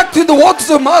thinks back to the waters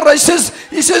of Mara. He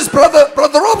says, Brother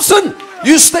Robson,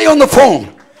 you stay on the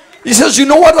phone. He says, you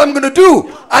know what I'm going to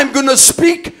do? I'm going to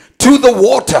speak to the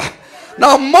water.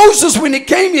 Now Moses, when he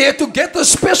came here to get the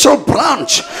special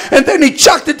branch, and then he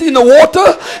chucked it in the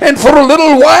water, and for a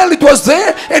little while it was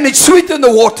there, and it sweetened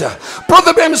the water.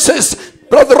 Brother Bam says,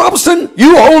 Brother Robson,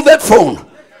 you hold that phone.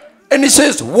 And he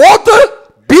says, water,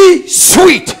 be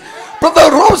sweet. Brother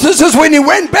Robson says, when he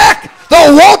went back,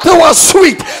 the water was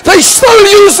sweet. They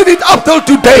still using it up till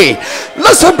today.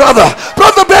 Listen, brother.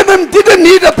 Brother Branham didn't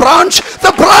need a branch.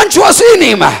 The branch was in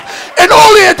him. And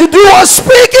all he had to do was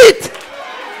speak it.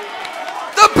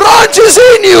 The branch is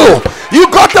in you. You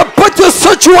got to put your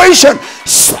situation.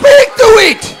 Speak to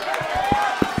it.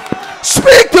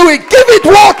 Speak to it. Give it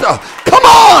water. Come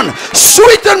on.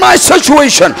 Sweeten my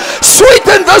situation.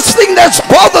 Sweeten this thing that's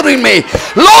bothering me.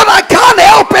 Lord, I can't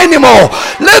help anymore.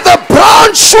 Let the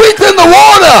branch sweeten the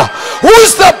water.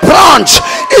 Who's the branch?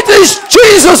 It is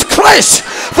Jesus Christ,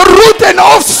 the root and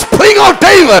offspring of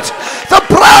David. The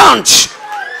branch.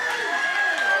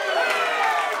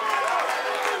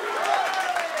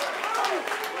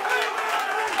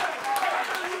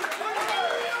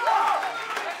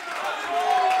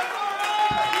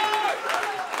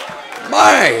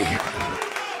 My,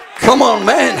 come on,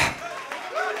 man.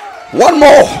 One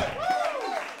more.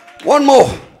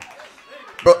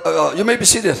 You may be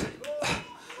seated.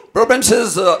 Problem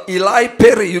says Eli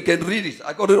Perry. You can read it.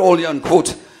 I got it all here on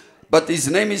quote. But his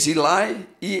name is Eli,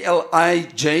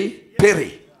 E-L-I-J,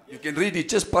 Perry. You can read it.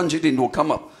 Just punch it in. It will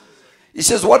come up. He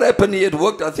says what happened. He had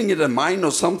worked, I think, in a mine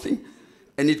or something.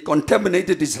 And it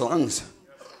contaminated his lungs.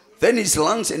 Then his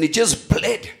lungs, and he just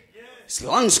bled. His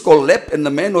lungs collapsed and the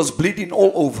man was bleeding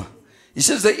all over. He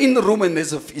says they're in the room and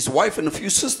there's his wife and a few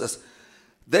sisters.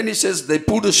 Then he says they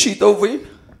pulled a sheet over him.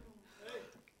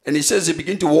 And he says he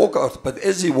began to walk out. But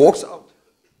as he walks out,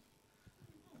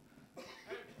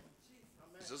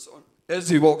 as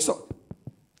he walks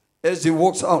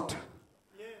out,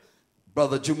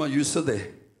 Brother Juma, you sit there.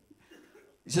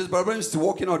 He says, Brother is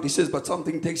walking out. He says, but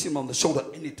something takes him on the shoulder.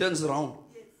 And he turns around.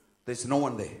 There's no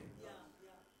one there.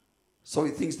 So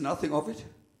he thinks nothing of it.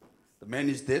 The man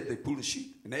is dead. They pull the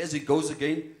sheet. And as he goes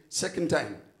again, second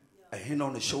time, a hand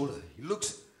on his shoulder. He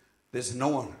looks. There's no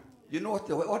one. You know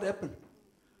what happened?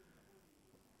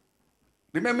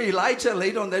 Remember Elijah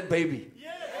laid on that baby.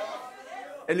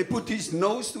 And he put his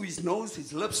nose to his nose,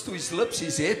 his lips to his lips,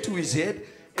 his head to his head.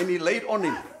 And he laid on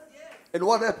him. And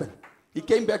what happened? He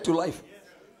came back to life.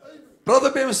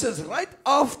 Brother Bam says, right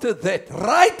after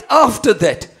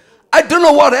that, I don't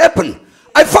know what happened.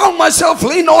 I found myself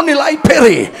laying on Eli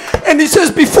Perry. And he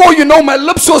says, before you know, my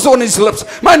lips was on his lips.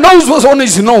 My nose was on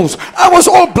his nose. I was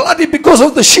all bloody because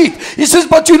of the sheet. He says,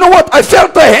 but you know what? I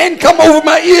felt a hand come over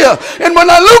my ear. And when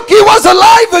I looked, he was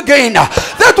alive again.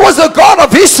 That was the God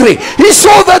of history. He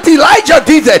saw that Elijah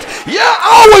did that. Yeah,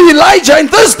 our Elijah in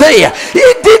this day, he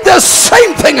did the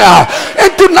same thing.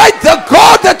 And tonight, the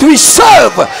God that we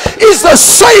serve is the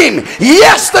same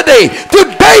yesterday,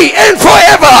 today, and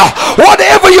forever.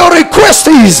 Whatever your request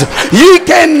is, he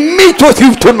can meet with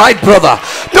you tonight, brother.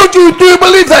 Do you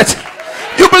believe that?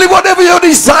 You believe whatever your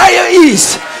desire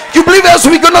is? You believe as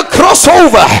we're gonna cross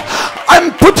over, I'm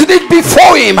putting it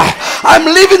before him. I'm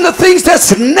leaving the things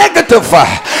that's negative,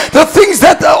 the things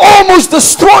that almost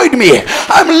destroyed me.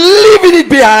 I'm leaving it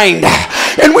behind.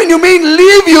 And when you mean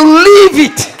leave, you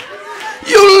leave it.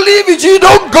 You leave it. You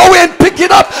don't go and pick it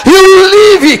up. You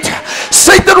leave it.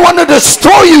 Satan wants to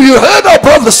destroy you. You heard our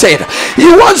brother said. He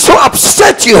wants to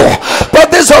upset you.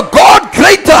 But there's a God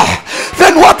greater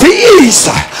than what he is.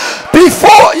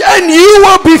 Before, and you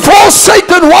were before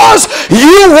Satan was,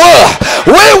 you were.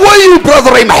 Where were you,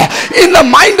 brother? In the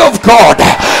mind of God.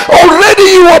 Already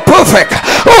you were perfect.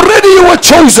 Already you were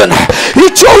chosen. He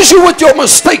chose you with your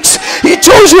mistakes. He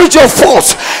chose you with your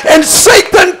faults. And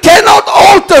Satan cannot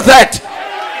alter that.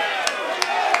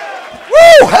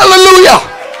 Woo! Hallelujah!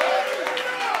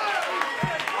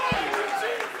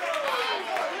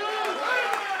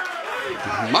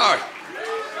 My.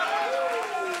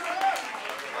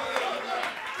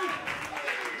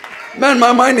 Man,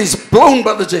 my mind is blown,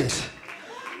 Brother James.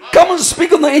 Come and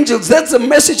speak on the angels. That's the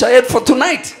message I had for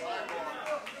tonight.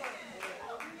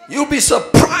 You'll be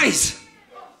surprised.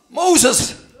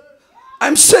 Moses,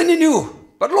 I'm sending you.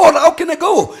 But Lord, how can I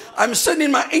go? I'm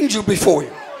sending my angel before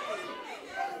you.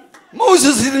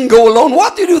 Moses didn't go alone.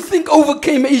 What did you think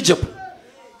overcame Egypt?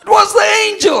 It was the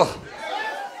angel.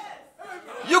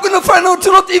 You're going to find out it's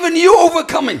not even you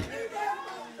overcoming.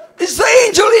 It's the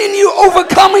angel in you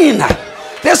overcoming.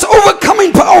 There's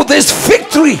overcoming power. There's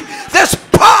victory. There's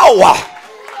power.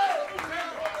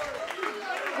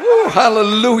 Ooh,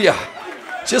 hallelujah.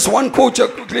 Just one quote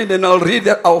quickly, then I'll read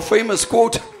that, our famous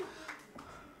quote.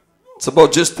 It's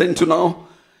about just 10 to now.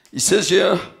 He says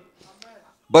here,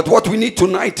 but what we need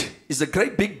tonight is a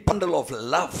great big bundle of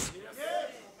love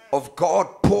of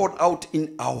God poured out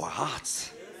in our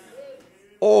hearts.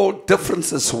 All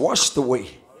differences washed away.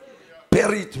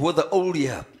 Bury it with the old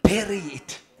year. Bury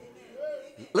it.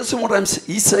 Listen what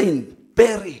he's saying.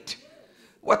 Bury it.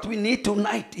 What we need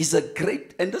tonight is a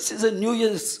great, and this is a New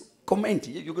Year's comment.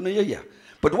 You're going to hear.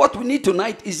 But what we need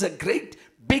tonight is a great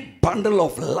big bundle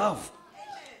of love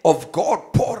of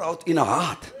God poured out in our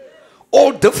heart.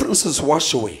 All differences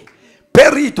wash away.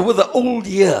 Bury it with the old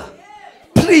year.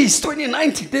 Please,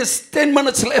 2019, there's 10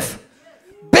 minutes left.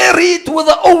 Bury it with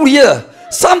the old year.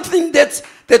 Something that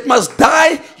must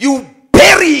die, you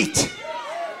bury it.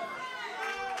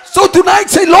 So tonight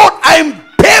say, Lord, I'm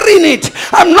burying it.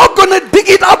 I'm not going to dig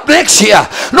it up next year.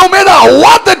 No matter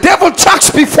what the devil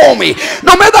chucks before me.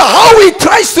 No matter how he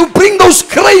tries to bring those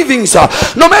cravings.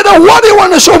 No matter what he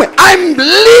wants to show me. I'm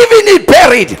leaving it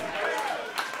buried.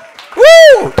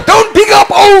 Woo! Don't dig up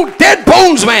old dead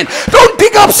bones, man. Don't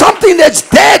dig up something that's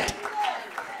dead.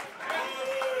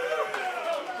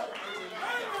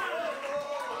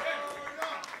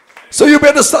 So you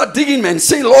better start digging, man.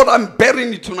 Say, Lord, I'm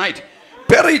burying it tonight.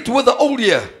 Bury it with the old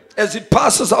year. As it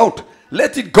passes out,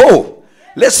 let it go.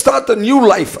 Let's start a new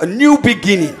life, a new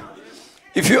beginning.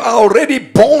 If you are already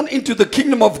born into the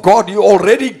kingdom of God, you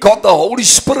already got the Holy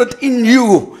Spirit in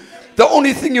you. The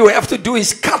only thing you have to do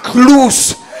is cut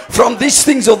loose from these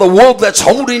things of the world that's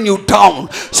holding you down.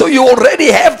 So you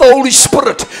already have the Holy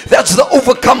Spirit. That's the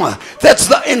overcomer. That's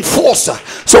the enforcer.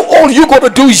 So all you got to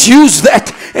do is use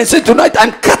that and say, tonight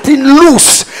I'm cutting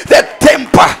loose that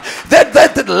temper,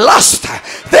 that lust,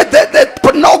 that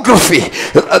pornography,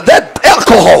 that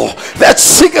alcohol, that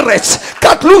cigarettes.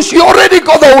 Cut loose. You already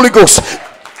got the Holy Ghost.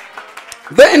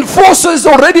 The enforcer is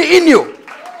already in you.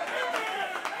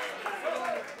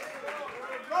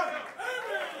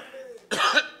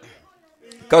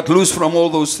 Cut loose from all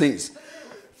those things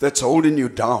that's holding you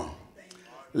down.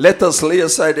 Let us lay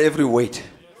aside every weight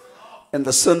and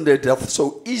the sin that doth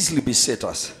so easily beset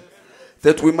us,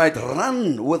 that we might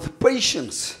run with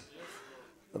patience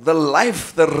the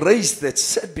life, the race that's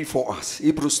set before us.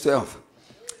 Hebrews 12.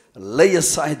 Lay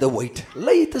aside the weight.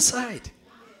 Lay it aside.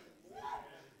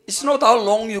 It's not how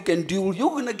long you can do. You're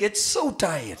going to get so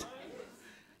tired.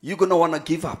 You're going to want to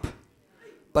give up.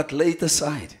 But lay it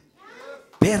aside.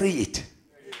 Bury it.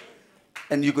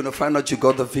 And you're going to find out you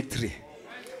got the victory.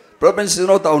 Problem is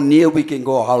not how near we can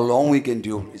go, how long we can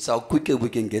do. It's how quicker we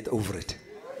can get over it.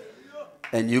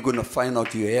 And you're going to find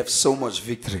out you have so much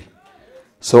victory.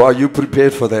 So are you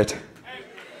prepared for that?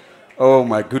 Oh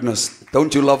my goodness.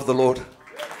 Don't you love the Lord?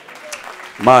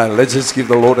 My, let's just give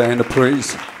the Lord a hand of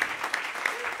praise.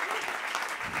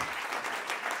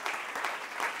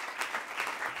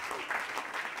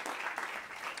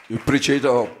 We appreciate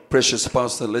our precious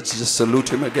pastor. Let's just salute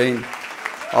him again.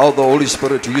 How the Holy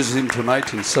Spirit uses him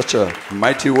tonight in such a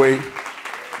mighty way.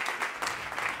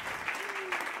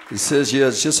 He says here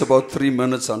it's just about 3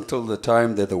 minutes until the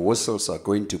time that the whistles are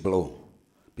going to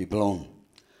be blown.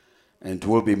 And it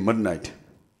will be midnight.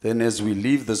 Then as we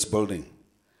leave this building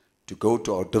to go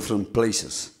to our different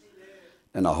places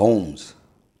and our homes,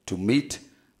 to meet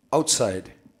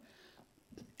outside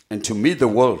and to meet the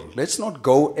world, let's not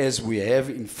go as we have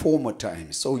in former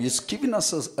times. So he's giving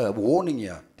us a warning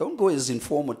here. Don't go as in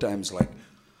former times like,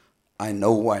 I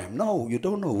know who I am. No, you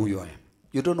don't know who you are.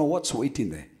 You don't know what's waiting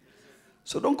there.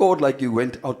 So don't go out like you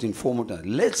went out in former times.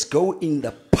 Let's go in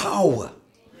the power,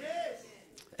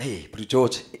 hey, Brother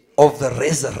George, of the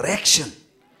resurrection.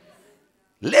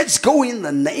 Let's go in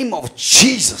the name of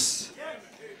Jesus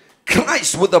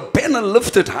Christ with a banner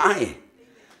lifted high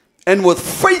and with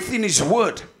faith in his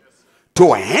word,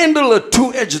 to handle a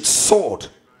two-edged sword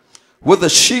with the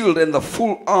shield and the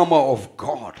full armor of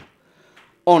God,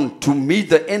 on to meet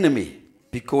the enemy,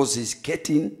 because he's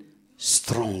getting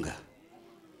stronger.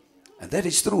 And that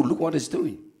is true. Look what he's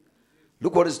doing.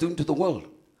 Look what he's doing to the world.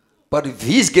 But if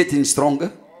he's getting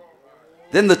stronger,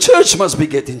 then the church must be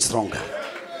getting stronger.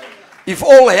 If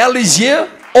all hell is here,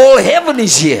 all heaven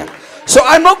is here. So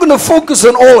I'm not going to focus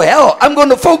on all hell. I'm going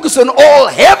to focus on all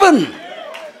heaven.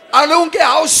 I don't care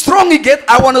how strong you get.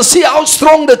 I want to see how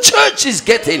strong the church is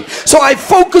getting. So I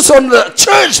focus on the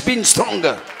church being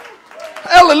stronger.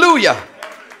 Hallelujah.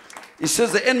 He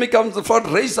says the enemy comes to the front,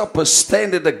 raise up a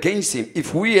standard against him.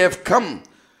 If we have come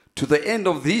to the end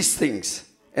of these things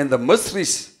and the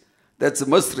mysteries, that's the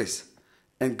mysteries,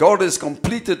 and God has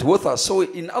completed with us. So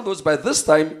in other words, by this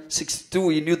time, 62,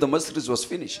 he knew the mysteries was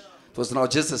finished. It was now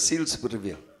just a seals to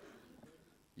reveal.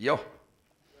 Yo.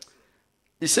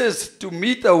 He says to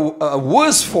meet a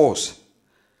worse force.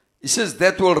 He says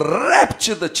that will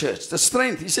rapture the church, the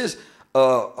strength. He says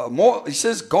He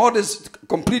says God is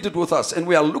completed with us, and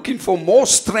we are looking for more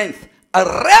strength, a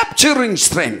rapturing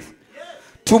strength,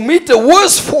 to meet a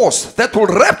worse force that will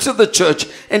rapture the church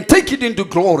and take it into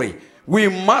glory. We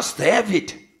must have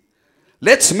it.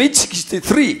 Let's meet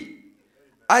 63.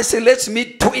 I say let's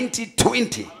meet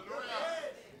 2020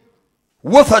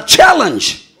 with a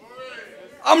challenge.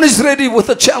 How many is ready with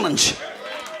a challenge?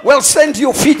 Well, stand to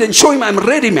your feet and show him I'm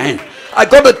ready, man. I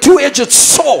got a two-edged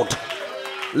sword.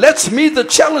 Let's meet the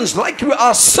challenge like we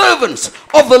are servants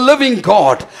of the living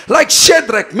God. Like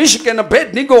Shadrach, Meshach, and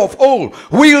Abednego of old.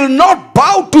 We will not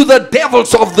bow to the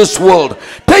devils of this world.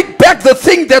 Take back the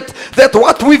thing that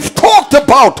what we've talked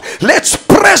about. Let's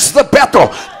press the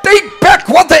battle. Take back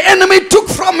what the enemy took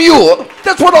from you.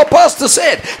 That's what our pastor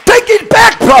said. Take it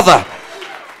back, brother.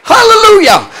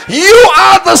 Hallelujah. You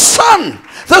are the son.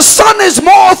 The son is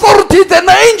more authority than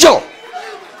the angel.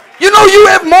 You know you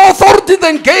have more authority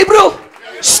than Gabriel.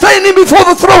 Standing before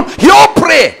the throne, your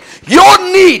prayer,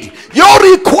 your need,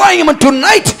 your requirement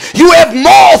tonight, you have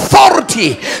more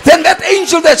authority than that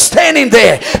angel that's standing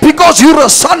there, because you're a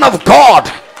son of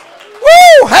God.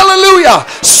 Woo! Hallelujah.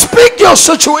 Speak your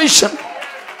situation.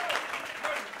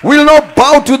 We'll not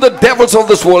bow to the devils of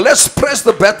this world. Let's press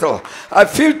the battle. I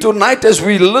feel tonight as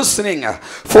we're listening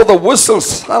for the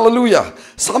whistles, hallelujah,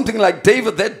 something like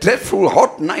David, that dreadful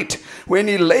hot night when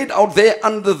he laid out there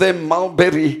under the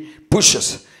mulberry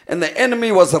bushes and the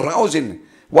enemy was arousing.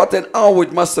 What an hour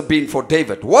it must have been for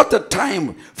David. What a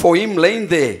time for him laying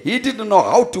there. He didn't know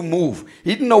how to move.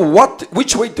 He didn't know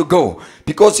which way to go,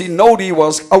 because he knew he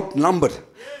was outnumbered.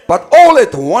 But all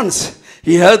at once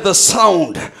He heard the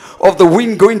sound of the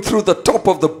wind going through the top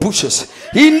of the bushes.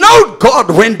 He knew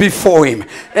God went before him,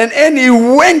 and he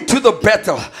went to the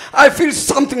battle. I feel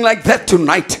something like that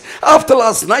tonight. After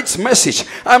last night's message,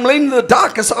 I'm laying in the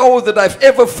darkest hour that I've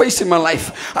ever faced in my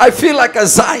life. I feel like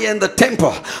Isaiah in the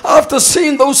temple after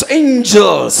seeing those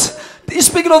angels. He's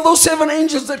speaking of those 7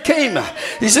 angels that came.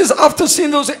 He says, after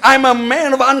seeing those, I'm a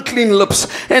man of unclean lips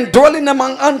and dwelling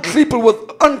among unclean people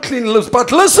with unclean lips.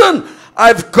 But listen,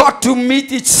 I've got to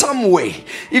meet it some way.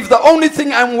 If the only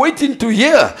thing I'm waiting to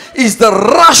hear is the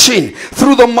rushing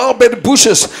through the mulberry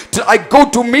bushes till I go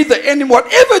to meet the enemy,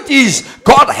 whatever it is,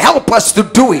 God help us to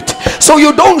do it. So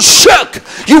you don't shirk.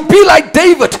 You be like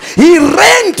David. He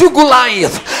ran to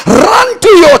Goliath. Run to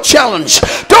your challenge.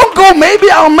 Don't go,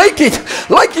 maybe I'll make it.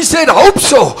 Like he said, hope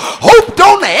so. Hope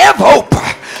don't have hope.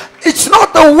 It's not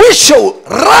a wish show.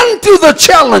 Run to the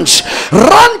challenge.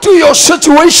 Run to your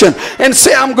situation and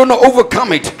say, I'm going to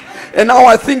overcome it. And now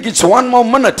I think it's 1 more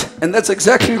minute. And that's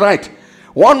exactly right.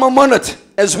 1 more minute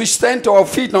as we stand to our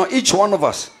feet now, each one of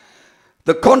us.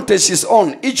 The contest is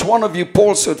on. Each one of you,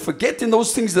 Paul said, forgetting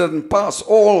those things that are in the past,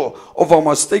 all of our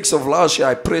mistakes of last year,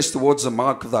 I press towards the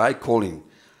mark of the high calling.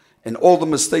 And all the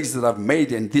mistakes that I've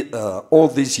made in all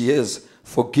these years,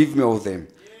 forgive me of them.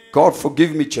 God,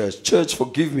 forgive me, church. Church,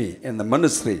 forgive me. In the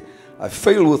ministry, I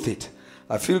fail with it.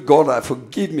 I feel, God, I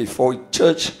forgive me for it.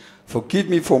 Church, forgive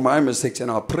me for my mistakes. And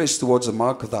I'll press towards the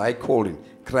mark of the high calling.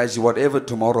 Christ, whatever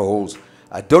tomorrow holds.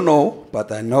 I don't know,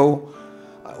 but I know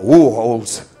who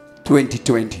holds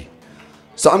 2020.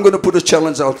 So I'm going to put a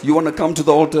challenge out. You want to come to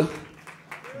the altar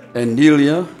and kneel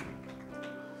here?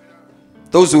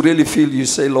 Those who really feel, you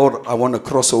say, Lord, I want to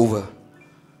cross over.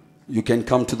 You can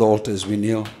come to the altar as we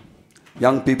kneel.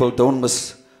 Young people, don't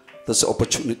miss this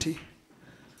opportunity.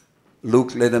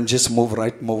 Luke, let them just move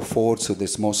forward so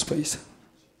there's more space.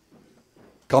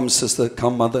 Come, sister,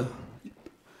 come, mother.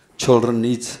 Children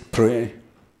needs prayer.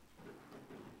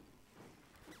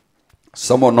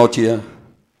 Someone not here,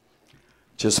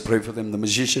 just pray for them. The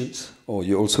musicians, oh,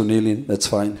 you're also kneeling, that's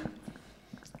fine.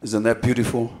 Isn't that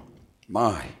beautiful?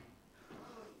 My,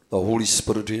 the Holy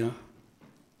Spirit here.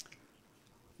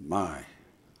 My,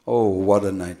 oh, what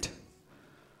a night.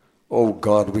 Oh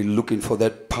God, we're looking for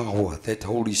that power, that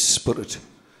Holy Spirit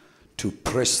to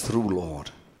press through,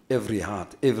 Lord. Every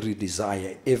heart, every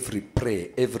desire, every prayer,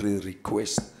 every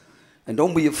request. And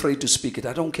don't be afraid to speak it.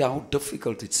 I don't care how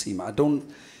difficult it seems. I don't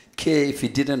care if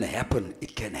it didn't happen.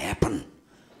 It can happen.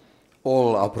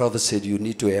 All our brothers said, you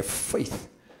need to have faith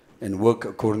and work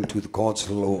according to God's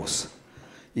laws.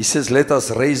 He says, let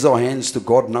us raise our hands to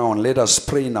God now and let us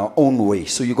pray in our own way.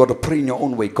 So you got to pray in your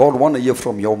own way. God wants to hear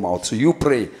from your mouth. So you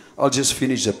pray. I'll just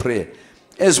finish the prayer.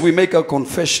 As we make our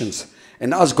confessions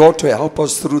and ask God to help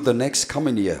us through the next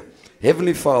coming year.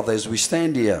 Heavenly Father, as we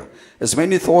stand here, as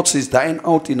many thoughts is dying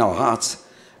out in our hearts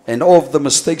and all of the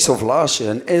mistakes of last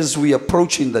year, and as we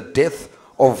approaching the death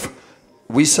of,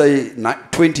 we say,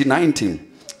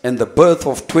 2019 and the birth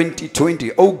of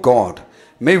 2020, oh God,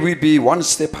 may we be one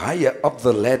step higher up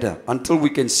the ladder until we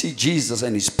can see Jesus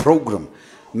and his program.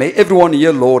 May everyone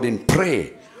here, Lord, in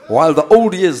prayer, while the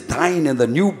old year is dying and the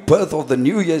new birth of the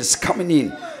new year is coming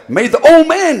in, may the old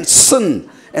man, sin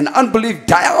and unbelief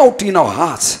die out in our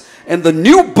hearts and the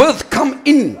new birth come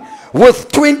in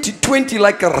with 2020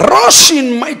 like a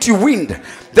rushing mighty wind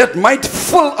that might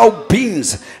fill our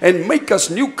beings and make us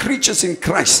new creatures in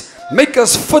Christ. Make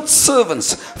us fit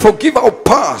servants. Forgive our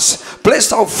past.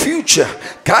 Bless our future.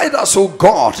 Guide us, O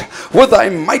God, with thy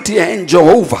mighty hand,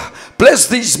 Jehovah. Bless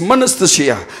these ministers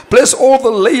here. Bless all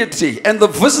the laity and the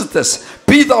visitors.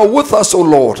 Be thou with us, O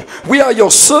Lord. We are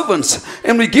your servants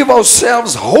and we give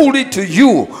ourselves wholly to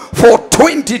you for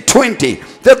 2020,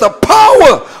 that the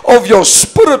power of your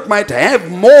spirit might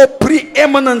have more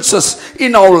preeminences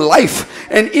in our life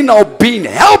and in our being.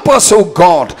 Help us, O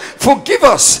God. Forgive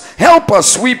us. Help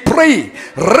us, we pray.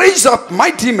 Raise up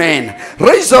mighty men.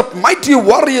 Raise up mighty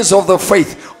warriors of the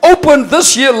faith. Open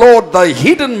this year, Lord, the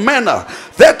hidden manna,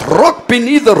 that rock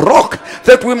beneath the rock,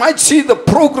 that we might see the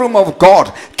program of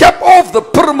God. Cap off the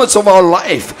pyramids of our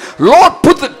life. Lord,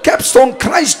 put the capstone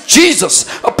Christ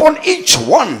Jesus upon each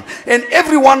one and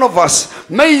every one of us.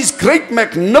 May his great,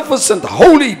 magnificent,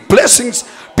 holy blessings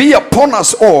be upon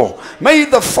us all. May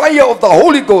the fire of the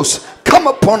Holy Ghost come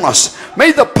upon us.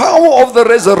 May the power of the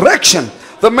resurrection,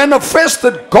 the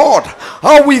manifested God,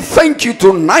 how we thank you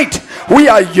tonight. We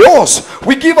are yours.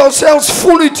 We give ourselves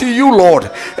fully to you, Lord.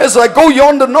 As I go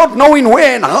yonder, not knowing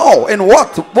where and how and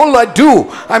what will I do,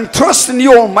 I'm trusting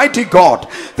you, Almighty God,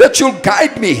 that you'll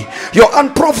guide me, your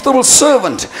unprofitable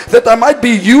servant, that I might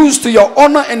be used to your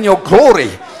honor and your glory.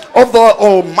 of the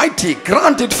Almighty.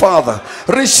 Grant it, Father.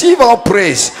 Receive our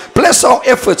praise. Bless our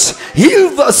efforts.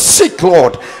 Heal the sick,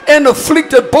 Lord, and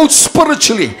afflicted both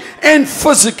spiritually and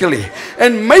physically.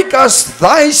 And make us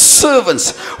thy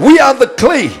servants. We are the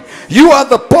clay. You are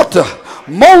the potter.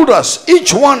 Mold us,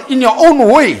 each one in your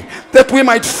own way, that we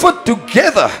might fit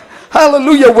together,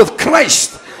 hallelujah, with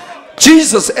Christ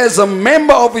Jesus as a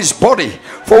member of his body.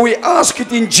 For we ask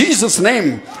it in Jesus'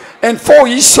 name, and for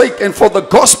his sake, and for the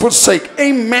gospel's sake.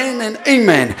 Amen and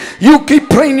amen. You keep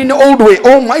praying in the old way.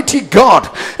 Almighty God,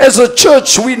 as a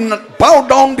church, we bow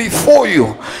down before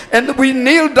you, and we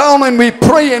kneel down and we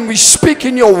pray and we speak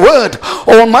in your word.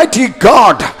 Almighty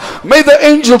God, may the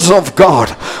angels of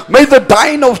God, may the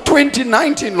dying of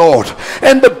 2019, Lord,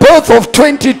 and the birth of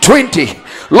 2020,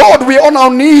 Lord, we on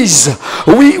our knees,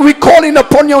 we calling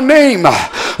upon your name,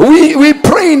 we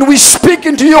praying, we speak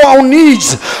into your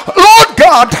needs. Lord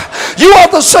God, you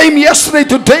are the same yesterday,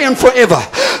 today, and forever.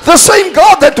 The same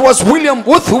God that was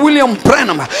with William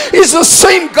Branham is the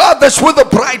same God that's with the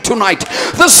bride tonight.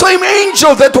 The same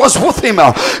angel that was with him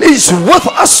is with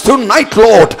us tonight,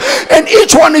 Lord. And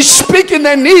each one is speaking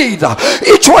their need.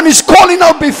 Each one is calling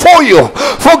out before you.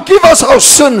 Forgive us our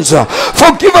sins.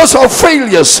 Forgive us our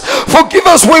failures. Forgive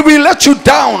us where we let you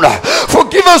down.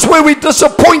 Forgive us where we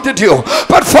disappointed you.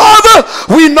 But Father,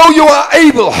 we know you are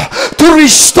able to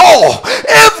restore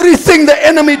everything the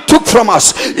enemy took from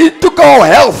us. He took our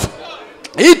health.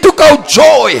 He took our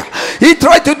joy. He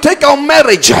tried to take our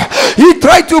marriage. He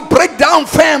tried to break down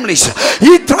families.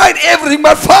 He tried everything.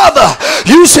 But Father,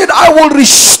 you said, I will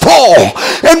restore.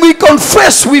 And we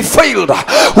confess we failed.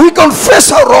 We confess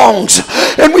our wrongs.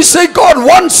 And we say, God,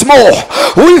 once more,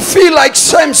 we feel like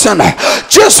Samson.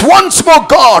 Just once more,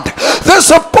 God.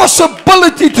 There's a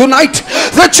possibility tonight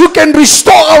that you can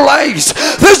restore our lives.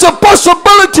 There's a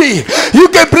possibility you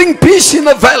can bring peace in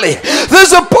the valley.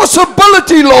 There's a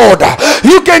possibility, Lord,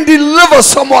 you can deliver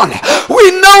someone.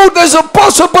 We know there's a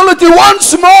possibility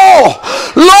once more,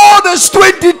 Lord, as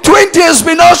 2020 has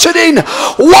been ushered in.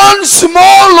 Once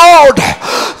more, Lord,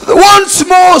 once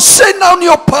more, send down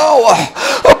your power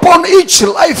upon each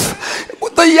life.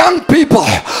 The young people,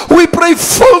 we pray,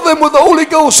 fill them with the Holy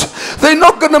Ghost. They're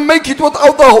not going to make it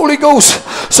without the Holy Ghost.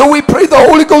 So we pray the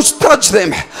Holy Ghost touch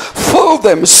them, fill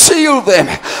them, seal them.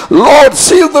 Lord,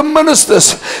 seal the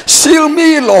ministers, seal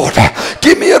me, Lord.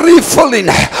 Give me a refilling.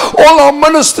 All our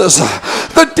ministers,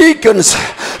 the deacons,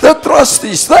 the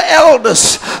trustees, the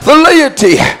elders, the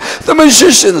laity, the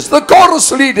musicians, the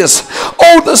chorus leaders,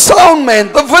 all the sound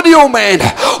man, the video man,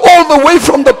 all the way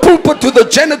from the pulpit to the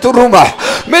janitor room.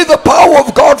 May the power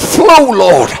of God flow,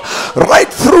 Lord, right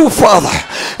through, Father,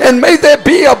 and may there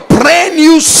be a brand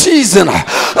new season,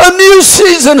 a new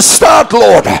season start,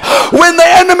 Lord. When the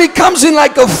enemy comes in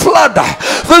like a flood,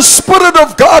 the Spirit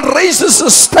of God raises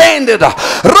a standard.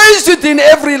 Raise it in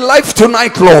every life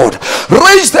tonight, Lord.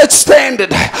 Raise that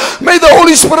standard. May the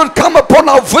Holy Spirit come upon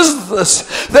our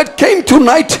visitors that came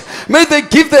tonight. May they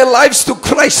give their lives to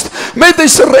Christ. May they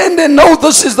surrender and know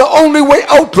this is the only way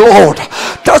out, Lord.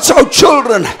 Touch our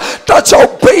children. Touch our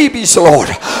babies, Lord.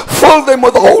 Fill them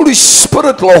with the Holy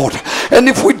Spirit, Lord. And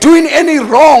if we're doing any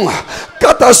wrong,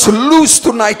 cut us loose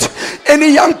tonight.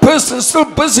 Any young person still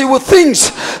busy with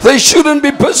things they shouldn't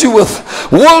be busy with.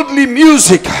 Worldly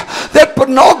music, that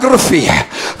pornography,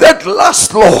 that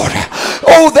lust, Lord.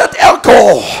 Oh, that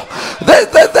alcohol,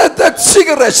 that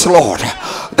cigarettes, Lord.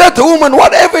 That woman,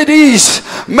 whatever it is,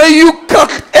 may you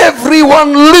cut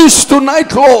everyone loose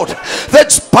tonight, Lord,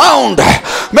 that's bound.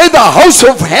 May the house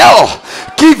of hell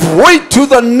give way to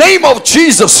the name of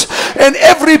Jesus, and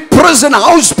every prison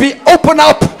house be opened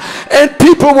up, and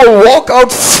people will walk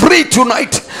out free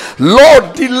tonight.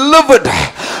 Lord, delivered,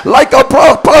 like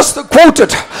our pastor quoted,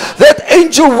 that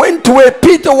angel went to where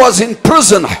Peter was in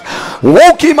prison,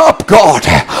 woke him up, God,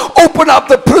 open up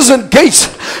the prison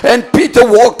gates, and Peter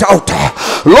walked out.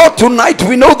 Lord, tonight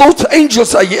we know those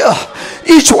angels are here.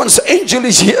 Each one's angel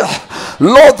is here.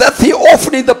 Lord, that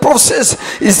theophany, the process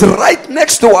is right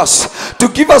next to us to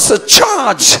give us a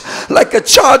charge, like a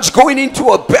charge going into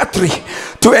a battery,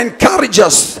 to encourage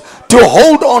us to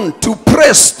hold on, to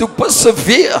press, to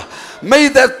persevere. May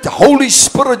that Holy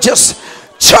Spirit just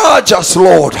charge us,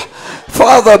 Lord.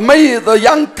 Father, may the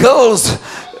young girls,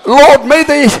 Lord, may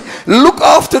they look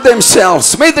after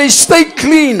themselves. May they stay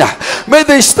clean. May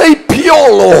they stay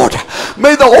pure, Lord.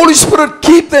 May the Holy Spirit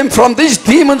keep them from these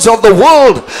demons of the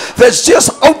world that's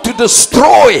just out to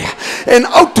destroy and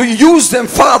out to use them,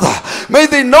 Father. May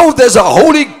they know there's a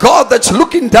holy God that's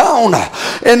looking down,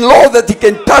 and Lord, that He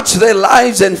can touch their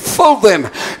lives and fill them,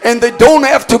 and they don't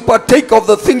have to partake of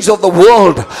the things of the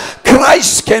world.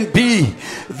 Christ can be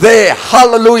there.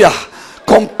 Hallelujah.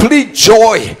 complete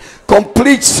joy,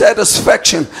 complete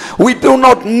satisfaction. We do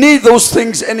not need those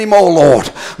things anymore,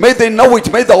 Lord. May they know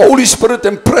it. May the Holy Spirit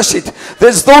impress it.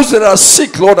 There's those that are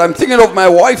sick, Lord. I'm thinking of my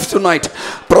wife tonight,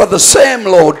 Brother Sam,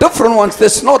 Lord. Different ones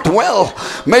that's not well.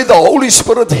 May the Holy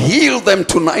Spirit heal them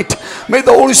tonight. May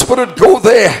the Holy Spirit go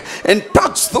there and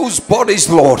touch those bodies,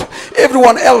 Lord.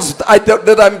 Everyone else that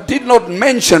I did not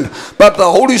mention, but the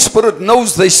Holy Spirit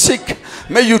knows they're sick.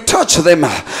 May you touch them.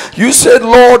 You said,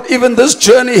 Lord, even this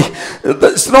journey,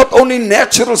 it's not only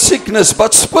natural sickness,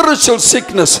 but spiritual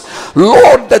sickness.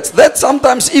 Lord, that's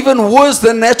sometimes even worse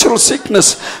than natural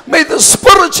sickness. May the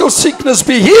spiritual sickness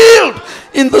be healed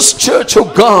in this church, oh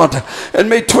God. And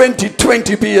may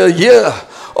 2020 be a year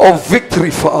of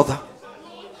victory, Father.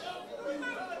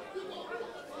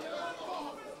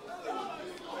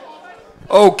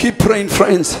 Oh, keep praying,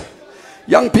 friends.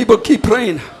 Young people, keep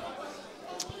praying.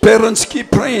 Parents,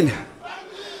 keep praying.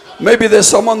 Maybe there's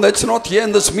someone that's not here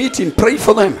in this meeting. Pray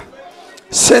for them.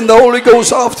 Send the Holy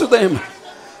Ghost after them.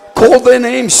 Call their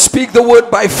names. Speak the word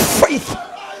by faith.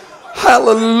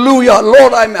 Hallelujah.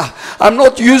 Lord, I'm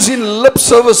not using lip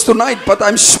service tonight, but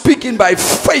I'm speaking by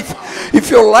faith. If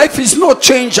your life is not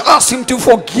changed, ask Him to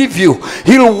forgive you.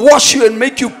 He'll wash you and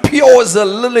make you pure as a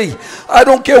lily. I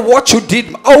don't care what you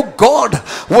did. Oh, God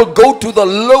will go to the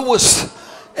lowest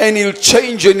and He'll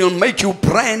change you and He'll make you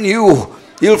brand new.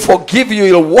 He'll forgive you.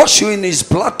 He'll wash you in His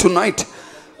blood tonight.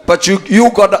 But you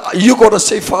gotta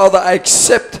say, Father, I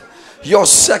accept your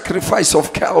sacrifice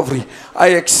of Calvary. I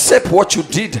accept what you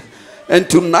did. And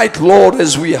tonight, Lord,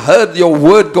 as we heard your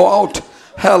word go out,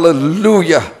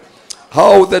 hallelujah,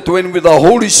 how that when the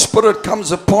Holy Spirit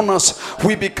comes upon us,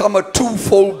 we become a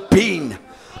twofold being.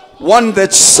 One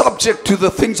that's subject to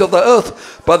the things of the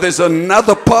earth, but there's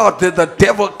another part that the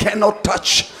devil cannot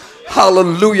touch.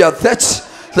 Hallelujah. That's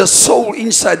the soul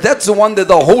inside. That's the one that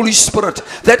the Holy Spirit,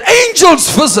 that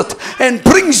angels visit and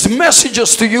brings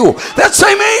messages to you. That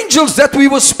same angels that we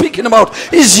were speaking about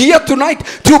is here tonight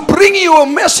to bring you a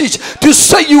message to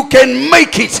say you can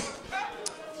make it.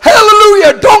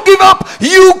 Hallelujah. Don't give up.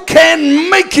 You can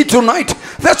make it tonight.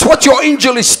 That's what your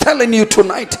angel is telling you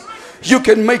tonight. You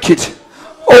can make it.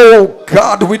 Oh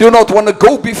God, we do not want to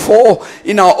go before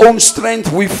in our own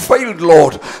strength. We failed,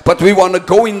 Lord, but we want to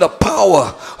go in the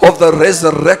power of the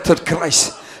resurrected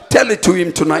Christ. Tell it to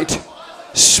Him tonight.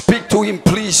 Speak to Him,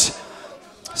 please.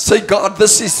 Say, God,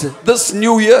 this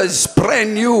new year is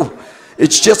brand new.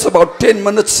 It's just about 10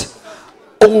 minutes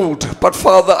old. But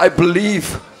Father, I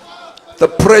believe the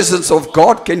presence of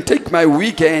God can take my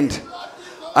weekend.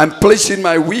 I'm placing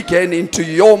my weekend into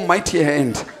your mighty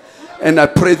hand. And I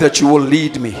pray that you will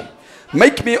lead me.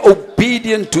 Make me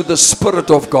obedient to the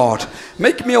Spirit of God.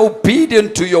 Make me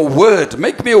obedient to your word.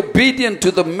 Make me obedient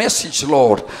to the message,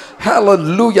 Lord.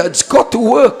 Hallelujah. It's got to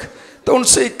work. Don't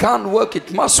say it can't work.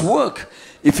 It must work.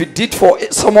 If it did for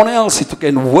someone else, it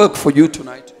can work for you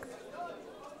tonight.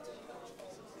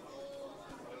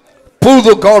 Pull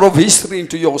the God of history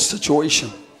into your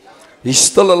situation. He's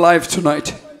still alive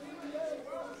tonight.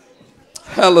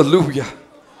 Hallelujah.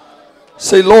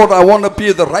 Say, Lord, I want to be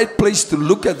at the right place to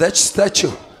look at that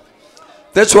statue.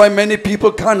 That's why many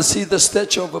people can't see the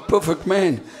statue of a perfect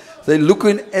man. They're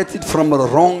looking at it from a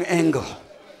wrong angle.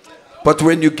 But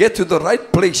when you get to the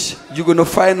right place, you're going to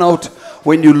find out,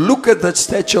 when you look at that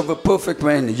statue of a perfect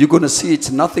man, you're going to see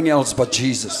it's nothing else but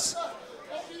Jesus.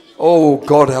 Oh,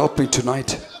 God, help me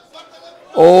tonight.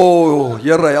 Oh,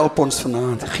 Here, help ons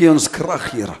vanaand. Gee ons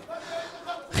krag, Here.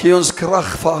 Gee ons krag,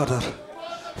 Vader.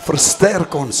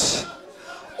 Versterk ons.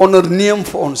 Onderneem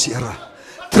vir ons, Here.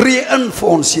 Tree in vir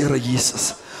ons, Here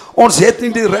Jesus. Ons het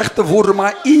nie die regte woorde,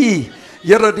 maar U,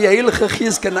 Here, die Heilige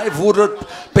Gees kan hy woorde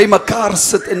by mekaar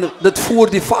sit en dit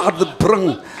voor die Vader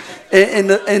bring.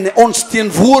 En ons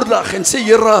teenwoordig en sê,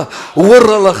 Here, hoor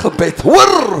hulle gebed.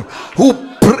 Hoor hoe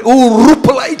roep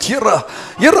hulle uit, Here.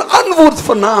 Here, antwoord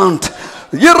vanaand.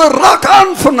 Here, raak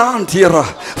aan vanaand, Here.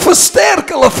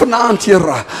 Versterk hulle vanaand,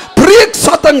 Here. Breek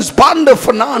sattingsbande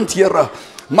vanaand, Here.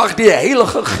 Mag die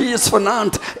Heilige Gees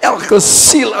vanaand elke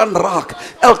siel aanraak.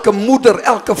 Elke moeder,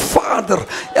 elke vader,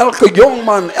 elke jong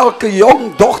man, elke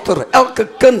jong dochter, elke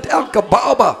kind, elke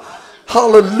baba.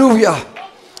 Hallelujah.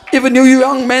 Even you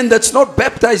young man that's not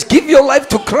baptized, give your life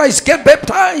to Christ. Get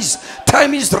baptized.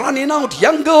 Time is running out.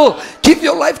 Young girl, give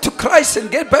your life to Christ and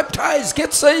get baptized.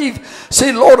 Get saved.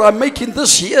 Say, Lord, I'm making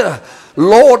this year,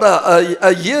 Lord,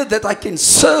 a year that I can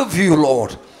serve you,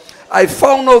 Lord. I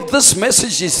found out this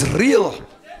message is real.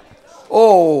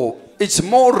 Oh, it's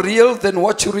more real than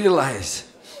what you realize.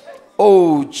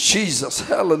 Oh, Jesus.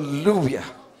 Hallelujah.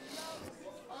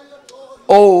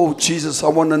 Oh, Jesus, I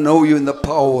want to know you in the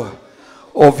power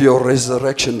of your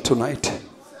resurrection tonight.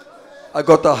 I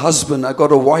got a husband, I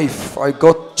got a wife, I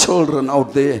got children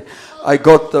out there. I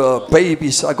got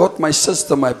babies, I got my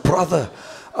sister, my brother.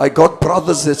 I got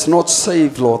brothers that's not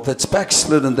saved, Lord, that's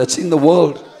backslidden, that's in the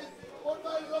world.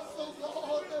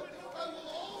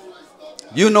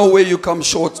 You know where you come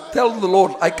short. Tell the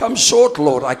Lord, I come short,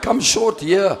 Lord. I come short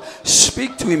here.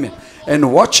 Speak to Him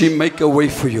and watch Him make a way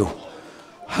for you.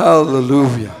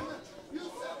 Hallelujah.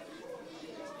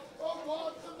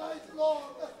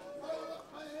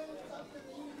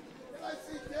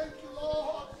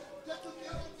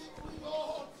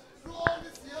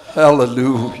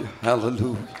 Hallelujah.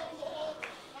 Hallelujah.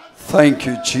 Thank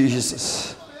you,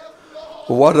 Jesus.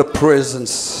 What a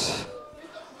presence.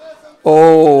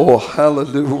 Oh,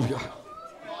 hallelujah.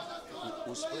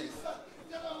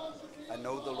 I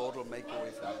know the Lord will make a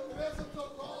way for me.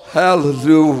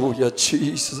 Hallelujah,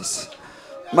 Jesus.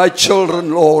 My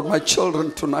children, Lord, my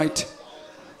children tonight.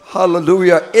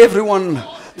 Hallelujah. Everyone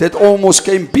that almost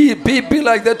came, be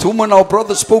like that woman our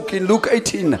brother spoke in Luke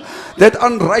 18. That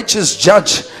unrighteous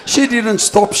judge. She didn't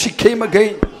stop. She came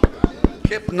again.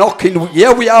 Kept knocking.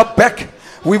 Here we are back.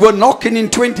 We were knocking in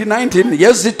 2019.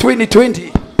 Here's the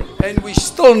 2020. And we're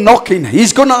still knocking.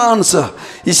 He's going to answer.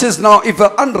 He says, now if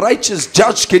an unrighteous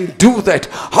judge can do that,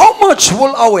 how much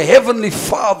will our Heavenly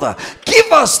Father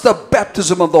give us the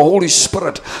baptism of the Holy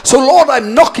Spirit? So Lord,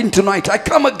 I'm knocking tonight. I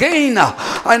come again.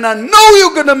 And I know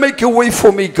you're going to make a way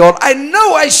for me, God. I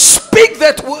know I speak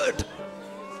that word.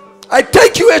 I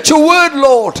take you at your word,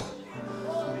 Lord.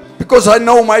 Because I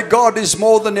know my God is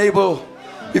more than able.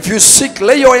 If you're sick,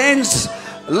 lay your hands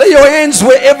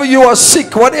wherever you are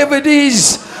sick, whatever it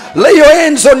is. Lay your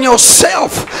hands on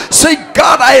yourself. Say,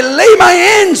 God, I lay my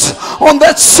hands on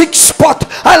that sick spot.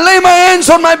 I lay my hands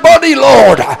on my body,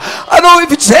 Lord. I don't know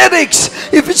if it's headaches,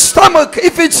 if it's stomach,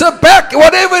 if it's a back,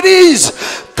 whatever it is.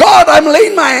 God, I'm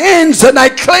laying my hands and I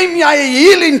claim your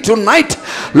healing tonight.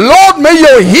 Lord, may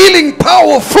your healing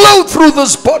power flow through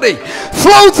this body,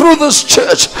 flow through this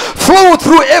church, flow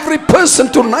through every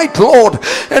person tonight, Lord.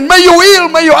 And may you heal,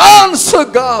 may you answer,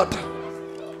 God.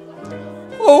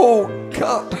 Oh,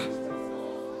 God.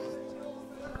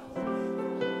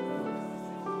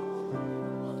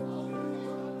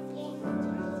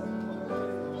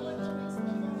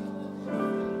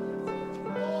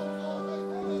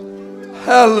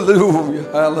 Hallelujah,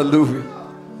 hallelujah.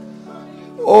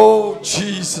 Oh,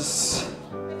 Jesus.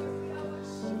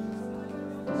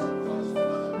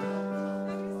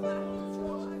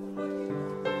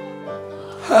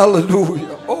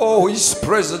 Hallelujah. Oh, His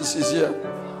presence is here.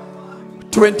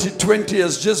 2020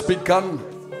 has just begun.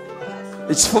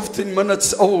 It's 15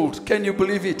 minutes old. Can you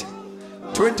believe it?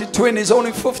 2020 is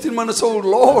only 15 minutes old,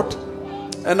 Lord.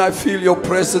 And I feel your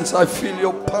presence. I feel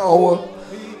your power.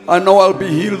 I know I'll be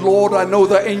healed, Lord. I know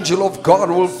the angel of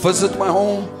God will visit my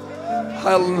home.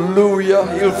 Hallelujah.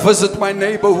 He'll visit my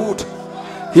neighborhood.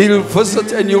 He'll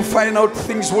visit and you'll find out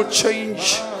things will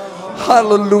change.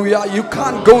 Hallelujah. You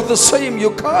can't go the same.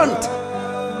 You can't.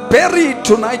 Bury it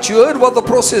tonight. You heard what the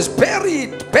process. Bury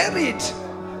it. Bury it.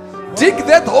 Dig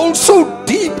that hole so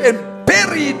deep and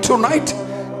bury it tonight.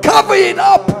 Cover it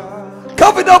up.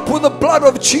 Cover it up with the blood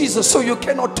of Jesus so you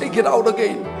cannot take it out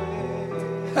again.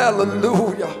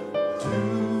 Hallelujah.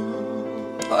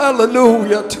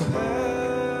 Hallelujah.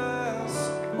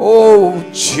 Oh,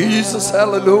 Jesus.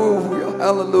 Hallelujah.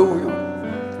 Hallelujah.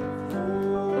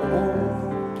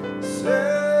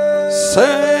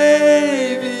 Savior.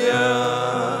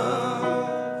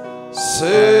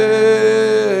 Savior.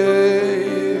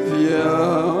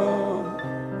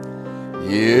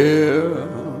 Hear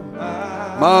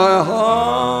my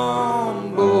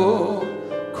humble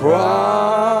cry.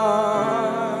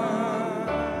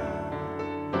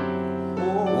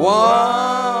 Whilst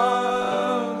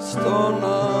on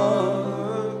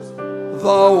earth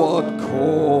thou art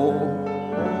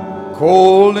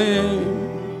calling,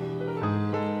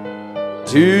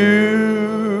 do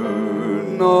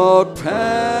not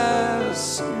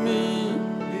pass me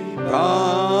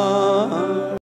by.